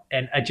problem.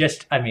 And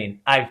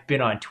I've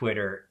been on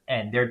Twitter,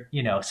 and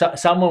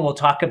someone will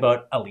talk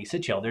about Elisa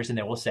Childers, and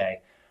they will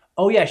say,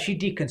 "Oh yeah, she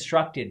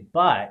deconstructed,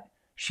 but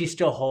she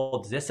still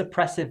holds this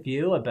oppressive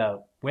view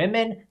about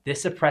women,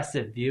 this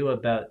oppressive view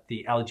about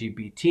the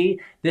LGBT,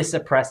 this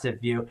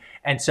oppressive view."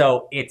 And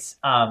so it's,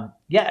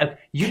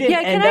 you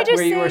didn't end up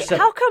where you were.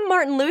 How come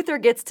Martin Luther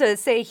gets to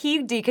say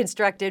he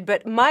deconstructed,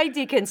 but my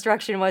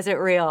deconstruction wasn't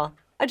real?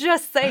 I'm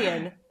just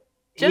saying.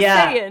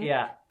 Saying.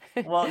 Yeah.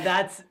 Well,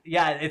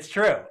 it's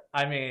true.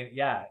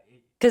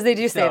 Because they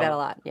do say that a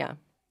lot. Yeah.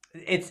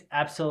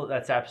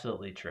 That's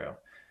absolutely true.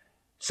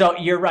 So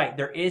you're right.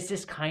 There is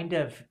this kind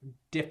of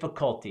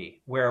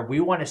difficulty where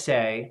we want to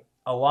say,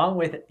 along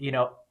with,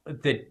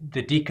 the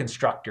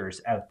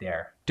deconstructors out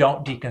there,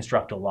 don't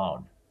deconstruct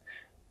alone.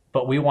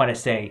 But we want to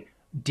say,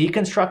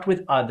 deconstruct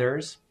with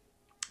others,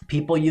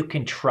 people you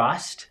can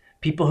trust,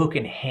 people who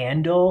can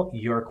handle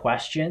your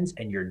questions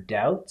and your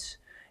doubts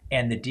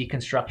and the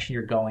deconstruction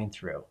you're going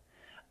through.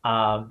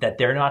 That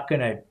they're not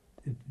going to,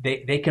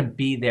 they can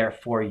be there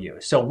for you.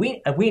 So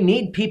we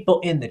need people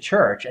in the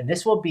church, and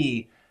this will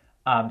be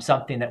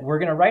something that we're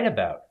going to write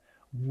about.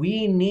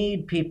 We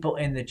need people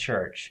in the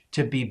church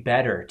to be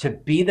better, to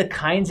be the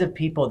kinds of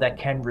people that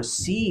can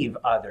receive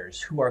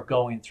others who are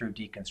going through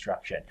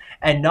deconstruction.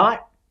 And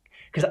not,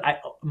 because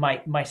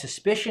my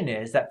suspicion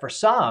is that for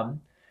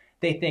some,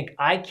 they think,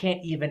 I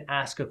can't even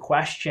ask a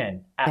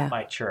question at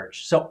my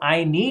church. So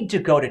I need to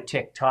go to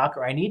TikTok,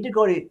 or I need to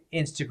go to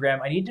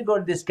Instagram. I need to go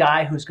to this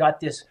guy who's got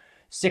this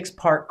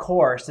 6-part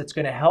course that's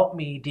going to help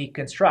me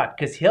deconstruct,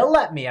 because he'll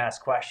let me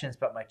ask questions,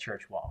 but my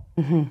church won't.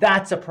 Mm-hmm.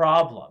 That's a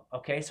problem.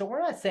 Okay. So we're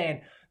not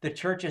saying the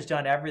church has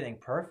done everything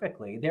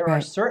perfectly. There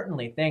are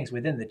certainly things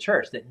within the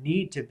church that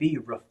need to be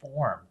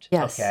reformed.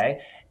 Yes.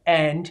 Okay.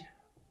 And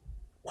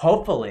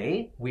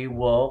hopefully we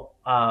will,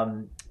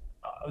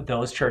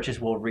 those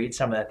churches will read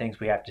some of the things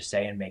we have to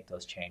say and make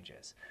those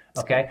changes.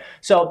 Okay.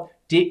 So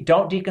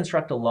don't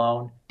deconstruct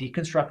alone,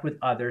 deconstruct with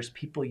others,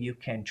 people you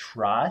can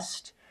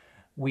trust.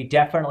 We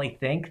definitely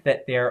think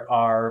that there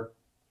are,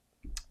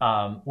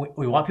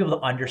 we want people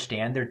to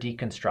understand their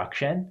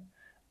deconstruction.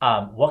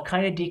 What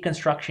kind of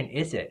deconstruction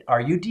is it?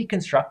 Are you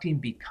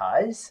deconstructing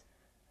because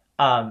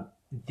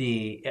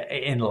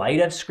in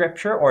light of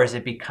Scripture, or is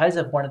it because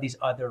of one of these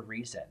other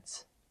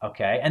reasons?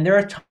 Okay, and there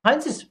are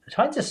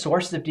tons of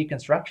sources of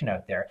deconstruction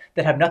out there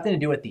that have nothing to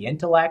do with the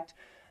intellect.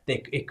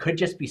 It could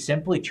just be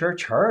simply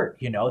church hurt.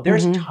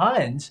 There's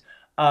tons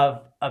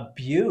of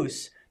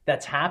abuse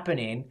that's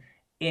happening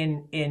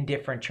in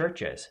different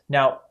churches.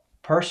 Now,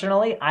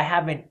 personally,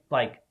 I'm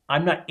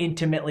not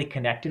intimately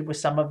connected with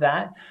some of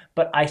that,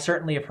 but I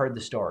certainly have heard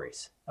the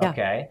stories.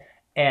 Okay.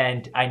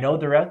 And I know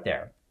they're out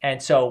there.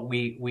 And so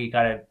we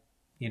got to,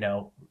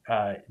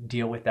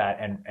 deal with that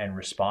and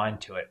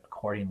respond to it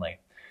accordingly.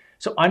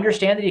 So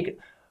understand that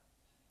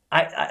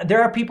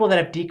there are people that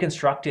have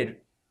deconstructed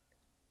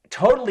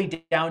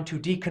totally down to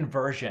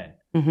deconversion.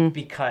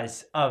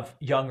 because of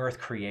young earth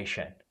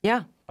creation.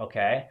 Yeah.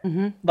 Okay.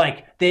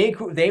 Like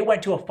they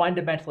went to a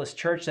fundamentalist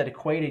church that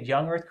equated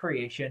young earth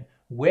creation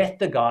with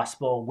the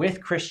gospel,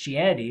 with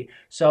Christianity.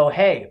 So,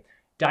 hey,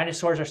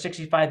 dinosaurs are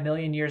 65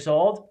 million years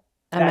old.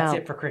 That's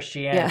it for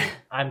Christianity. Yeah.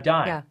 I'm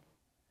done. Yeah.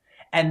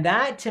 And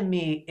that to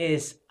me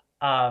is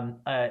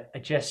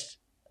just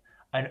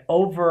an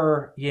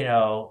over,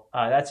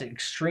 that's an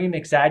extreme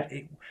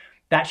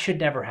that should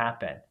never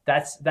happen.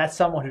 That's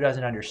someone who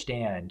doesn't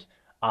understand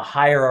a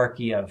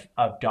hierarchy of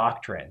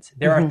doctrines.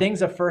 There are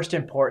things of first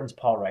importance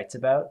Paul writes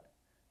about,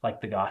 like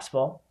the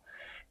gospel,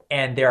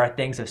 and there are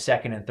things of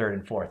second and third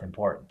and fourth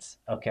importance.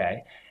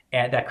 Okay,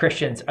 and that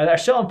Christians are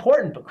still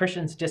important, but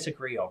Christians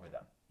disagree over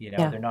them.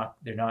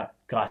 They're not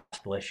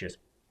gospel issues.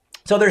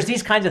 So there's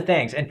these kinds of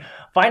things. And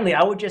finally,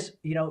 I would just,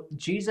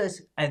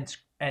 Jesus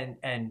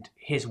and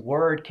his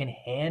word can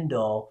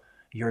handle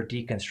your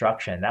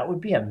deconstruction. That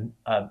would be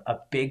a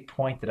big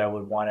point that I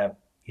would want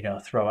to,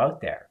 throw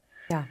out there.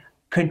 Yeah.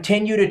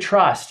 Continue to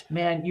trust.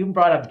 Man, you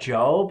brought up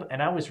Job,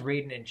 and I was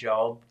reading in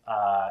Job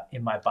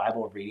in my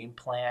Bible reading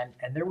plan,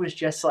 and there was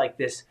just like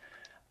this,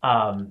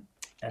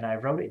 and I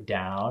wrote it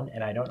down,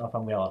 and I don't know if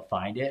I'm going to be able to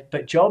find it,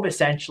 but Job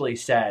essentially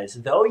says,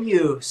 though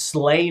you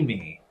slay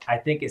me, I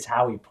think is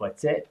how he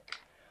puts it,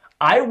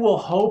 I will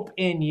hope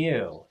in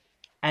you.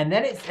 And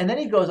then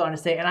he goes on to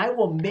say, and I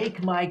will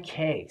make my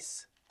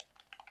case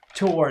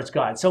towards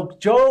God. So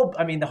Job,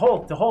 I mean, the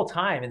whole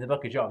time in the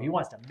book of Job, he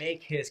wants to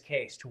make his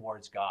case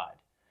towards God.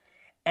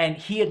 And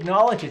he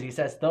acknowledges, he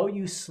says, though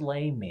you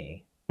slay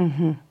me,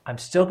 I'm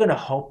still going to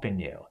hope in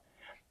you.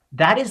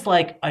 That is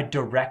like a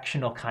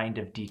directional kind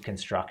of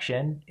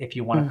deconstruction, if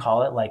you want to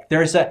call it. Like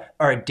there's a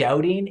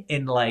doubting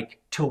in like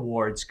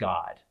towards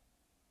God.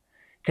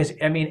 Because,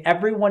 I mean,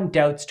 everyone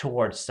doubts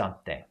towards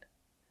something.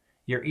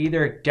 You're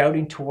either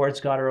doubting towards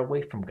God or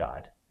away from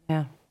God.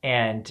 Yeah.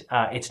 And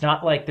it's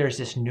not like there's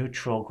this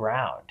neutral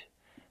ground.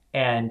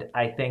 And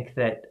I think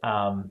that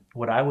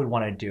what I would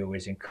want to do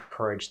is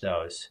encourage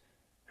those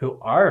who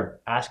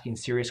are asking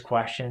serious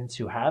questions,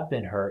 who have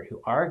been hurt,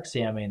 who are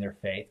examining their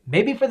faith,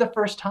 maybe for the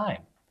first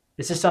time.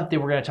 This is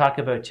something we're going to talk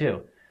about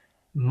too.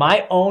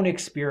 My own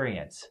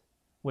experience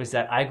was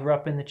that I grew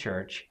up in the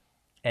church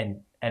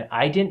and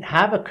I didn't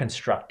have a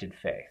constructed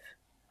faith.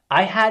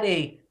 I had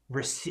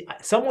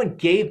someone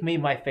gave me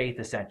my faith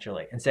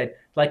essentially and said,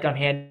 like, I'm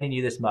handing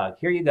you this mug.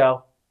 Here you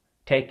go.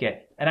 Take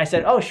it. And I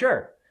said, oh,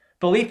 sure.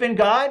 Belief in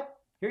God?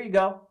 Here you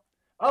go.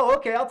 Oh,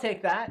 okay. I'll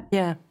take that.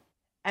 Yeah.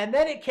 And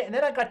then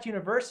I got to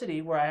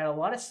university where I had a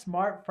lot of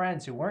smart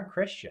friends who weren't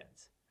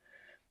Christians.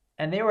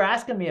 And they were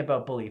asking me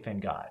about belief in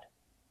God,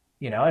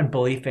 and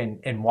belief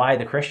in why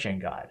the Christian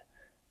God.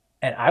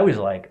 And I was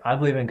like, I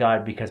believe in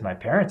God because my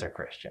parents are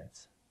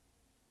Christians.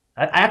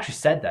 I actually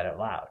said that out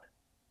loud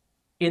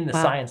in the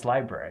science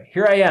library.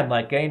 Here I am,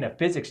 like getting a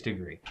physics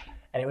degree.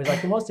 And it was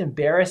like the most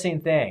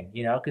embarrassing thing,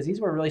 because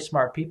these were really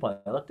smart people. And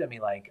they looked at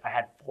me like I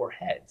had 4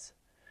 heads.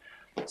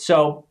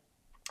 So,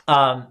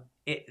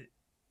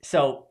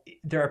 so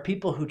there are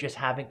people who just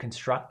haven't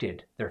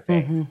constructed their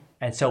faith.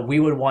 And so we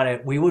would want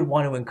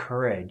to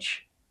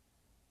encourage,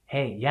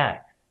 hey, yeah,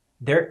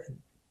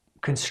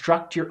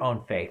 construct your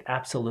own faith.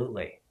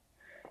 Absolutely.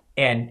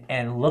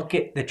 And look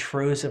at the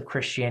truths of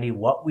Christianity,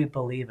 what we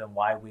believe and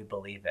why we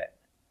believe it.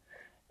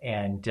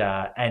 And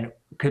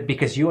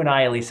because you and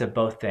I, Elisa,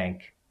 both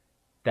think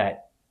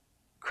that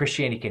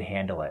Christianity can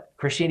handle it.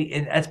 Christianity,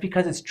 and that's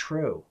because it's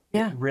true.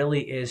 Yeah. It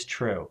really is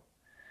true.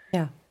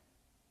 Yeah.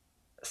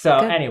 So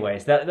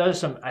anyways,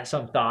 those are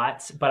some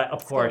thoughts, but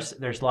of course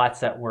there's lots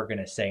that we're going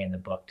to say in the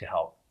book to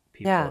help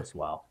people as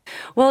well.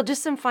 Well,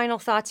 just some final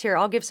thoughts here.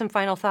 I'll give some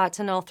final thoughts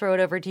and I'll throw it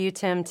over to you,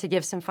 Tim, to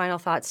give some final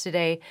thoughts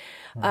today.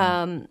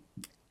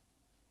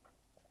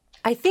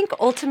 I think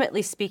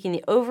ultimately speaking,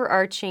 the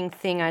overarching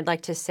thing I'd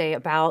like to say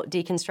about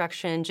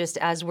deconstruction, just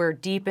as we're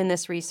deep in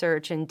this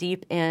research and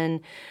deep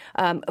in,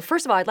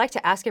 first of all, I'd like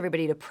to ask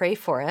everybody to pray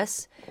for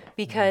us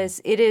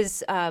because it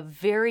is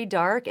very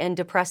dark and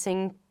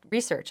depressing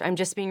research. I'm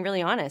just being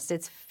really honest.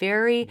 It's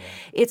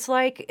it's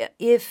like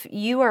if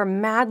you are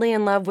madly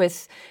in love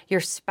with your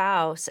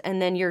spouse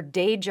and then your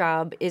day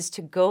job is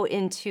to go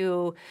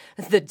into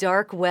the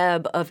dark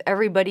web of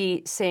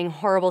everybody saying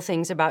horrible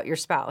things about your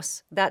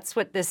spouse. That's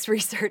what this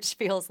research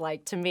feels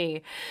like to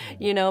me,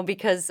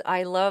 because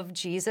I love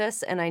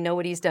Jesus and I know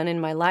what he's done in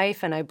my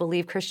life and I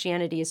believe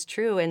Christianity is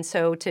true. And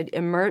so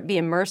to be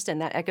immersed in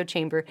that echo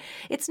chamber,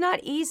 it's not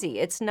easy.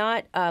 It's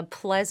not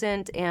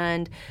pleasant.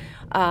 And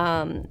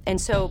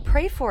so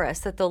pray for us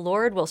that the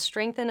Lord will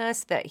strengthen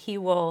us, that he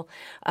will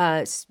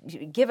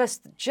give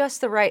us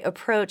just the right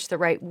approach, the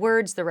right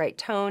words, the right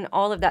tone,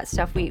 all of that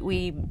stuff.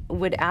 We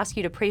would ask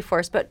you to pray for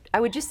us. But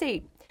I would just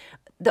say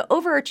the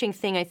overarching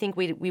thing I think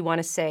we want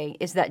to say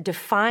is that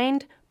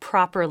defined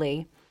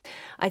properly,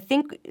 I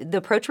think the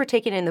approach we're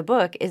taking in the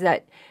book is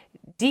that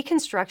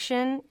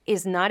deconstruction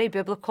is not a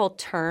biblical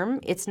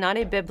term. It's not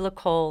a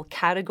biblical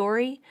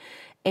category.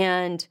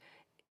 And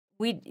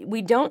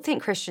we don't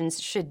think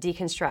Christians should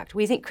deconstruct.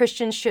 We think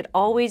Christians should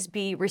always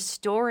be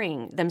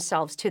restoring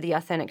themselves to the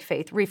authentic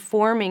faith,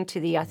 reforming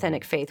to the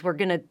authentic faith. We're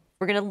going to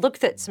We're going to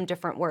look at some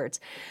different words.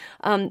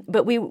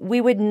 But we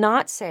would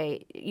not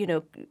say,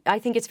 I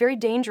think it's very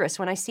dangerous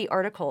when I see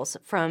articles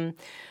from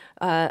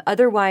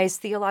otherwise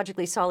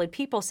theologically solid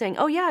people saying,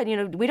 oh, yeah,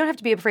 we don't have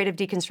to be afraid of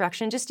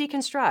deconstruction, just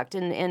deconstruct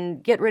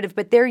and get rid of.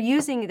 But they're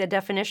using the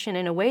definition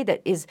in a way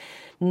that is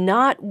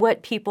not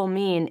what people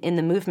mean in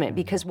the movement.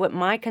 Because what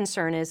my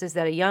concern is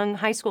that a young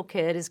high school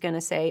kid is going to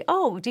say,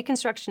 oh,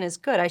 deconstruction is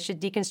good. I should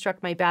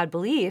deconstruct my bad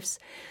beliefs.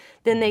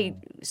 Then they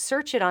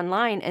search it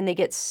online and they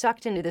get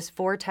sucked into this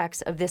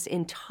vortex of this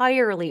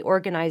entirely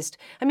organized,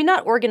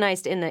 not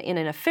organized in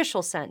an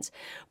official sense,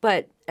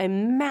 but a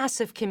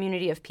massive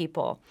community of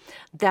people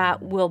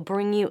that will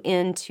bring you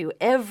into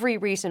every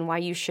reason why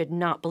you should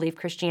not believe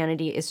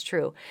Christianity is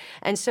true.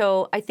 And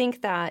so I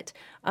think that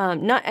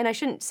and I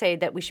shouldn't say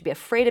that we should be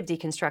afraid of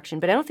deconstruction,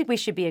 but I don't think we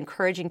should be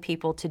encouraging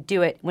people to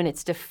do it when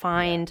it's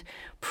defined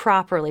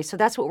properly. So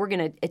that's what we're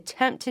going to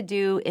attempt to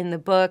do in the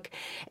book,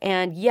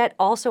 and yet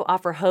also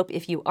offer hope.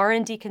 If you are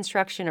in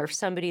deconstruction or if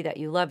somebody that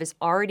you love is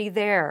already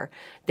there,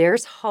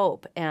 there's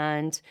hope.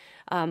 And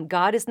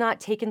God is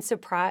not taken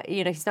surprise.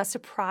 He's not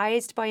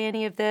surprised by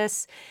any of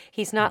this.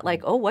 He's not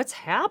like, oh, what's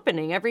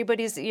happening?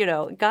 Everybody's,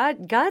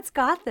 God's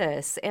got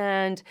this,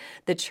 and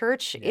the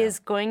church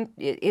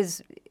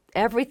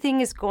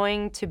everything is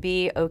going to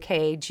be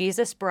okay.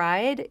 Jesus'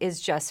 bride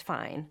is just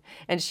fine,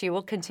 and she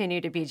will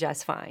continue to be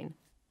just fine.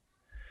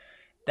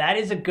 That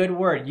is a good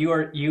word.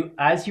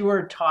 As you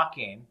were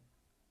talking,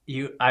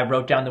 I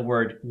wrote down the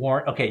word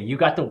warn. Okay, you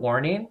got the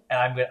warning,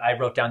 and I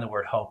wrote down the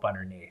word hope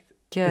underneath.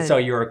 Good. So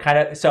you were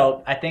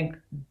so I think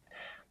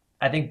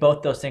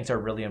both those things are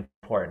really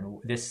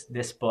important.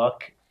 This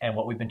book and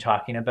what we've been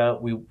talking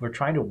about, we're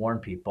trying to warn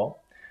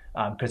people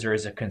because there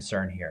is a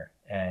concern here,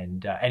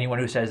 and anyone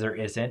who says there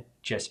isn't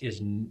just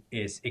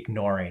is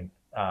ignoring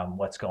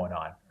what's going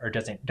on, or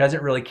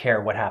doesn't really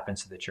care what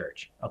happens to the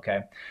church. Okay,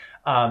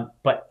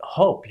 but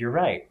hope, you're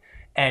right,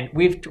 and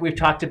we've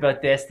talked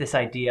about this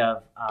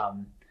idea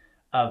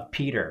of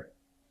Peter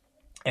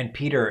and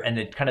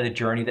the kind of the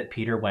journey that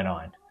Peter went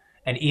on.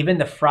 And even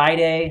the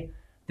Friday,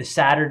 the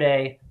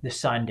Saturday, the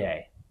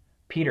Sunday,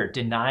 Peter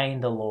denying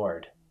the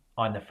Lord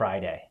on the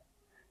Friday.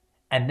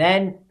 And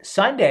then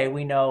Sunday,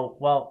 we know,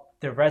 well,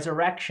 the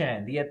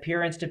resurrection, the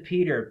appearance to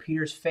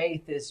Peter's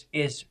faith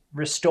is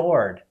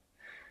restored.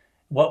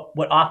 What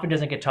often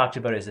doesn't get talked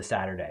about is the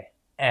Saturday.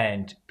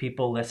 And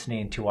people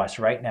listening to us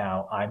right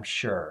now, I'm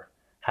sure,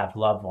 have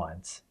loved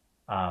ones,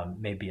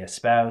 maybe a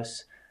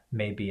spouse,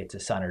 maybe it's a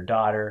son or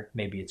daughter,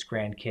 maybe it's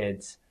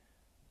grandkids,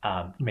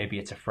 maybe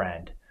it's a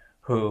friend,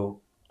 who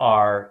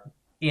are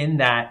in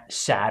that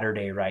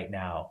Saturday right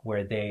now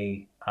where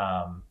they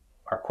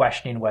are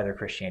questioning whether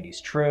Christianity is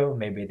true.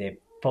 Maybe they've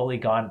fully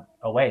gone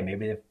away.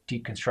 Maybe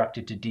they've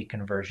deconstructed to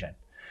deconversion.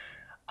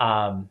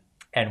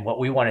 And what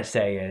we want to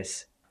say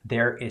is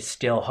there is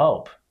still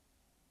hope.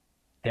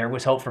 There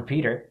was hope for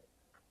Peter.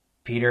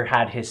 Peter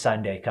had his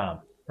Sunday come,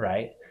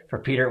 right? For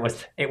Peter,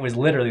 it was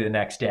literally the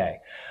next day.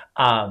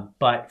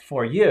 But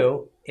for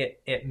you,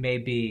 it may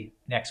be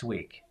next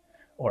week,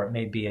 or it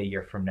may be a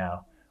year from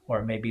now, or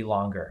it may be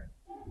longer.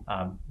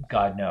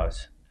 God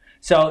knows.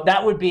 So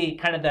that would be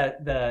kind of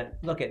the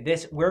look at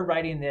this. We're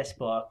writing this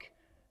book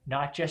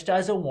not just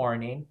as a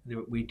warning.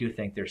 We do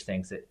think there's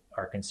things that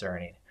are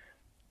concerning.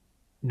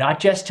 Not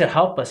just to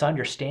help us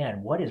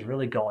understand what is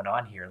really going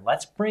on here.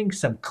 Let's bring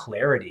some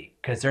clarity,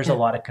 because there's a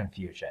lot of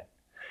confusion.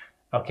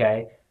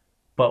 Okay?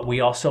 But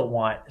we also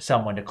want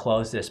someone to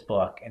close this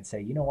book and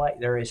say, you know what?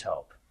 There is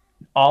hope.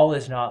 All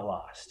is not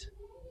lost.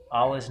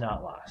 All is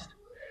not lost.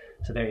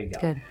 So there you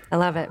go. Good. I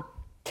love it.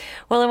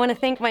 Well, I want to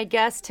thank my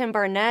guest, Tim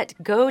Barnett.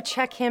 Go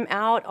check him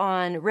out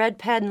on Red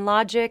Pen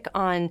Logic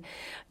on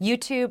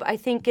YouTube. I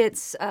think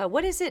it's,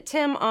 what is it,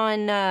 Tim,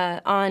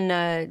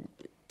 on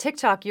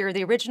TikTok? You're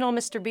the original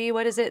Mr. B.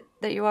 What is it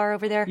that you are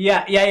over there?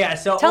 Yeah.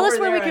 So tell us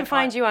where we can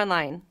find you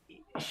online.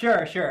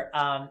 Sure.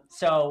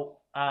 So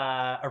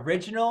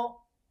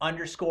original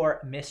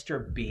 _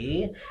 Mr.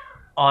 B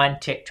on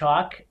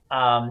TikTok.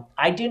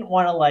 I didn't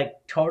want to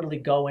totally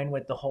go in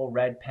with the whole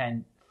Red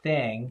Pen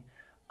thing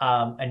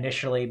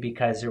initially,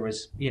 because there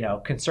was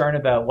concern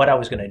about what I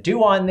was going to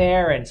do on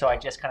there, and so I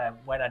just kind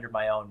of went under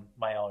my own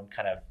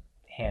kind of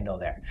handle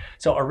there.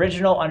 So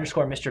original _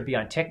 Mr. B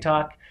on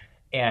TikTok,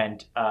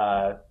 and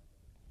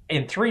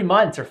in 3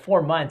 months or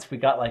 4 months we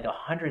got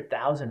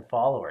 100,000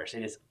 followers.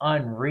 It is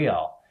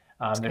unreal.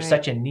 There's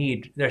such a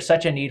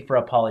need for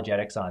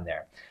apologetics on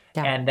there.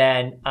 Yeah. And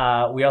then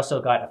we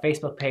also got a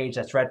Facebook page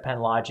that's Red Pen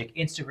Logic,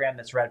 Instagram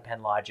that's Red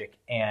Pen Logic,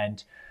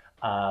 and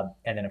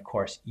then of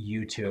course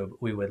YouTube.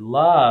 We would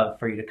love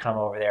for you to come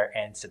over there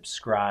and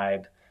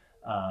subscribe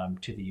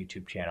to the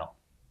YouTube channel.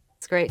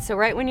 That's great. So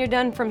right when you're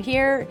done from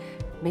here,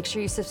 make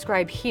sure you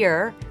subscribe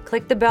here,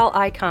 click the bell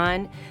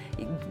icon,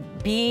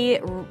 be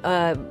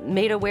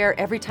made aware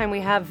every time we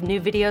have new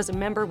videos.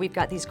 Remember, we've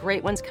got these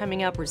great ones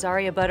coming up.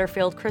 Rosaria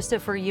Butterfield,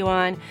 Christopher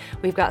Yuan.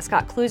 We've got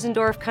Scott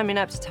Klusendorf coming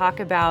up to talk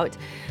about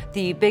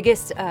the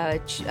biggest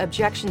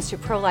objections to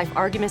pro-life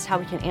arguments, how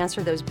we can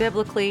answer those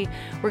biblically.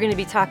 We're going to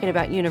be talking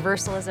about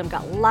universalism.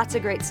 Got lots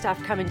of great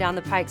stuff coming down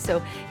the pike. So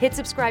hit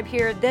subscribe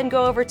here, then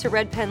go over to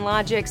Red Pen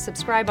Logic.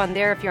 Subscribe on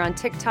there if you're on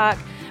TikTok,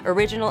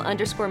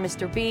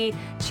 original_Mr. B.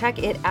 Check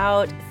it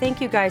out.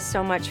 Thank you guys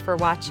so much for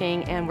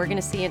watching, and we're going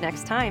to see you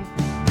next time.